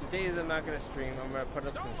the days I'm not gonna stream, I'm gonna put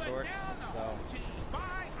up some shorts. So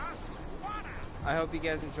I hope you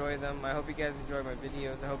guys enjoy them. I hope you guys enjoy my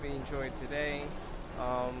videos. I hope you enjoyed today.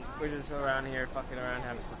 We're just around here fucking around,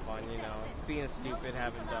 having some fun, you know, being stupid,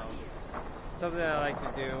 having dumb. Something that I like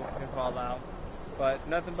to do in Fallout. But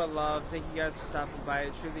nothing but love. Thank you guys for stopping by.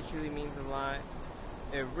 It truly, truly means a lot.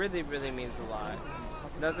 It really, really means a lot.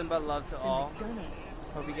 Nothing but love to all.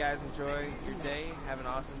 Hope you guys enjoy your day. Have an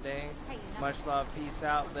awesome day. Much love. Peace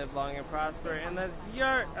out. Live long and prosper. And let's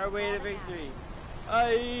yart our way to victory.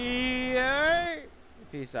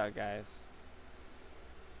 Peace out, guys.